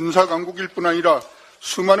있는 군사 강국일 뿐 아니라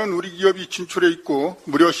수많은 우리 기업이 진출해 있고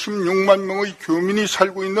무려 16만 명의 교민이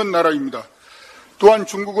살고 있는 나라입니다. 또한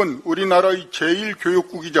중국은 우리나라의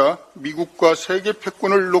제1교역국이자 미국과 세계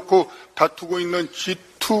패권을 놓고 다투고 있는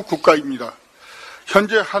G2 국가입니다.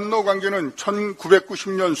 현재 한러 관계는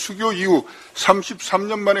 1990년 수교 이후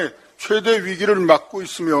 33년 만에 최대 위기를 맞고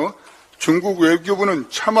있으며 중국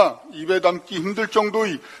외교부는 차마 입에 담기 힘들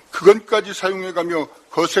정도의 극언까지 사용해가며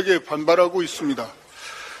거세게 반발하고 있습니다.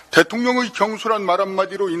 대통령의 경솔한 말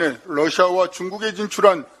한마디로 인해 러시아와 중국에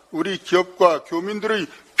진출한 우리 기업과 교민들의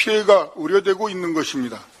피해가 우려되고 있는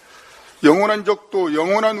것입니다. 영원한 적도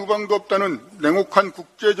영원한 우방도 없다는 냉혹한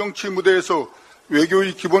국제정치 무대에서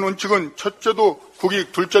외교의 기본 원칙은 첫째도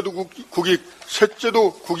국익, 둘째도 국익,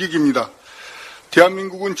 셋째도 국익입니다.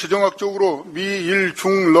 대한민국은 지정학적으로 미, 일,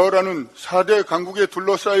 중, 러라는 4대 강국에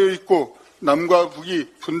둘러싸여 있고 남과 북이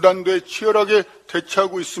분단돼 치열하게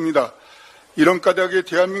대치하고 있습니다. 이런 까닭에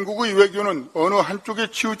대한민국의 외교는 어느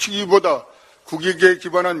한쪽에 치우치기보다 국익에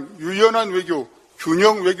기반한 유연한 외교,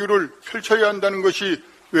 균형 외교를 펼쳐야 한다는 것이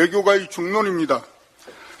외교가의 중론입니다.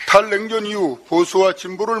 탈냉전 이후 보수와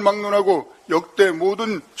진보를 막론하고 역대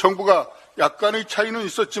모든 정부가 약간의 차이는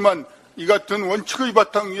있었지만 이 같은 원칙의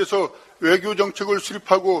바탕 위에서 외교 정책을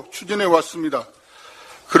수립하고 추진해 왔습니다.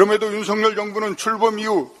 그럼에도 윤석열 정부는 출범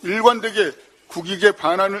이후 일관되게 국익에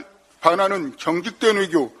반하는 경직된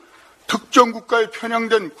외교, 특정 국가에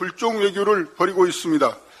편향된 굴종 외교를 벌이고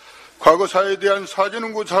있습니다. 과거사에 대한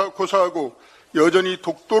사죄는 고사하고 여전히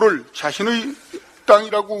독도를 자신의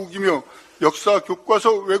땅이라고 우기며 역사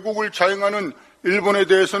교과서 왜곡을 자행하는 일본에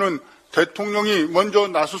대해서는 대통령이 먼저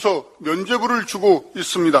나서서 면죄부를 주고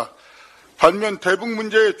있습니다. 반면 대북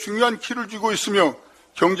문제에 중요한 키를 쥐고 있으며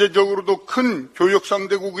경제적으로도 큰 교역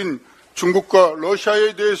상대국인 중국과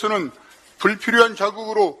러시아에 대해서는 불필요한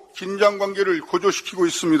자극으로 긴장 관계를 고조시키고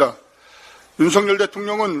있습니다. 윤석열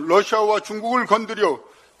대통령은 러시아와 중국을 건드려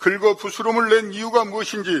긁어 부스럼을 낸 이유가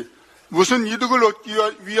무엇인지, 무슨 이득을 얻기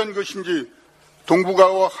위한 것인지,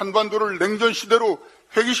 동북아와 한반도를 냉전 시대로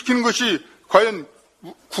회귀시키는 것이 과연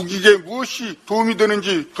국익에 무엇이 도움이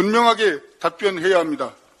되는지 분명하게 답변해야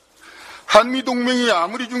합니다. 한미동맹이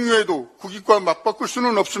아무리 중요해도 국익과 맞바꿀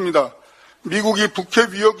수는 없습니다. 미국이 북핵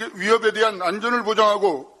위협에 대한 안전을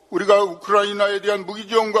보장하고 우리가 우크라이나에 대한 무기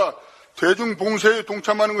지원과 대중 봉쇄에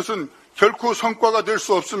동참하는 것은 결코 성과가 될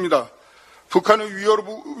수 없습니다. 북한의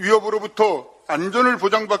위협으로부터 안전을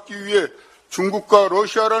보장받기 위해 중국과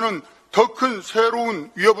러시아라는 더 큰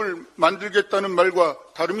새로운 위협을 만들겠다는 말과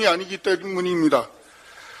다름이 아니기 때문입니다.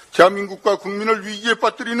 대한민국과 국민을 위기에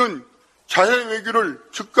빠뜨리는 자해 외교를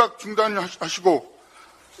즉각 중단하시고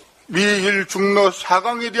미일 중러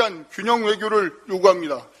 4강에 대한 균형 외교를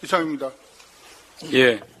요구합니다. 이상입니다.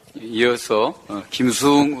 예, 이어서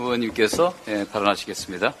김수웅 의원님께서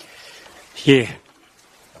발언하시겠습니다. 예.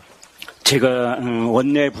 제가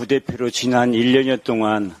원내 부대표로 지난 1년여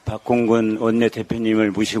동안 박홍근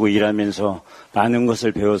원내대표님을 모시고 일하면서 많은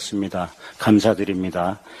것을 배웠습니다.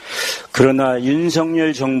 감사드립니다. 그러나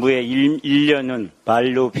윤석열 정부의 1년은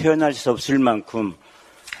말로 표현할 수 없을 만큼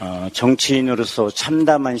정치인으로서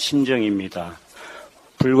참담한 심정입니다.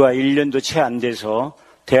 불과 1년도 채 안 돼서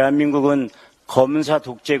대한민국은 검사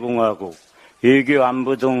독재공화국, 외교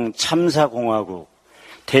안보 등 참사공화국,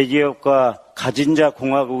 대기업과 가진자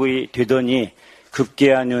공화국이 되더니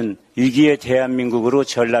급기야는 위기의 대한민국으로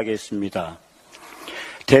전락했습니다.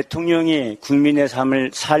 대통령이 국민의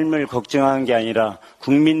삶을 걱정하는 게 아니라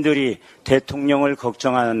국민들이 대통령을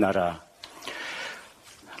걱정하는 나라.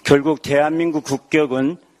 결국 대한민국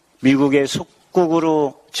국격은 미국의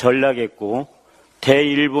속국으로 전락했고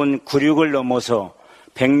대일본 굴욕을 넘어서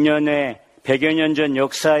 100여 년 전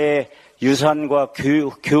역사의 유산과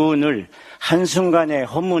교훈을 한순간에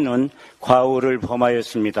허무는 과오를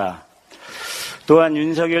범하였습니다. 또한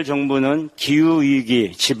윤석열 정부는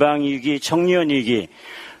기후위기, 지방위기, 청년위기,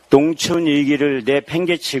 농촌위기를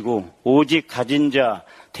내팽개치고 오직 가진 자,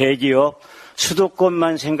 대기업,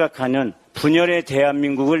 수도권만 생각하는 분열의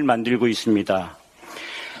대한민국을 만들고 있습니다.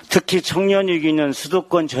 특히 청년위기는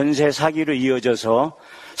수도권 전세 사기로 이어져서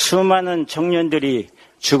수많은 청년들이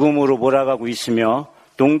죽음으로 몰아가고 있으며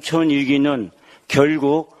농촌위기는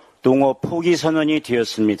결국 농업 포기 선언이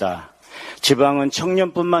되었습니다. 지방은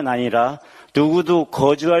청년뿐만 아니라 누구도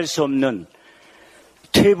거주할 수 없는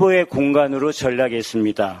퇴보의 공간으로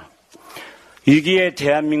전락했습니다. 위기의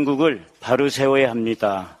대한민국을 바로 세워야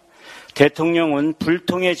합니다. 대통령은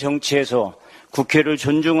불통의 정치에서 국회를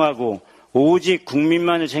존중하고 오직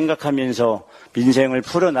국민만을 생각하면서 민생을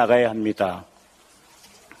풀어나가야 합니다.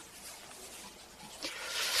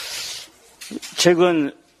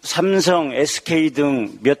 최근 삼성, SK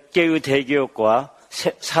등 몇 개의 대기업과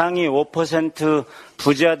상위 5%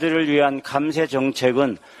 부자들을 위한 감세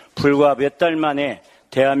정책은 불과 몇 달 만에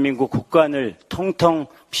대한민국 국간을 통통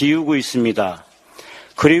비우고 있습니다.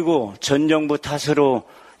 그리고 전 정부 탓으로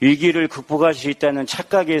위기를 극복할 수 있다는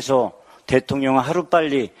착각에서 대통령은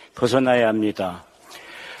하루빨리 벗어나야 합니다.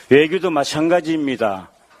 외교도 마찬가지입니다.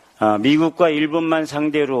 미국과 일본만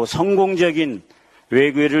상대로 성공적인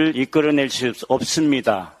외교를 이끌어낼 수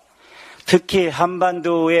없습니다. 특히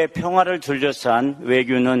한반도의 평화를 둘러싼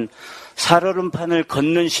외교는 살얼음판을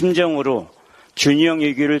걷는 심정으로 균형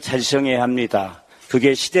외교를 달성해야 합니다.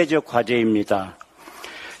 그게 시대적 과제입니다.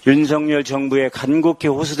 윤석열 정부에 간곡히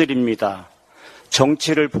호소드립니다.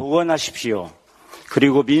 정치를 복원하십시오.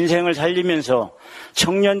 그리고 민생을 살리면서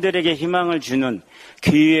청년들에게 희망을 주는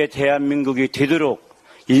기회의 대한민국이 되도록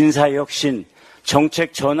인사혁신,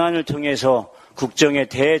 정책 전환을 통해서 국정의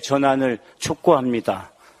대전환을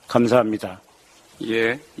촉구합니다. 감사합니다.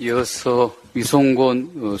 예, 이어서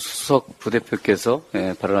위송곤 수석 부대표께서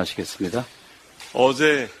발언하시겠습니다.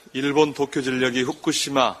 어제 일본 도쿄전력이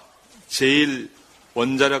후쿠시마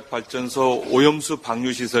제1원자력 발전소 오염수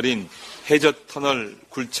방류 시설인 해저터널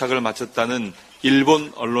굴착을 마쳤다는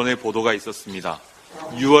일본 언론의 보도가 있었습니다.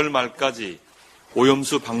 6월 말까지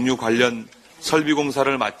오염수 방류 관련 설비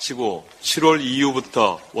공사를 마치고 7월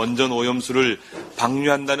이후부터 원전 오염수를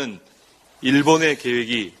방류한다는 일본의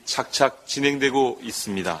계획이 착착 진행되고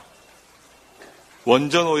있습니다.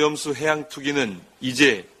 원전 오염수 해양 투기는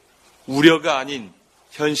이제 우려가 아닌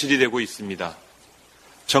현실이 되고 있습니다.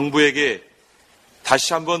 정부에게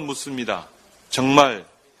다시 한번 묻습니다. 정말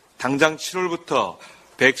당장 7월부터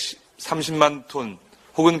 130만 톤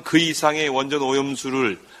혹은 그 이상의 원전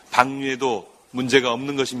오염수를 방류해도 문제가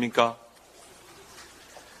없는 것입니까?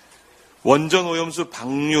 원전 오염수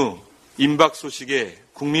방류 임박 소식에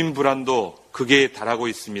국민 불안도 극에 달하고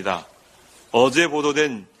있습니다. 어제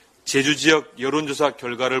보도된 제주 지역 여론조사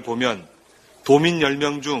결과를 보면 도민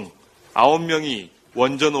 10명 중 9명이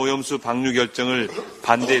원전 오염수 방류 결정을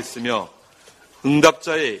반대했으며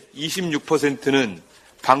응답자의 26%는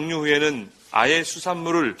방류 후에는 아예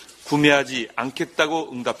수산물을 구매하지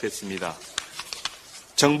않겠다고 응답했습니다.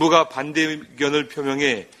 정부가 반대 의견을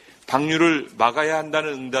표명해 방류를 막아야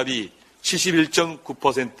한다는 응답이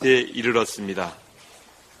 71.9%에 이르렀습니다.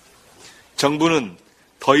 정부는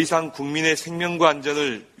더 이상 국민의 생명과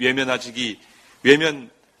안전을 외면하지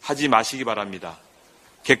마시기 바랍니다.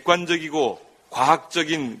 객관적이고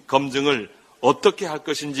과학적인 검증을 어떻게 할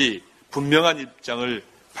것인지 분명한 입장을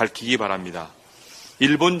밝히기 바랍니다.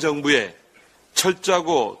 일본 정부의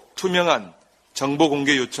철저하고 투명한 정보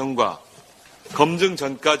공개 요청과 검증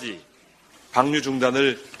전까지 방류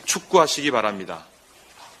중단을 촉구하시기 바랍니다.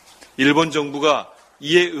 일본 정부가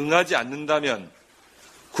이에 응하지 않는다면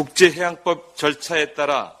국제해양법 절차에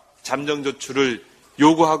따라 잠정 조치를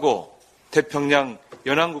요구하고 태평양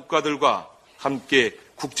연안국가들과 함께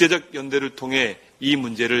국제적 연대를 통해 이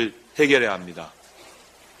문제를 해결해야 합니다.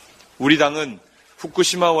 우리 당은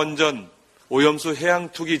후쿠시마 원전 오염수 해양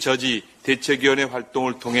투기 저지 대책위원회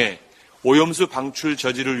활동을 통해 오염수 방출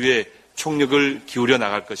저지를 위해 총력을 기울여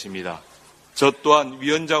나갈 것입니다. 저 또한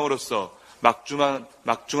위원장으로서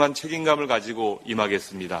막중한 책임감을 가지고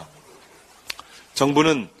임하겠습니다.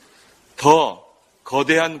 정부는 더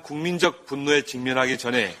거대한 국민적 분노에 직면하기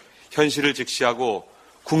전에 현실을 직시하고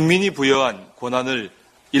국민이 부여한 권한을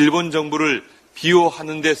일본 정부를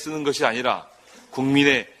비호하는 데 쓰는 것이 아니라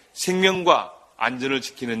국민의 생명과 안전을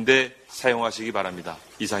지키는 데 사용하시기 바랍니다.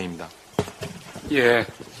 이상입니다. 예,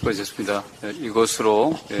 수고하셨습니다.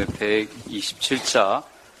 이것으로 127자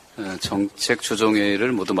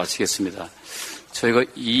정책조정회의를 모두 마치겠습니다. 저희가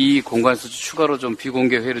이 공간에서 추가로 좀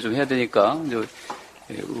비공개 회의를 좀 해야 되니까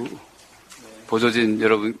보조진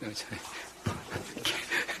여러분,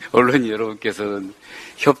 언론인 여러분께서는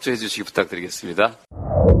협조해 주시기 부탁드리겠습니다.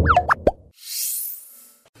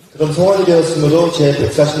 그럼 소환이 되었으므로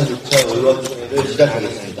제146차 의원총회를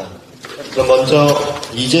시작하겠습니다. 그럼 먼저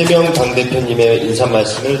이재명 당대표님의 인사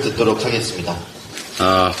말씀을 듣도록 하겠습니다.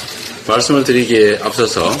 말씀을 드리기에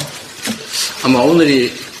앞서서 아마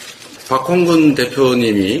오늘이 박홍근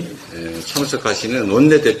대표님이 참석하시는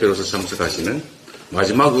원내대표로서 참석하시는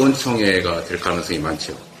마지막 의원총회가 될 가능성이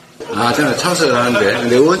많죠. 저는 참석을 하는데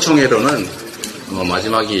근데 의원총회로는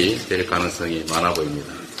마지막이 될 가능성이 많아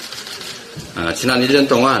보입니다. 지난 1년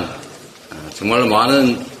동안 정말로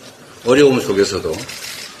많은 어려움 속에서도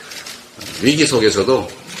위기 속에서도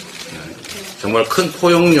정말 큰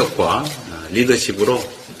포용력과 리더십으로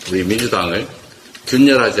우리 민주당을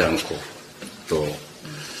균열하지 않고 또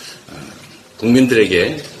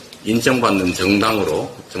국민들에게 인정받는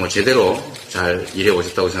정당으로 정말 제대로 잘 일해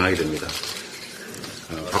오셨다고 생각이 됩니다.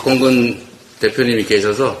 박홍근 대표님이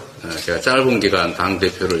계셔서 제가 짧은 기간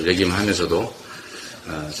당대표를 역임하면서도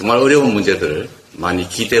정말 어려운 문제들을 많이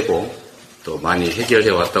기대고 또 많이 해결해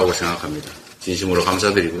왔다고 생각합니다. 진심으로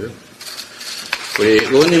감사드리고요. 우리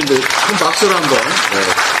의원님들 큰 박수로 한번.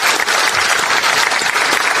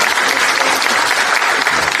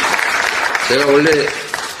 제가 원래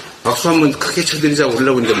박수 한번 크게 쳐드리자고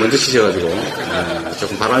그러려고 했는데 먼저 치셔가지고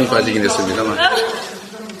조금 바람이 빠지긴 했습니다만.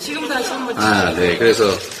 지금 다시 한번. 네.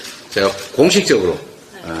 그래서 제가 공식적으로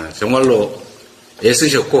정말로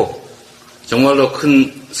애쓰셨고 정말로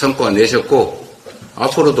큰 성과 내셨고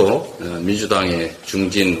앞으로도 민주당의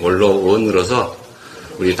중진 원로 의원으로서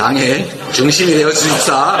우리 당의 중심이 되어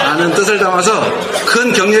주십사 하는 뜻을 담아서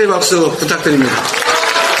큰 격려의 박수 부탁드립니다.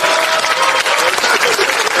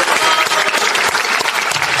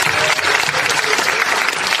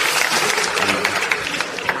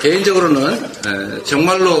 개인적으로는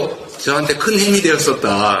정말로 저한테 큰 힘이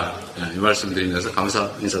되었었다 이 말씀드리면서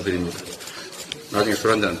감사 인사드립니다. 나중에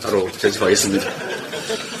술 한잔 따로 제집하겠습니다.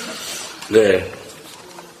 네,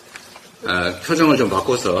 표정을 좀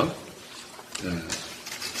바꿔서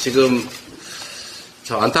지금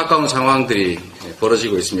참 안타까운 상황들이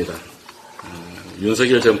벌어지고 있습니다.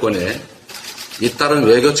 윤석열 정권의 잇따른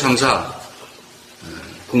외교 참사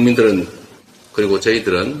국민들은 그리고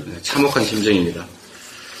저희들은 참혹한 심정입니다.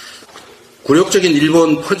 굴욕적인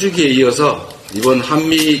일본 퍼주기에 이어서 이번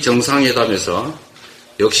한미 정상회담에서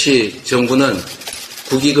역시 정부는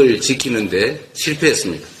국익을 지키는 데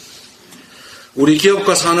실패했습니다. 우리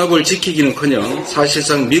기업과 산업을 지키기는커녕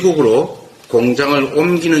사실상 미국으로 공장을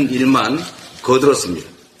옮기는 일만 거들었습니다.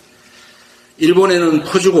 일본에는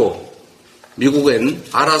퍼주고 미국엔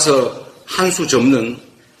알아서 한 수 접는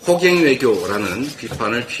호갱외교라는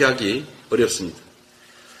비판을 피하기 어렵습니다.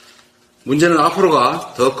 문제는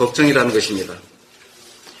앞으로가 더 걱정이라는 것입니다.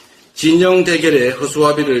 진영 대결의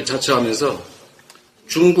허수아비를 자처하면서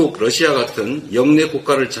중국, 러시아 같은 영내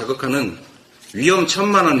국가를 자극하는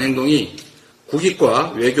위험천만한 행동이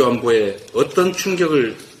국익과 외교 안보에 어떤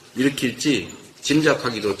충격을 일으킬지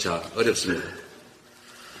짐작하기조차 어렵습니다.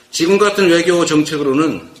 지금 같은 외교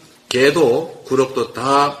정책으로는 개도 구럭도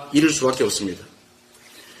다 잃을 수밖에 없습니다.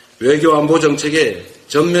 외교 안보 정책의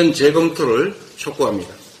전면 재검토를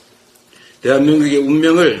촉구합니다. 대한민국의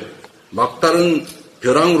운명을 막다른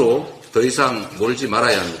벼랑으로 더 이상 몰지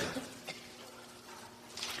말아야 합니다.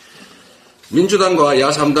 민주당과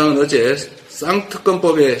야3당은 어제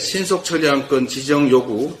쌍특검법의 신속 처리안건 지정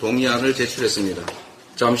요구 동의안을 제출했습니다.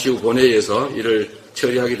 잠시 후 본회의에서 이를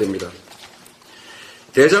처리하게 됩니다.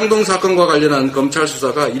 대장동 사건과 관련한 검찰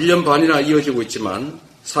수사가 1년 반이나 이어지고 있지만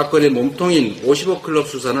사건의 몸통인 50억 클럽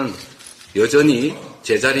수사는 여전히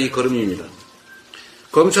제자리 걸음입니다.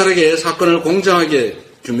 검찰에게 사건을 공정하게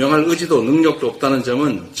규명할 의지도 능력도 없다는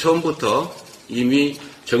점은 처음부터 이미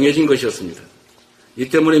정해진 것이었습니다. 이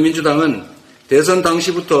때문에 민주당은 대선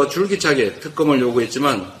당시부터 줄기차게 특검을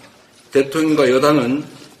요구했지만 대통령과 여당은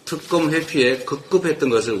특검 회피에 급급했던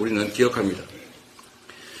것을 우리는 기억합니다.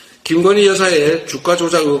 김건희 여사의 주가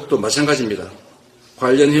조작 의혹도 마찬가지입니다.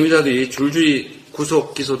 관련 혐의자들이 줄줄이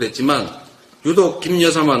구속, 기소됐지만 유독 김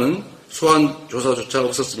여사만은 소환 조사조차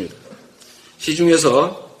없었습니다.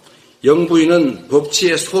 시중에서 영부인은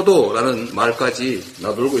법치의 소도라는 말까지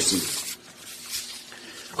나돌고 있습니다.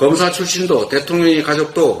 검사 출신도 대통령의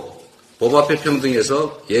가족도 법 앞에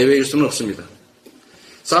평등해서 예외일 수는 없습니다.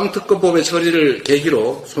 쌍특검법의 처리를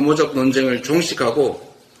계기로 소모적 논쟁을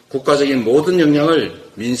종식하고 국가적인 모든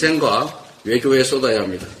역량을 민생과 외교에 쏟아야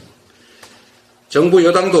합니다. 정부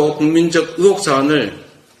여당도 국민적 의혹사안을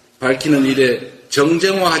밝히는 일에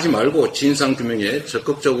정쟁화하지 말고 진상규명에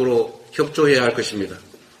적극적으로 협조해야 할 것입니다.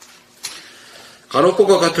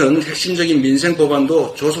 간호법과 같은 핵심적인 민생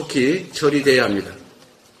법안도 조속히 처리돼야 합니다.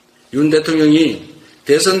 윤 대통령이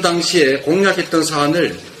대선 당시에 공약했던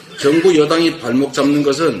사안을 정부 여당이 발목 잡는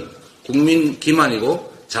것은 국민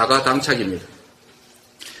기만이고 자가당착입니다.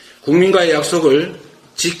 국민과의 약속을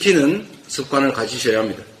지키는 습관을 가지셔야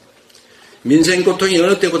합니다. 민생 고통이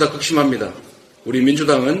어느 때보다 극심합니다. 우리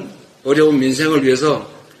민주당은 어려운 민생을 위해서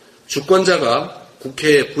주권자가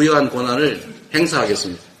국회에 부여한 권한을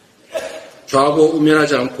행사하겠습니다. 좌고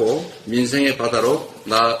우면하지 않고 민생의 바다로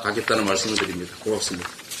나아가겠다는 말씀을 드립니다. 고맙습니다.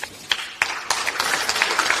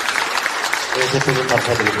 네, 대표님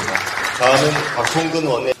감사드립니다. 다음은 박홍근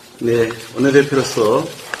원내대표로서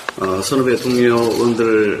선후배 동료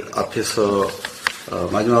의원들 앞에서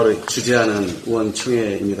마지막으로 주재하는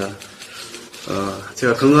의원총회입니다.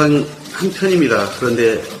 제가 건강한 편입니다.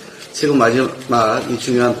 그런데 지금 마지막 이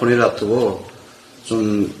중요한 본회의를 앞두고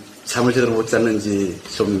좀 잠을 제대로 못 잤는지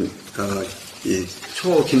이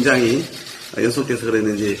초긴장이 연속돼서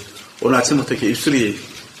그랬는지 오늘 아침부터 이렇게 입술이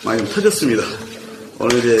많이 좀 터졌습니다.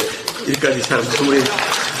 오늘 이제 일까지 잘 마무리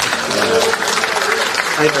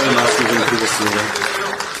하겠다는 말씀 좀 드리겠습니다.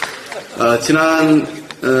 지난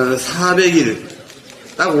 400일,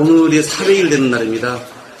 딱 오늘이 400일 되는 날입니다.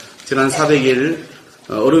 지난 400일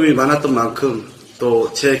어려움이 많았던 만큼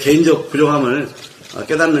또 제 개인적 부족함을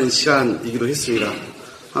깨닫는 시간이기도 했습니다.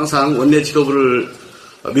 항상 원내 지도부를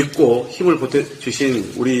믿고 힘을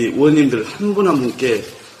보태주신 우리 의원님들 한 분 한 분께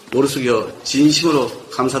머리 숙여 진심으로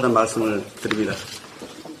감사하다는 말씀을 드립니다.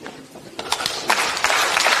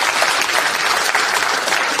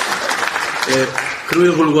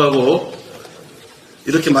 그럼에도 불구하고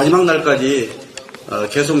이렇게 마지막 날까지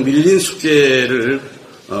계속 밀린 숙제를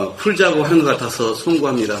풀자고 하는 것 같아서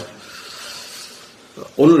송구합니다.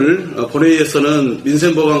 오늘 본회의에서는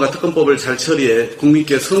민생법안과 특검법을 잘 처리해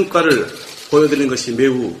국민께 성과를 보여드리는 것이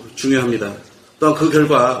매우 중요합니다. 또한 그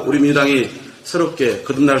결과 우리 민주당이 새롭게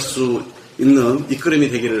거듭날 수 있는 이끌림이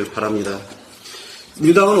되기를 바랍니다.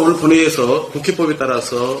 민주당은 오늘 본회의에서 국회법에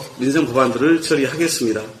따라서 민생법안들을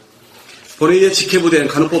처리하겠습니다. 본회의에 직회부된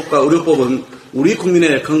간호법과 의료법은 우리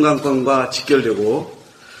국민의 건강권과 직결되고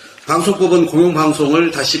방송법은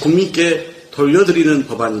공영방송을 다시 국민께 돌려드리는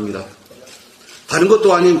법안입니다. 다른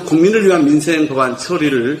것도 아닌 국민을 위한 민생 법안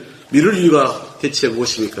처리를 미룰 이유가 대체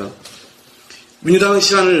무엇입니까? 민주당은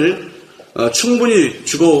시간을 충분히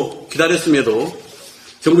주고 기다렸음에도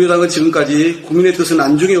정부 여당은 지금까지 국민의 뜻은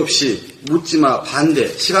안중에 없이 묻지마 반대,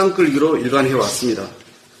 시간 끌기로 일관해왔습니다.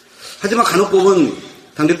 하지만 간혹법은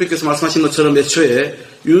당대표께서 말씀하신 것처럼 애초에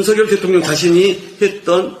윤석열 대통령 자신이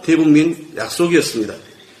했던 대국민 약속이었습니다.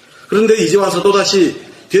 그런데 이제 와서 또다시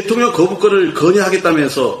대통령 거부권을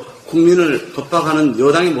건의하겠다면서 국민을 겁박하는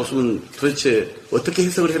여당의 모습은 도대체 어떻게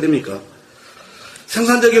해석을 해야 됩니까?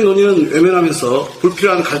 생산적인 논의는 외면하면서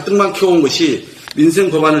불필요한 갈등만 키워온 것이 민생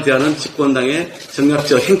법안을 대하는 집권당의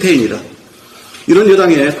전략적 행태입니다. 이런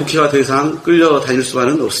여당에 국회가 더 이상 끌려다닐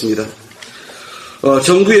수만은 없습니다.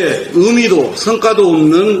 정부의 의미도 성과도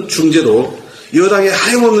없는 중재도 여당의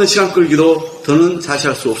하염없는 시간 끌기도 더는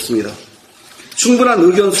자시할 수 없습니다. 충분한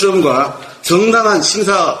의견 수렴과 정당한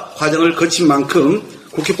심사 과정을 거친 만큼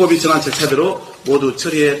국회법이 정한 절차대로 모두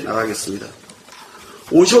처리해 나가겠습니다.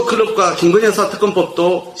 55클럽과 김건희 여사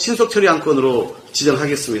특검법도 신속 처리 안건으로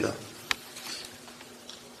지정하겠습니다.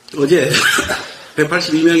 어제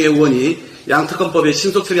 182명의 의원이 양특검법의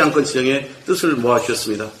신속 처리 안건 지정에 뜻을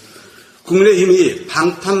모아주셨습니다. 국민의힘이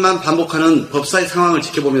방탄만 반복하는 법사위 상황을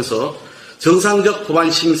지켜보면서 정상적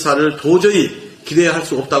법안 심사를 도저히 기대할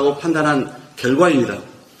수 없다고 판단한 결과입니다.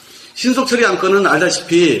 신속 처리 안건은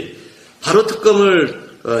알다시피 바로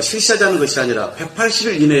특검을 실시하자는 것이 아니라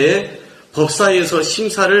 180일 이내에 법사위에서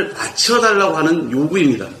심사를 마쳐달라고 하는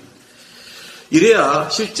요구입니다. 이래야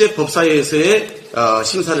실제 법사위에서의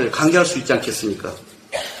심사를 강제할 수 있지 않겠습니까?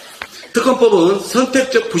 특검법은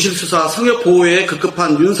선택적 부실수사 성역 보호에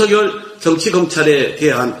급급한 윤석열 정치검찰에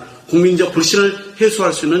대한 국민적 불신을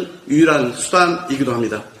해소할 수 있는 유일한 수단이기도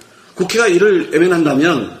합니다. 국회가 이를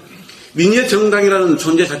외면한다면 민의 정당이라는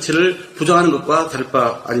존재 자체를 부정하는 것과 다를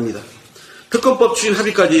바 아닙니다. 특검법 추진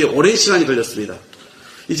합의까지 오랜 시간이 걸렸습니다.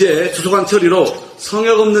 이제 주소관 처리로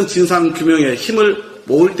성역 없는 진상규명에 힘을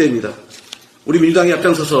모을 때입니다. 우리 민주당이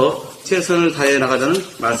앞장서서 최선을 다해 나가자는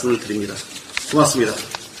말씀을 드립니다. 고맙습니다.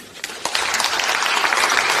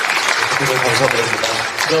 감사드립니다.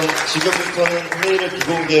 그럼 지금부터는 회의를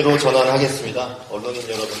비공개로 전환하겠습니다. 언론인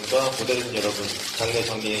여러분과 보도인 여러분, 장내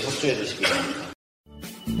정리에 협조해 주시기 바랍니다.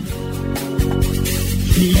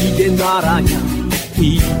 이게 나라냐,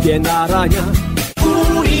 이게 나라냐,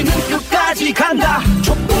 우리는 끝까지 간다.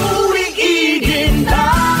 촛불이